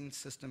existing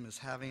system is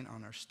having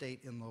on our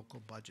state and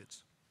local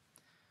budgets.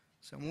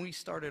 So when we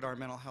started our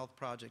mental health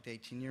project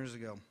 18 years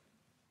ago,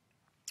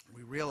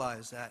 we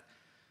realized that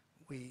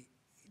we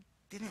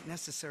didn't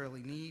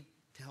necessarily need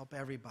to help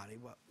everybody.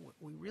 What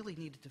we really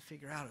needed to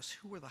figure out is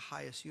who were the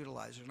highest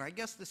utilizers. And I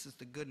guess this is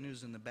the good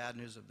news and the bad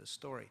news of this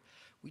story.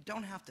 We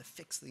don't have to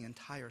fix the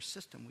entire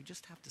system. We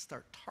just have to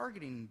start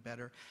targeting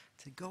better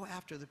to go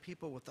after the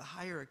people with the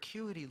higher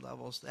acuity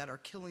levels that are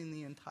killing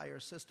the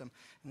entire system.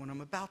 And what I'm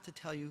about to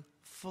tell you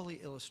fully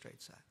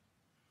illustrates that.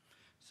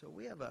 So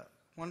we have a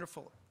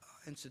wonderful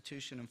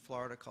institution in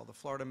Florida called the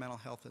Florida Mental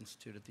Health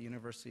Institute at the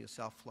University of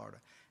South Florida.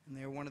 And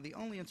they are one of the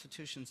only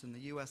institutions in the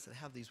U.S. that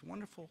have these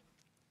wonderful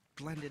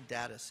blended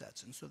data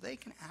sets. And so they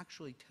can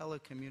actually tell a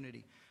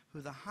community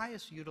who the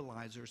highest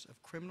utilizers of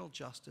criminal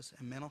justice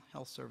and mental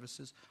health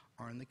services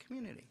are in the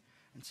community.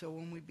 And so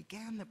when we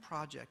began the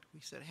project, we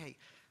said, hey,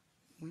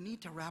 we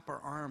need to wrap our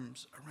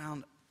arms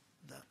around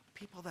the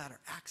people that are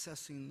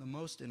accessing the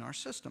most in our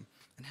system.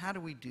 And how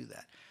do we do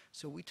that?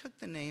 So we took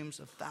the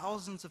names of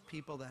thousands of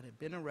people that had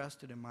been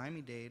arrested in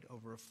Miami-Dade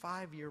over a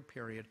 5-year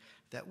period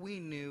that we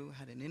knew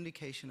had an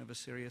indication of a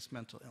serious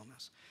mental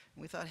illness.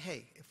 And we thought,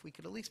 hey, if we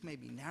could at least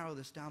maybe narrow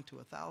this down to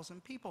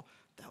 1,000 people,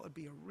 that would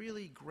be a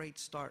really great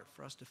start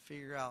for us to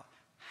figure out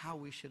how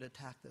we should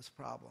attack this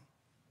problem.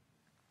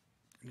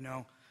 You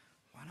know,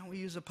 why don't we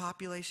use a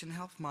population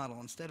health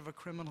model instead of a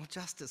criminal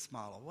justice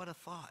model? What a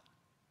thought.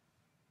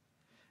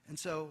 And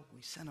so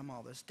we send them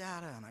all this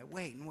data, and I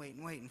wait,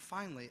 and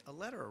finally a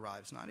letter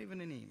arrives, not even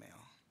an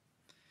email.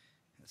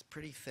 It's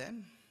pretty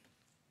thin,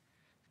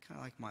 kind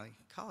of like my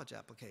college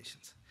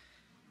applications.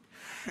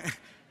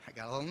 I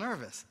got a little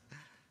nervous.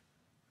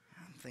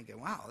 I'm thinking,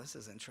 wow, this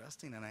is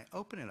interesting, and I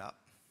open it up,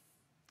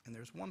 and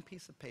there's one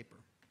piece of paper.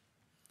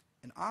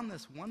 And on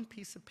this one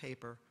piece of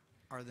paper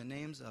are the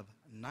names of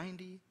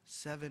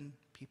 97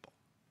 people,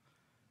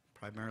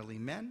 primarily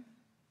men,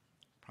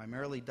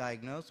 primarily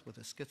diagnosed with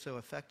a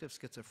schizoaffective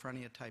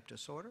schizophrenia type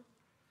disorder,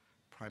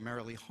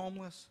 primarily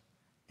homeless,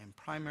 and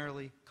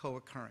primarily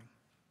co-occurring,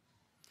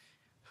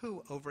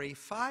 who over a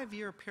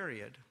 5-year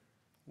period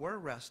were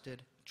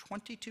arrested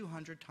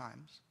 2,200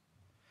 times.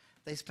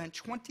 They spent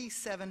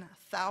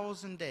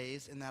 27,000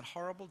 days in that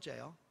horrible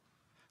jail,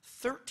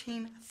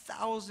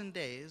 13,000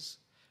 days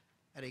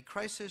at a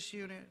crisis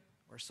unit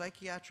or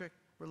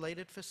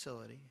psychiatric-related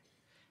facility,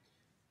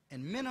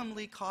 and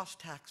minimally cost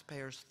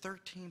taxpayers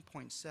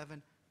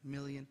 $13.7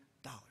 million.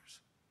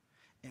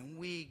 And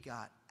we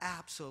got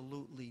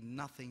absolutely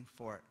nothing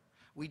for it.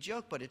 We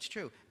joke, but it's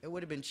true. It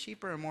would have been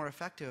cheaper and more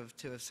effective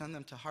to have sent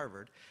them to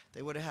Harvard.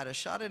 They would have had a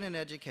shot at an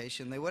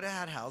education, they would have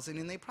had housing,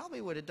 and they probably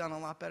would have done a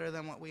lot better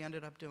than what we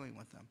ended up doing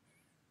with them.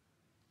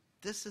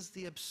 This is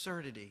the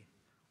absurdity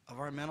of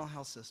our mental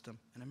health system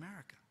in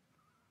America.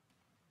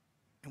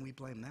 And we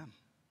blame them.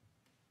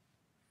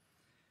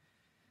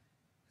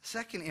 The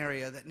second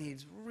area that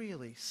needs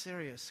really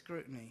serious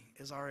scrutiny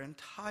is our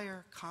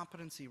entire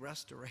competency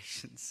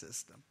restoration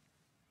system.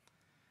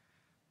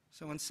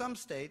 So in some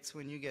states,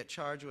 when you get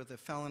charged with a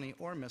felony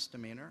or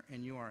misdemeanor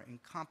and you are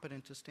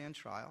incompetent to stand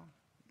trial,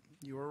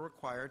 you are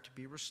required to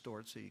be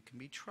restored so you can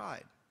be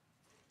tried.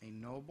 A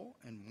noble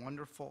and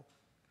wonderful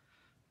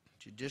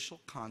judicial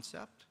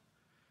concept,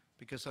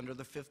 because under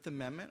the Fifth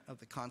Amendment of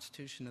the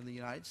Constitution of the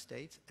United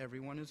States,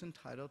 everyone is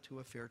entitled to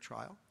a fair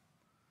trial.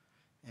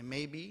 And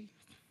maybe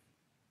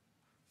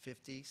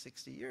 50,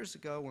 60 years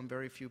ago, when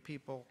very few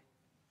people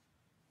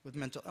with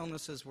mental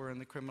illnesses were in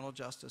the criminal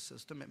justice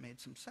system, it made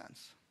some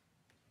sense.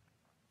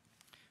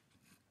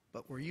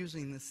 But we're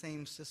using the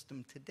same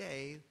system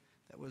today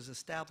that was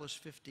established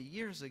 50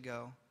 years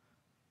ago,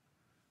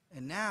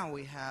 and now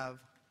we have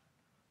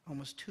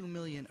almost 2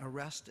 million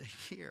arrests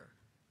a year.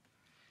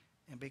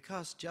 And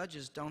because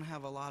judges don't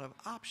have a lot of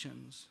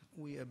options,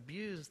 we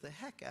abuse the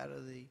heck out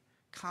of the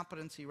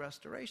competency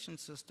restoration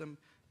system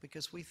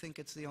because we think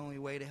it's the only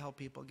way to help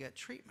people get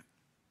treatment.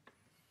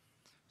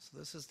 So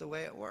this is the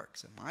way it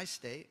works. In my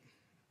state,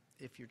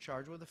 if you're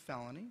charged with a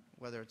felony,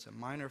 whether it's a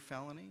minor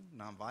felony,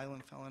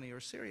 nonviolent felony, or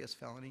serious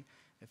felony,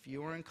 if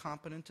you are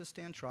incompetent to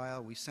stand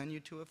trial, we send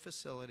you to a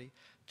facility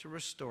to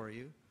restore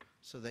you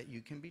so that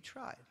you can be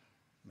tried.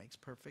 Makes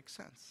perfect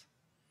sense.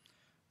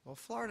 Well,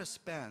 Florida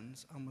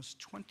spends almost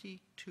 22%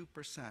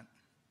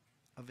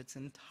 of its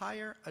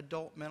entire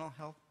adult mental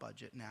health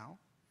budget now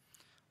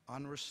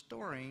on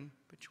restoring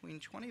between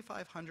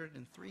 2,500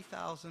 and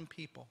 3,000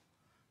 people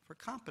for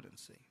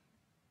competency.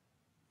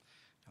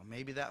 Now,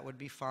 maybe that would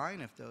be fine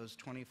if those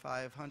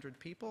 2,500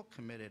 people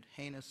committed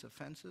heinous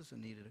offenses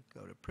and needed to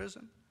go to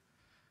prison.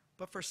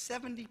 But for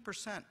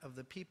 70% of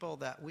the people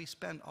that we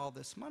spend all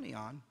this money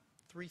on,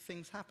 3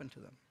 things happen to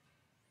them.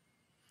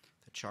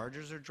 The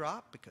charges are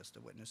dropped because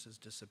the witnesses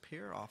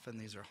disappear. Often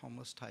these are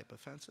homeless-type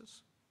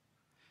offenses.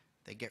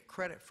 They get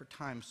credit for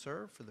time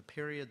served for the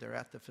period they're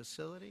at the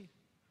facility,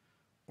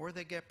 or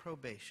they get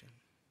probation.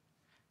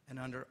 And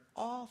under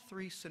all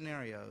 3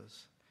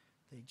 scenarios,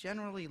 they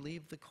generally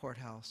leave the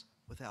courthouse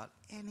without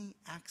any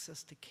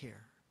access to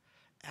care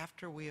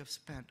after we have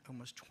spent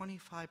almost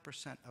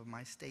 25% of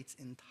my state's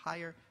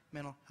entire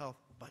mental health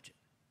budget.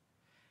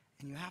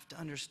 And you have to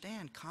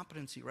understand,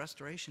 competency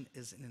restoration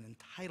is an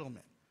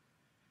entitlement.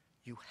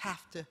 You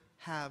have to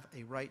have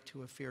a right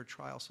to a fair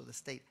trial, so the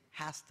state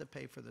has to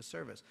pay for the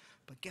service.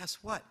 But guess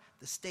what?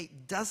 The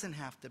state doesn't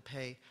have to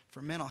pay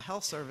for mental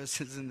health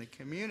services in the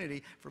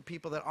community for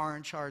people that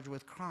aren't charged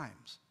with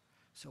crimes.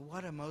 So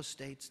what do most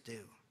states do?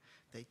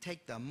 They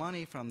take the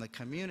money from the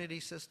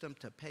community system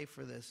to pay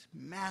for this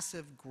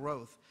massive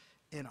growth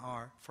in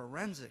our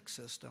forensic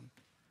system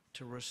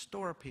to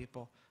restore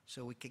people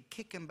so we could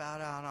kick them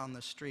out on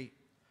the street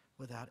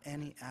without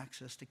any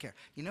access to care.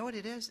 You know what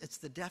it is? It's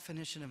the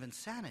definition of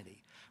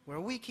insanity,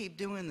 where we keep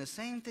doing the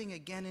same thing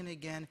again and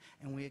again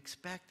and we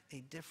expect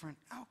a different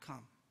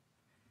outcome.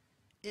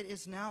 It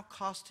is now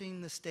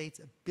costing the states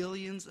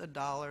billions of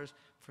dollars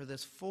for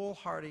this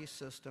foolhardy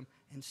system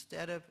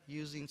instead of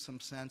using some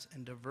sense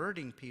and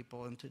diverting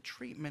people into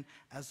treatment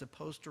as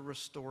opposed to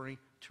restoring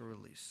to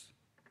release.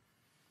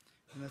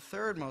 And the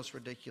third most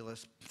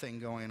ridiculous thing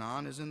going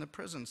on is in the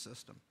prison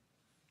system.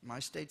 My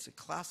state's a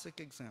classic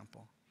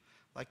example.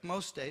 Like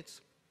most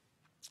states,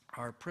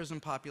 our prison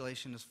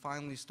population has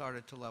finally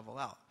started to level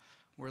out.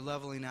 We're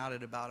leveling out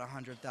at about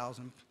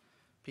 100,000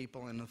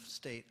 people in the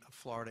state of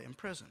Florida in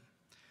prison.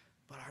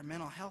 But our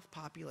mental health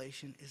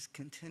population is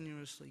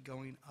continuously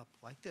going up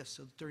like this.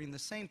 So during the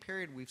same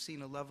period we've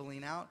seen a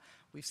leveling out,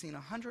 we've seen a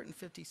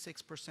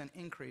 156%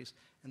 increase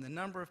in the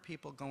number of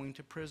people going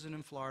to prison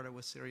in Florida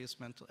with serious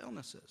mental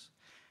illnesses.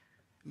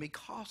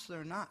 Because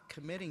they're not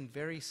committing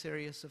very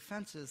serious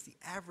offenses, the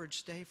average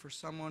stay for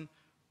someone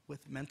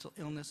with mental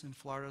illness in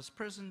Florida's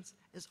prisons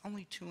is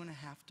only 2.5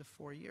 to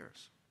 4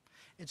 years.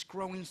 It's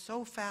growing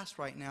so fast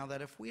right now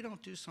that if we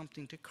don't do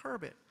something to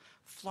curb it,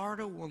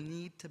 Florida will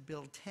need to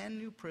build 10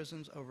 new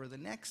prisons over the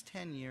next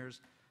 10 years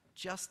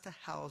just to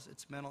house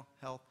its mental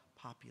health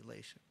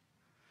population.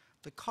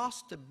 The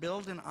cost to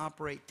build and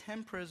operate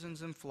 10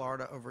 prisons in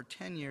Florida over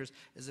 10 years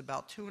is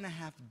about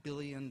 $2.5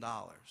 billion.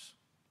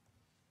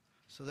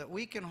 So that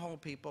we can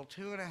hold people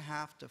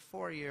 2.5 to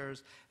 4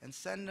 years and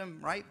send them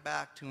right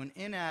back to an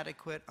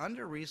inadequate,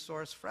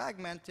 under-resourced,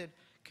 fragmented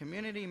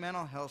community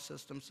mental health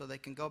system so they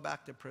can go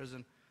back to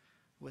prison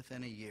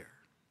within a year.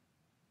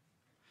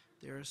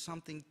 There is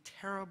something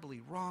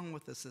terribly wrong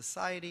with a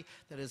society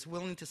that is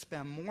willing to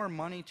spend more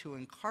money to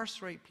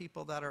incarcerate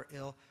people that are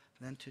ill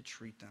than to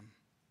treat them.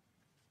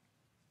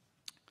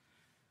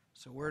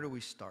 So where do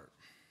we start?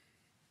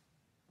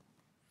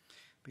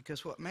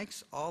 Because what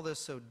makes all this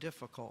so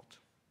difficult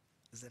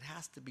is it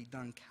has to be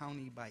done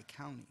county by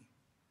county.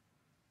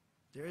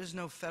 There is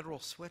no federal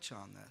switch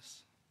on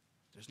this.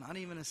 There's not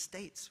even a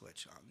state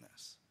switch on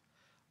this.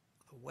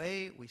 The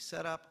way we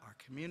set up our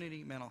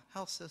community mental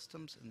health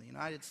systems in the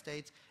United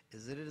States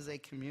is that it is a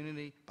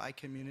community by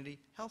community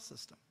health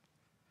system.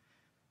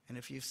 And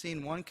if you've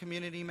seen one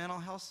community mental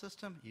health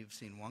system, you've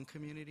seen one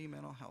community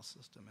mental health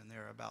system, and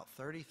there are about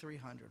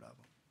 3,300 of them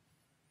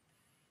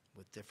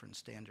with different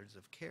standards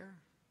of care,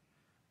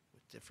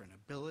 with different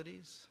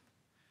abilities,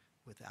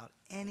 without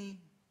any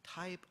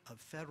type of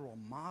federal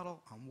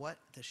model on what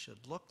this should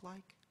look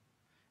like.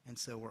 And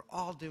so we're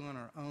all doing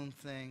our own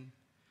thing,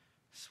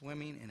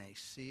 swimming in a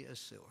sea of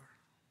sewer.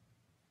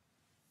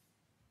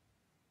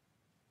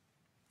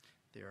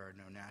 There are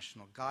no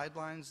national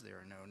guidelines, there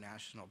are no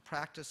national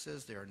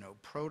practices, there are no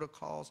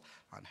protocols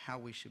on how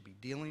we should be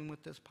dealing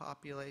with this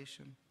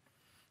population,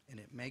 and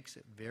it makes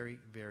it very,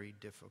 very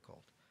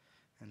difficult.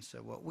 And so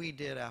what we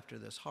did after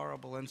this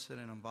horrible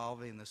incident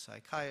involving the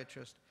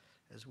psychiatrist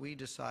is we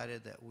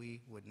decided that we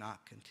would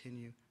not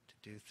continue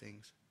to do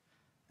things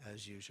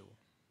as usual.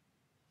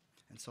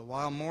 And so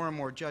while more and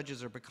more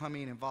judges are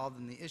becoming involved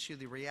in the issue,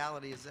 the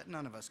reality is that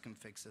none of us can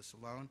fix this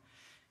alone.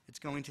 It's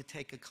going to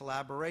take a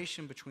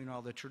collaboration between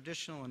all the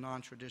traditional and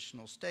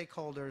non-traditional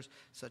stakeholders,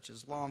 such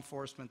as law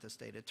enforcement, the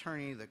state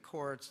attorney, the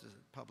courts, the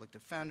public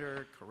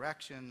defender,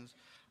 corrections,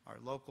 our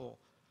local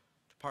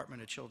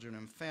Department of Children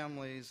and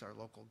Families, our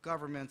local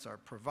governments, our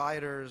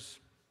providers,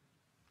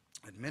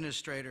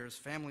 administrators,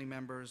 family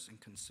members, and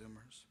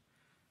consumers.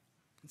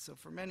 And so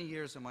for many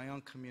years in my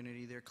own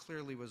community, there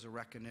clearly was a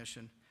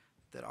recognition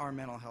that our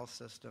mental health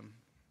system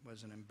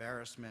was an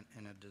embarrassment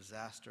and a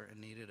disaster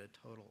and needed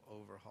a total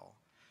overhaul.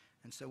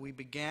 And so we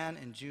began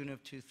in June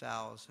of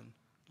 2000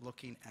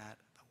 looking at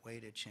the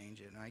way to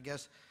change it. And I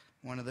guess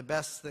one of the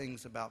best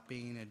things about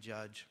being a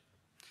judge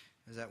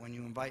is that when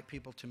you invite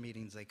people to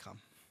meetings, they come,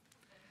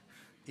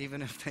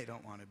 even if they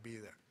don't want to be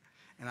there.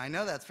 And I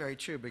know that's very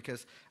true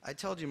because I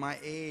told you my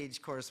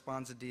age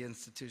corresponds to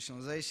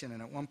deinstitutionalization,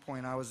 and at one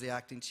point I was the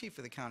acting chief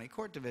of the county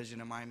court division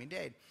in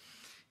Miami-Dade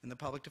in the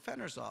public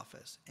defender's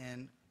office.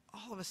 And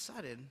all of a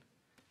sudden,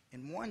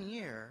 in 1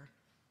 year,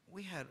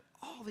 we had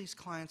all these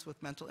clients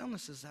with mental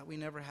illnesses that we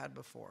never had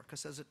before,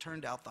 because as it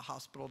turned out, the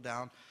hospital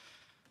down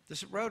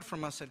this road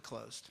from us had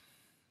closed.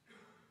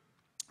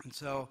 And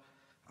so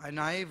I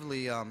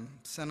naively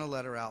sent a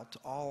letter out to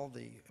all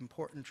the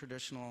important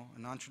traditional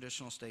and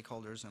non-traditional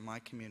stakeholders in my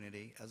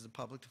community as a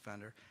public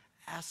defender,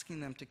 asking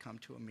them to come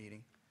to a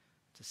meeting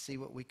to see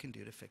what we can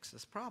do to fix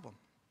this problem.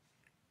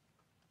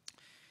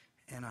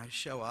 And I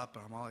show up,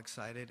 and I'm all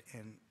excited,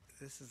 and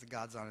this is the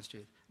God's honest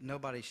truth.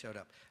 Nobody showed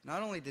up.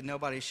 Not only did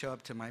nobody show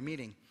up to my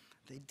meeting,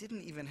 they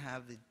didn't even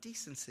have the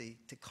decency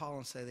to call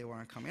and say they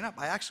weren't coming up.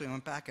 I actually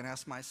went back and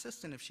asked my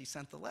assistant if she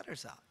sent the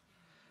letters out.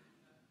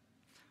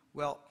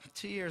 Well,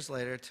 2 years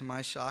later, to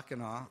my shock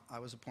and awe, I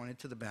was appointed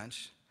to the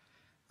bench.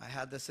 I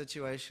had the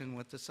situation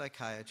with the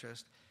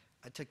psychiatrist.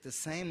 I took the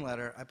same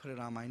letter, I put it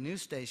on my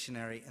news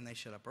stationery, and they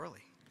showed up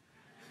early.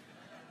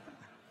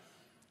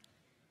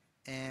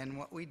 And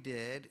what we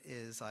did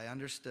is I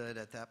understood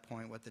at that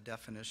point what the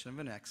definition of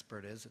an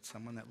expert is. It's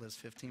someone that lives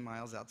 15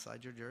 miles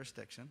outside your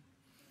jurisdiction.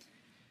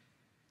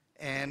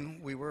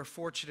 And we were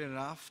fortunate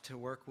enough to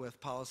work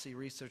with Policy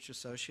Research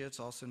Associates,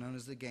 also known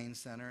as the Gain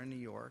Center in New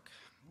York,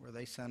 where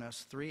they sent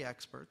us 3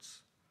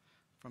 experts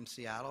from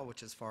Seattle,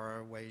 which is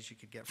far away as you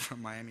could get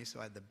from Miami, so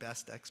I had the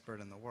best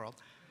expert in the world.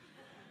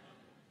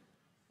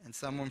 And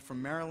someone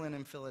from Maryland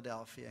and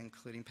Philadelphia,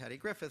 including Patty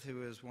Griffith,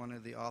 who is one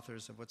of the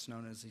authors of what's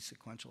known as the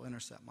sequential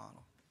intercept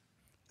model.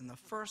 In the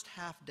first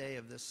half day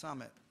of this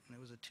summit, and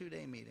it was a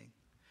 2-day meeting,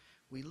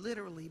 we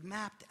literally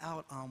mapped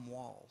out on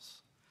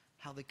walls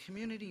how the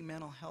community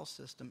mental health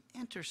system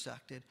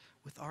intersected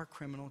with our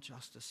criminal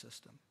justice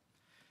system.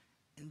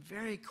 And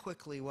very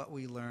quickly what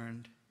we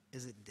learned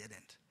is it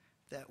didn't,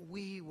 that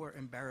we were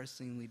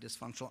embarrassingly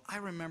dysfunctional. I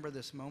remember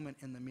this moment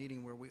in the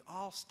meeting where we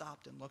all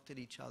stopped and looked at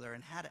each other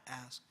and had to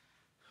ask,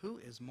 who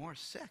is more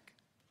sick?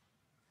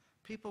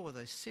 People with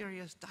a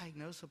serious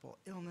diagnosable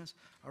illness,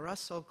 or us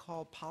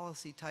so-called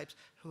policy types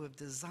who have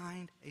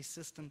designed a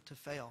system to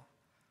fail?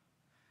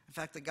 In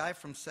fact, the guy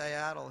from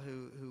Seattle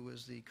who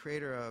was the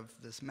creator of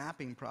this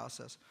mapping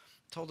process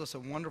told us a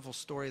wonderful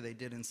story they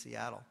did in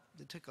Seattle.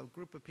 They took a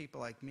group of people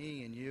like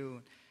me and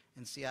you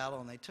in Seattle,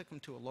 and they took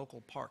them to a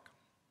local park.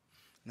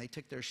 And they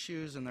took their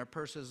shoes and their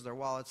purses, their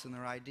wallets and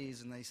their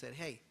IDs, and they said,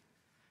 hey,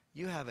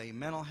 you have a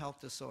mental health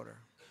disorder.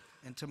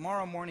 And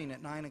tomorrow morning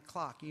at 9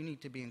 o'clock, you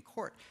need to be in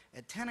court.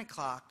 At 10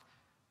 o'clock,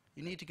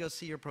 you need to go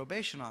see your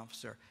probation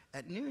officer.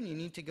 At noon, you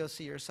need to go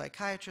see your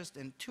psychiatrist.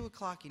 And 2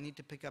 o'clock, you need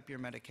to pick up your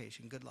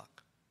medication. Good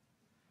luck.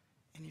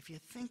 And if you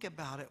think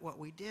about it, what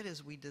we did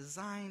is we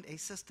designed a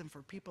system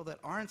for people that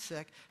aren't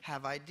sick,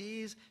 have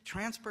IDs,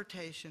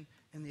 transportation,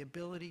 and the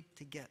ability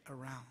to get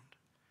around.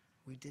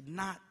 We did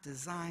not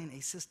design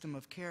a system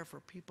of care for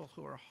people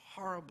who are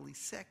horribly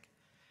sick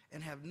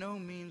and have no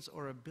means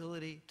or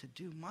ability to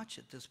do much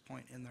at this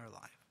point in their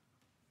life.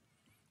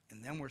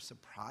 And then we're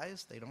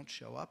surprised they don't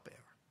show up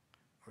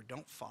or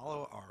don't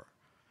follow our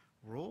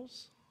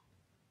rules.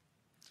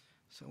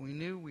 So we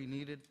knew we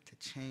needed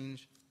to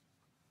change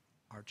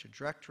our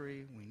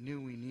trajectory. We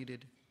knew we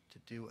needed to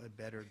do a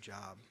better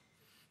job.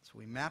 So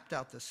we mapped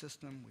out the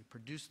system. We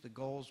produced the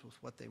goals with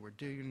what they were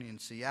doing in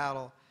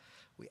Seattle.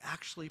 We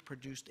actually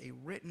produced a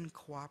written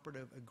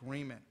cooperative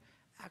agreement,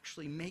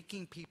 actually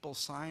making people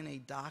sign a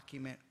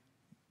document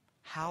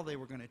how they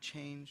were going to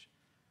change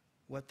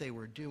what they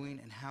were doing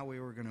and how we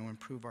were going to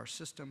improve our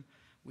system.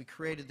 We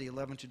created the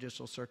 11th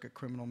Judicial Circuit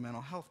Criminal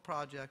Mental Health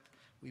Project.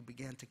 We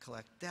began to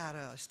collect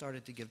data. I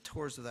started to give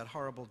tours of that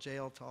horrible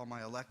jail to all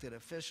my elected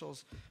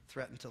officials,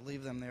 threatened to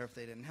leave them there if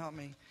they didn't help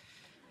me.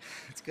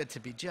 It's good to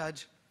be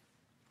judge.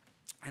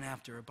 And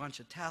after a bunch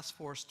of task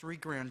force, 3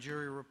 grand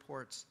jury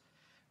reports,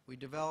 we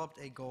developed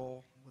a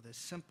goal with a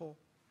simple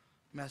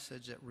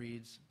message that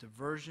reads,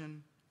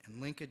 diversion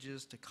and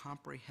linkages to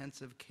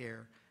comprehensive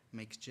care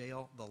makes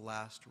jail the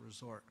last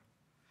resort.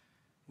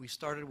 We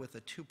started with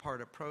a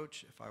 2-part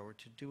approach. If I were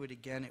to do it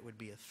again, it would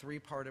be a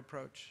 3-part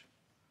approach.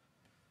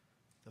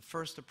 The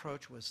first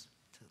approach was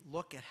to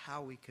look at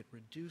how we could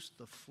reduce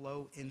the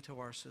flow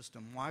into our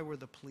system. Why were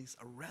the police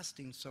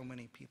arresting so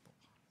many people?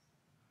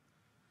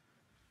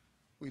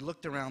 We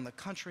looked around the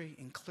country,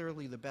 and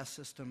clearly the best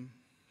system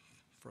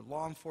for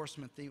law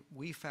enforcement that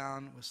we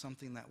found was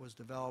something that was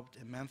developed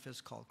in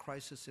Memphis called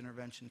Crisis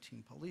Intervention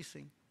Team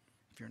Policing.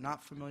 If you're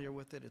not familiar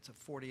with it, it's a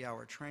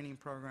 40-hour training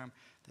program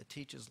that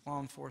teaches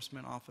law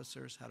enforcement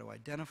officers how to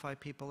identify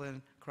people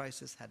in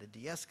crisis, how to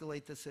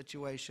de-escalate the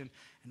situation,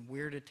 and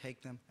where to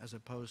take them as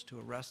opposed to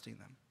arresting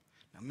them.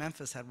 Now,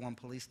 Memphis had 1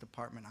 police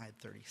department. I had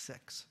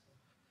 36.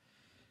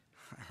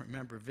 I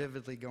remember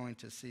vividly going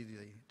to see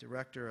the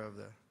director of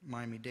the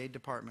Miami-Dade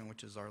department,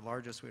 which is our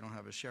largest. We don't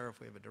have a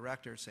sheriff. We have a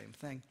director, same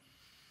thing.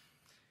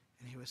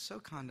 And he was so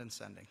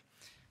condescending.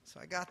 So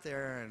I got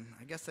there, and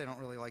I guess they don't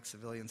really like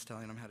civilians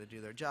telling them how to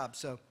do their job.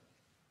 So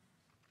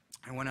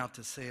I went out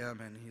to see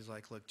him, and he's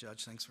like, look,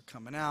 Judge, thanks for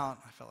coming out.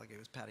 I felt like he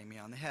was patting me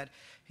on the head.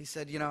 He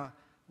said, you know,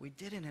 we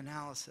did an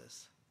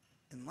analysis.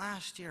 And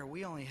last year,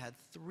 we only had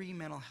 3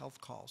 mental health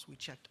calls. We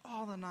checked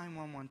all the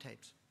 911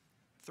 tapes.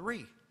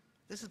 3.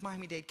 This is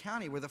Miami-Dade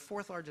County. We're the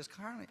 4th largest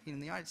county in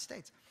the United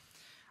States.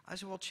 I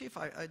said, well, Chief,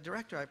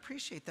 Director, I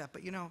appreciate that,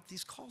 but, you know,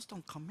 these calls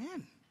don't come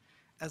in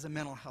as a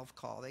mental health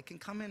call. They can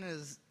come in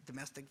as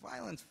domestic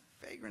violence,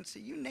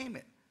 vagrancy, you name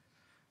it.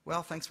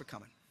 Well, thanks for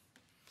coming.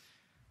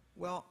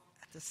 Well,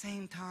 at the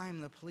same time,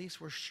 the police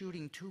were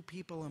shooting 2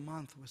 people a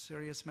month with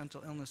serious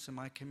mental illness in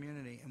my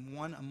community, and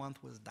 1 a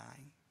month was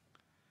dying.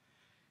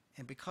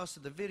 And because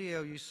of the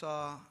video you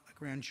saw, a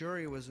grand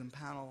jury was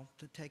impaneled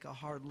to take a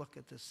hard look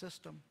at the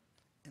system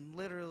and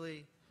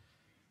literally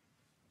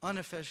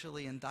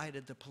unofficially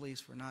indicted the police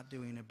for not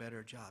doing a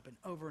better job. And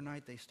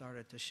overnight they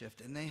started to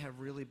shift, and they have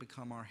really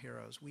become our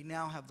heroes. We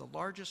now have the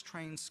largest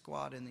trained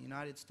squad in the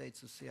United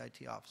States of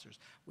CIT officers.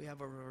 We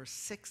have over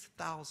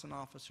 6,000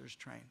 officers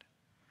trained.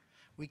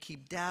 We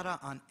keep data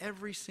on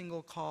every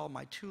single call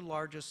my 2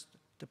 largest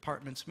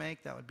departments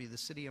make. That would be the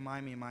City of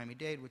Miami and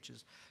Miami-Dade, which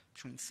is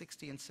between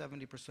 60 and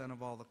 70%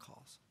 of all the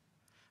calls.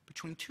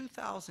 Between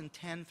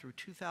 2010 through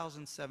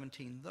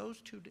 2017,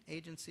 those 2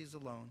 agencies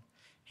alone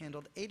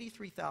handled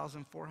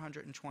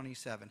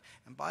 83,427.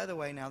 And by the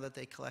way, now that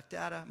they collect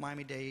data,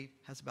 Miami-Dade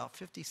has about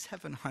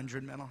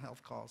 5,700 mental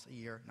health calls a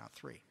year, not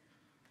 3.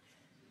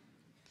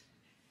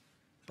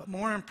 But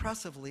more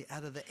impressively,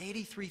 out of the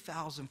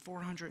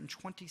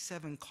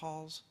 83,427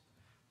 calls,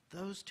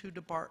 those 2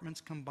 departments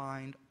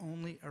combined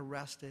only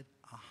arrested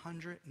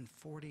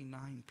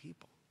 149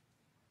 people.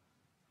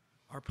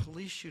 Our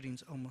police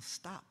shootings almost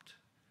stopped.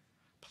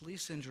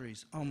 Police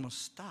injuries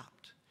almost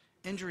stopped.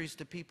 Injuries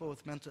to people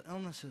with mental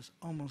illnesses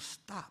almost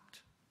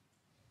stopped.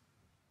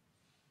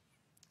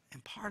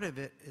 And part of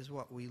it is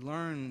what we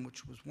learned,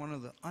 which was one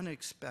of the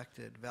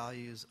unexpected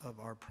values of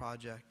our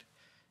project,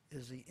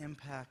 is the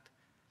impact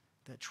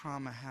that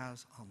trauma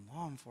has on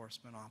law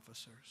enforcement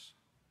officers.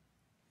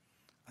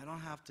 I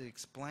don't have to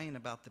explain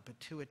about the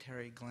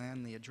pituitary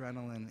gland, the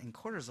adrenaline, and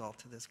cortisol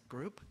to this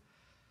group.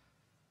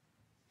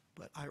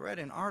 But I read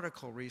an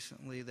article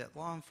recently that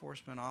law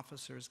enforcement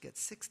officers get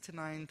 6 to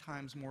 9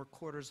 times more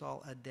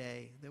cortisol a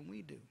day than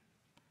we do.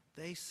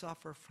 They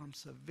suffer from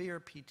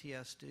severe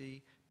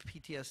PTSD.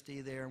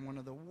 They are one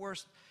of the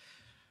worst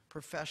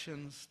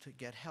professions to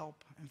get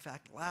help. In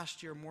fact,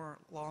 last year, more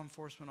law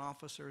enforcement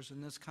officers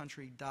in this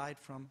country died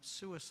from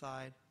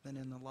suicide than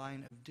in the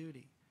line of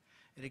duty.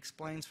 It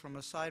explains from,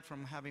 aside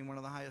from having one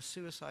of the highest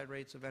suicide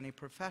rates of any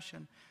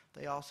profession,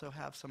 they also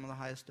have some of the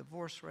highest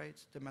divorce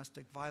rates,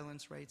 domestic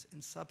violence rates,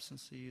 and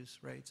substance use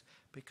rates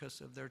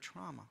because of their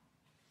trauma.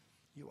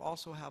 You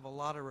also have a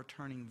lot of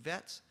returning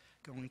vets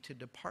going to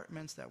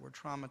departments that were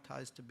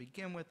traumatized to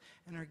begin with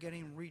and are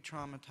getting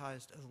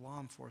re-traumatized as law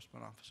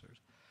enforcement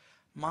officers.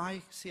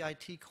 My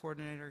CIT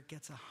coordinator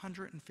gets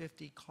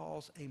 150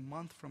 calls a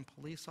month from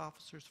police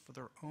officers for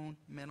their own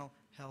mental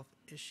health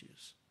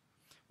issues.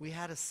 We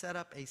had to set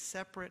up a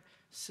separate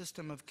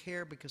system of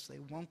care because they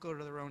won't go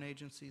to their own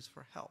agencies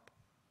for help.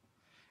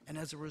 And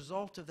as a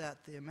result of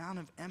that, the amount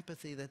of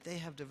empathy that they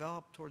have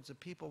developed towards the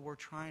people we're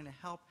trying to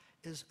help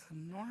is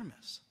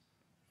enormous.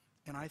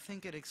 And I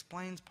think it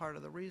explains part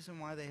of the reason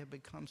why they have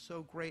become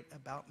so great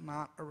about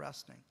not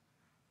arresting.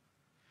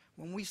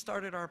 When we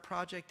started our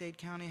project, Dade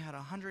County had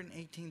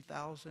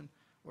 118,000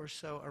 or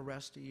so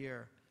arrests a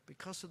year.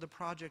 Because of the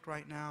project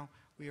right now,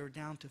 we are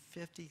down to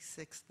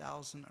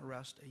 56,000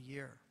 arrests a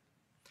year.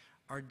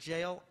 Our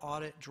jail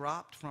audit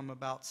dropped from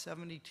about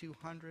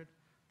 7,200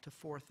 to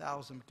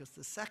 4,000 because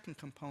the second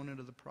component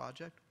of the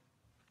project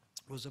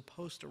was a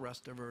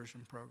post-arrest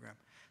diversion program.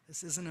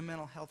 This isn't a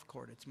mental health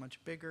court. It's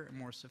much bigger and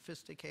more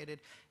sophisticated.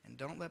 And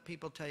don't let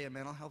people tell you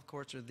mental health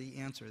courts are the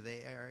answer. They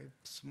are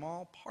a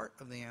small part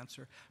of the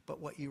answer. But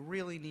what you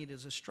really need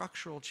is a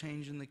structural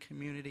change in the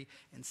community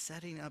and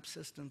setting up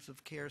systems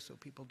of care so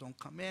people don't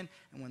come in.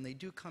 And when they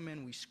do come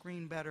in, we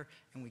screen better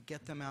and we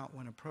get them out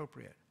when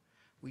appropriate.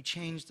 We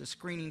changed the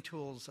screening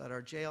tools at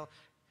our jail.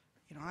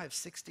 You know, I have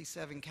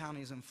 67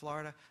 counties in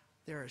Florida.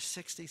 There are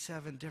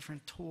 67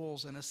 different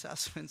tools and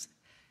assessments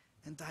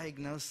and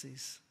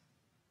diagnoses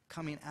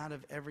coming out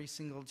of every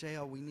single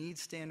jail. We need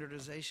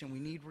standardization. We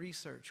need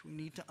research. We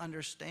need to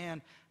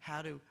understand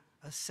how to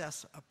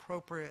assess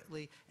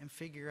appropriately and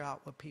figure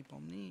out what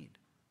people need.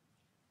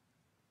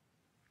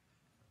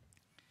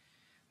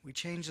 We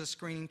changed the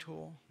screening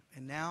tool,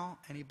 and now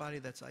anybody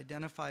that's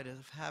identified as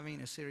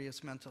having a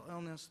serious mental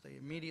illness, they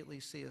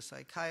immediately see a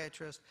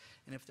psychiatrist,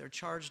 and if they're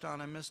charged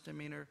on a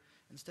misdemeanor,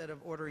 instead of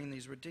ordering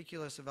these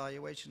ridiculous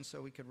evaluations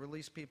so we could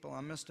release people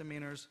on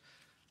misdemeanors,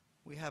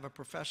 we have a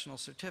professional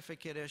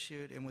certificate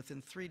issued, and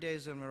within 3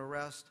 days of an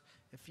arrest,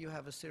 if you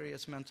have a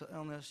serious mental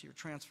illness, you're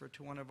transferred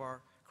to one of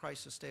our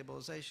crisis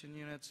stabilization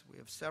units. We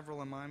have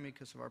several in Miami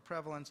because of our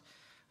prevalence.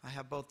 I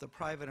have both the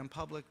private and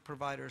public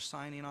providers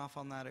signing off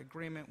on that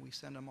agreement. We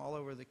send them all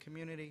over the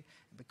community.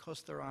 And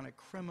because they're on a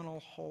criminal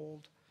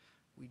hold,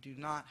 we do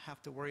not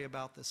have to worry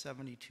about the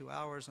 72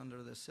 hours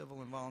under the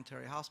civil and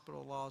voluntary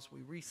hospital laws.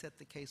 We reset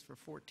the case for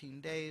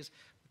 14 days,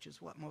 which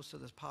is what most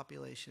of this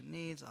population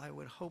needs. I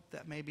would hope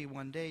that maybe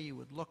one day you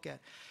would look at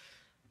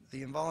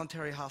the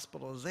involuntary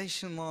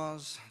hospitalization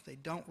laws. They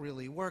don't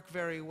really work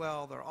very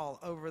well. They're all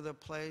over the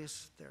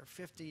place. They're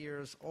 50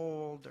 years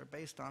old. They're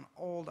based on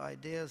old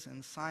ideas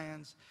in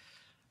science.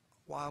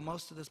 While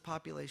most of this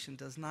population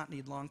does not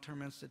need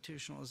long-term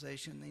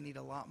institutionalization, they need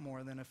a lot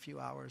more than a few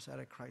hours at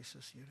a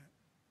crisis unit.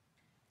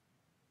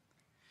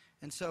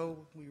 And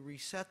so we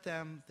reset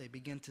them. They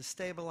begin to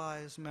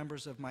stabilize.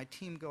 Members of my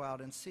team go out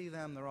and see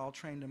them. They're all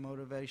trained in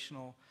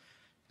motivational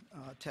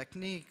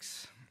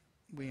techniques.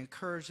 We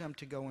encourage them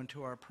to go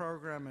into our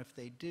program. If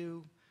they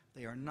do,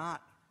 they are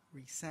not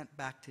resent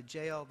back to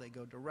jail. They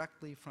go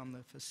directly from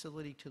the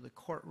facility to the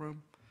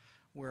courtroom,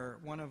 where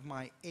one of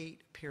my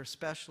 8 peer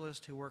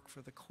specialists who work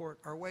for the court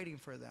are waiting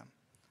for them.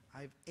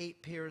 I have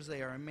 8 peers.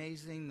 They are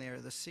amazing. They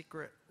are the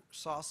secret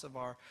sauce of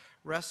our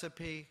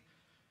recipe.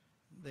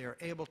 They are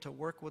able to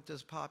work with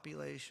this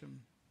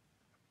population.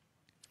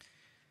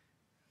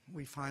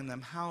 We find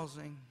them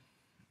housing.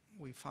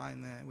 We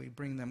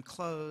bring them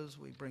clothes.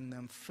 We bring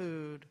them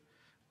food.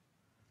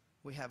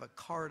 We have a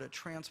car to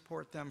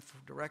transport them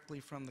directly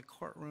from the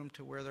courtroom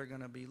to where they're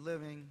going to be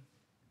living.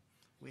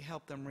 We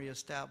help them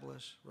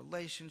reestablish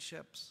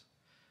relationships,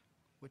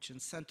 which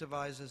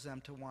incentivizes them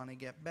to want to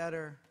get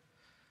better.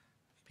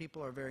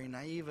 People are very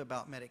naive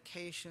about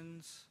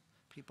medications.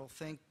 People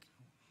think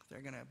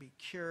they're going to be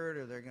cured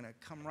or they're going to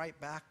come right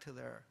back to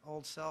their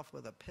old self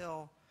with a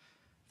pill.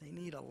 They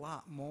need a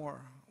lot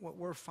more. What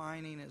we're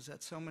finding is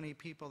that so many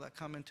people that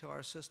come into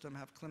our system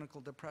have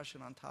clinical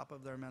depression on top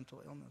of their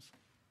mental illness.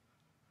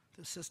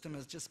 The system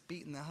has just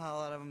beaten the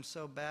hell out of them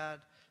so bad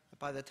that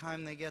by the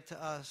time they get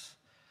to us,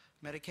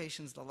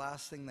 medication's the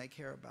last thing they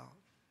care about.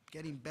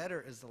 Getting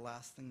better is the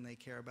last thing they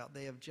care about.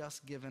 They have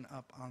just given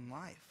up on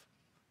life.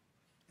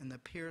 And the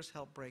peers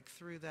help break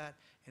through that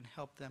and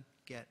help them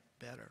get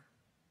better.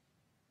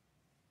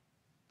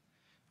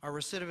 Our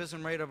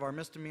recidivism rate of our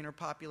misdemeanor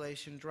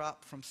population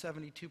dropped from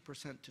 72%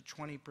 to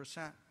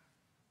 20%.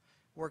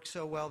 Worked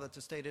so well that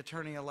the state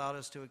attorney allowed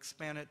us to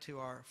expand it to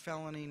our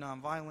felony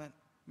nonviolent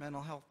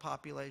mental health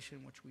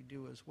population, which we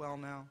do as well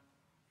now.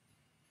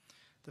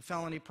 The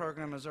felony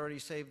program has already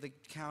saved the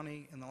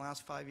county in the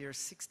last 5 years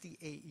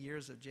 68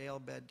 years of jail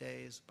bed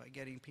days by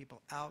getting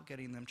people out,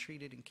 getting them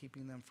treated, and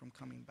keeping them from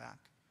coming back.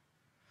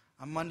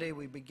 On Monday,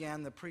 we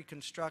began the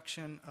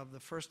pre-construction of the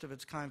first of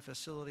its kind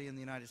facility in the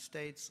United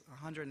States, a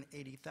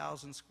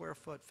 180,000 square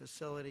foot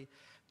facility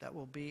that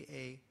will be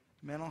a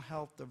mental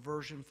health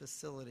diversion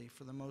facility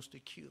for the most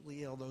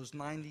acutely ill, those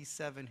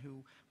 97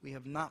 who we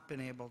have not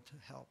been able to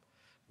help.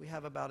 We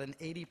have about an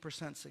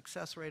 80%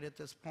 success rate at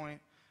this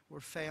point. We're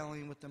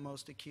failing with the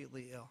most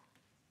acutely ill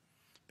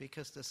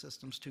because the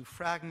system's too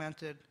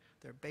fragmented.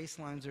 their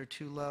baselines are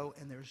too low,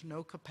 and there's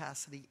no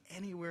capacity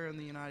anywhere in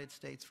the United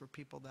States for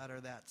people that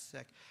are that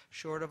sick,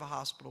 short of a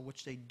hospital,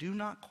 which they do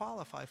not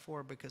qualify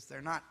for because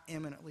they're not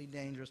imminently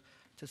dangerous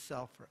to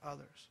self or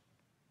others.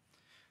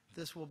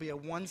 This will be a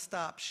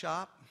one-stop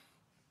shop.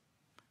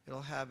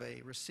 It'll have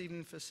a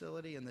receiving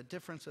facility, and the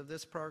difference of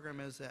this program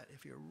is that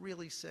if you're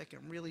really sick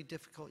and really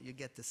difficult, you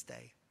get to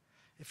stay.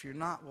 If you're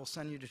not, we'll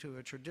send you to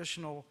a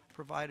traditional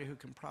provider who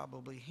can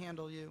probably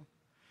handle you.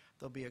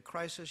 There'll be a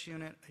crisis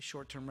unit, a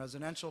short-term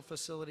residential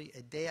facility,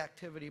 a day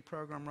activity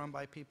program run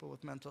by people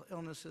with mental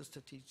illnesses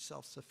to teach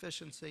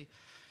self-sufficiency.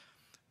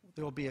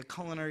 There will be a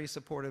culinary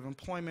supportive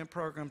employment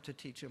program to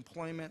teach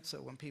employment, so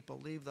when people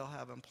leave, they'll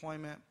have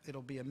employment.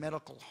 It'll be a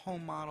medical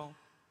home model,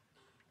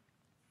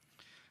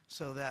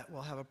 so that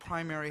we'll have a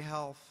primary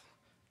health,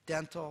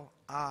 dental,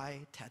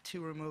 eye,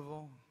 tattoo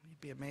removal. You'd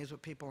be amazed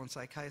what people in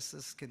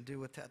psychiatrists can do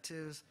with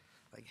tattoos.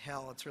 Like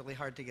hell, it's really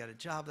hard to get a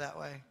job that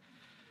way.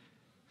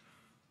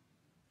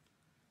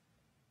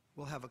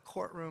 We'll have a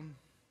courtroom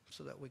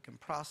so that we can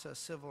process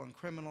civil and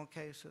criminal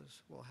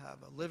cases. We'll have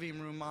a living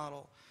room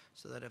model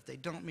so that if they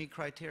don't meet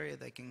criteria,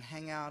 they can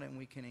hang out and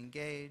we can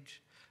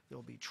engage. There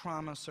will be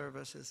trauma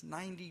services.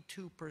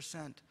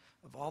 92%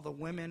 of all the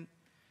women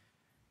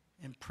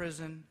in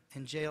prison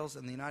and jails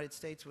in the United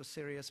States with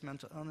serious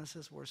mental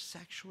illnesses were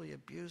sexually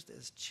abused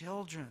as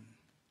children.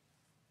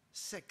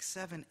 6,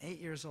 7,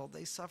 8 years old.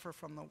 They suffer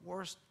from the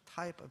worst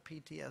type of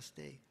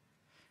PTSD.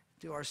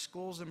 Do our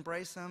schools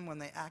embrace them when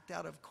they act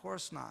out? Of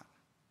course not.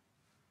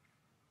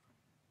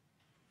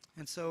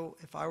 And so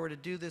if I were to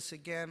do this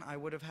again, I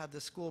would have had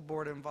the school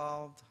board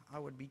involved. I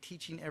would be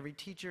teaching every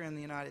teacher in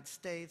the United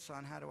States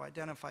on how to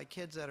identify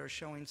kids that are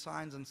showing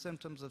signs and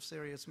symptoms of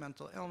serious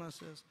mental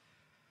illnesses.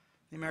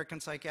 The American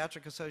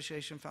Psychiatric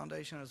Association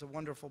Foundation has a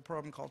wonderful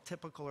program called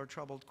Typical or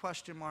Troubled ?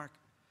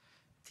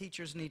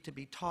 Teachers need to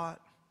be taught.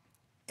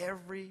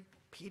 Every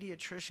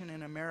pediatrician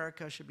in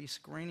America should be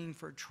screening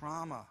for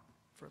trauma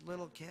for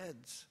little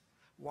kids.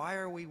 Why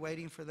are we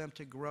waiting for them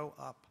to grow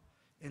up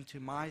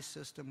into my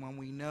system when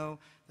we know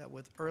that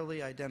with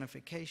early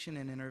identification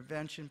and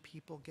intervention,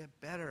 people get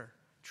better?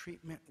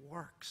 Treatment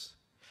works.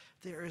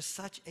 There is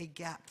such a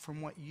gap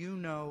from what you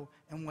know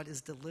and what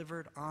is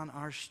delivered on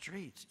our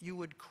streets. You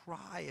would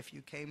cry if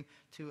you came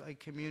to a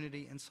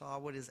community and saw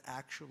what is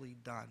actually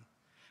done.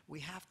 We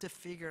have to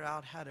figure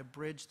out how to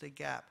bridge the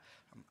gap.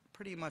 I'm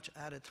pretty much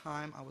out of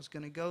time. I was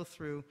going to go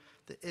through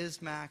the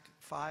ISMAC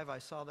 5. I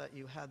saw that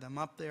you had them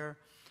up there.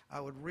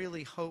 I would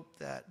really hope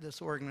that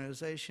this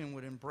organization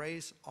would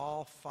embrace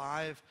all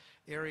 5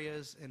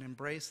 areas and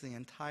embrace the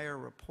entire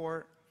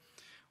report.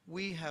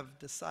 We have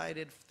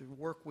decided through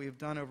work we've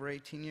done over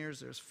 18 years,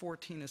 there's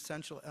 14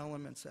 essential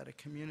elements that a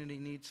community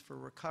needs for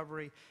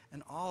recovery,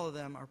 and all of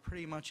them are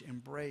pretty much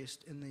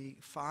embraced in the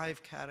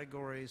 5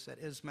 categories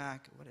that ISMAC,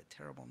 what a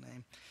terrible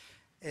name,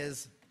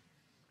 is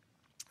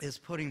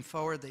putting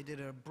forward. They did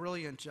a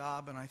brilliant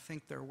job, and I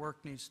think their work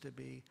needs to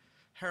be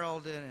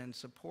heralded and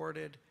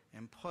supported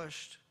and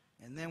pushed.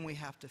 And then we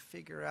have to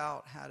figure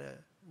out how to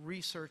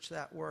research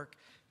that work,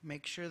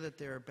 make sure that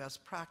there are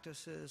best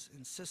practices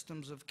and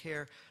systems of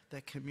care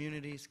that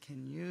communities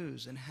can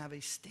use and have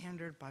a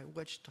standard by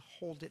which to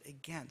hold it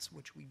against,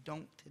 which we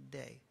don't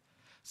today.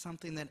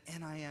 Something that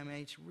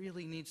NIMH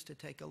really needs to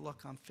take a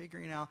look on,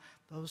 figuring out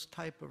those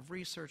type of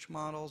research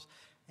models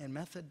and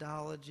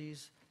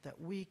methodologies that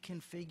we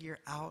can figure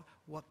out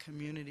what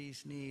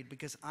communities need,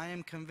 because I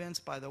am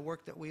convinced by the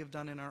work that we have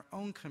done in our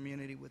own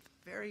community with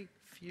very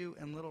few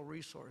and little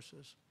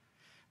resources,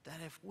 that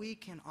if we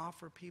can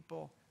offer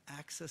people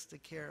access to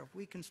care, if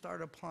we can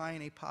start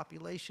applying a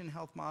population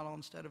health model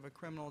instead of a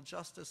criminal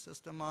justice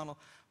system model,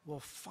 we'll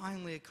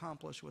finally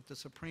accomplish what the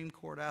Supreme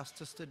Court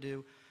asked us to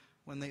do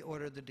when they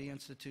ordered the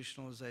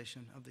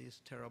deinstitutionalization of these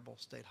terrible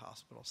state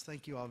hospitals.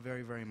 Thank you all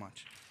very, very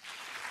much.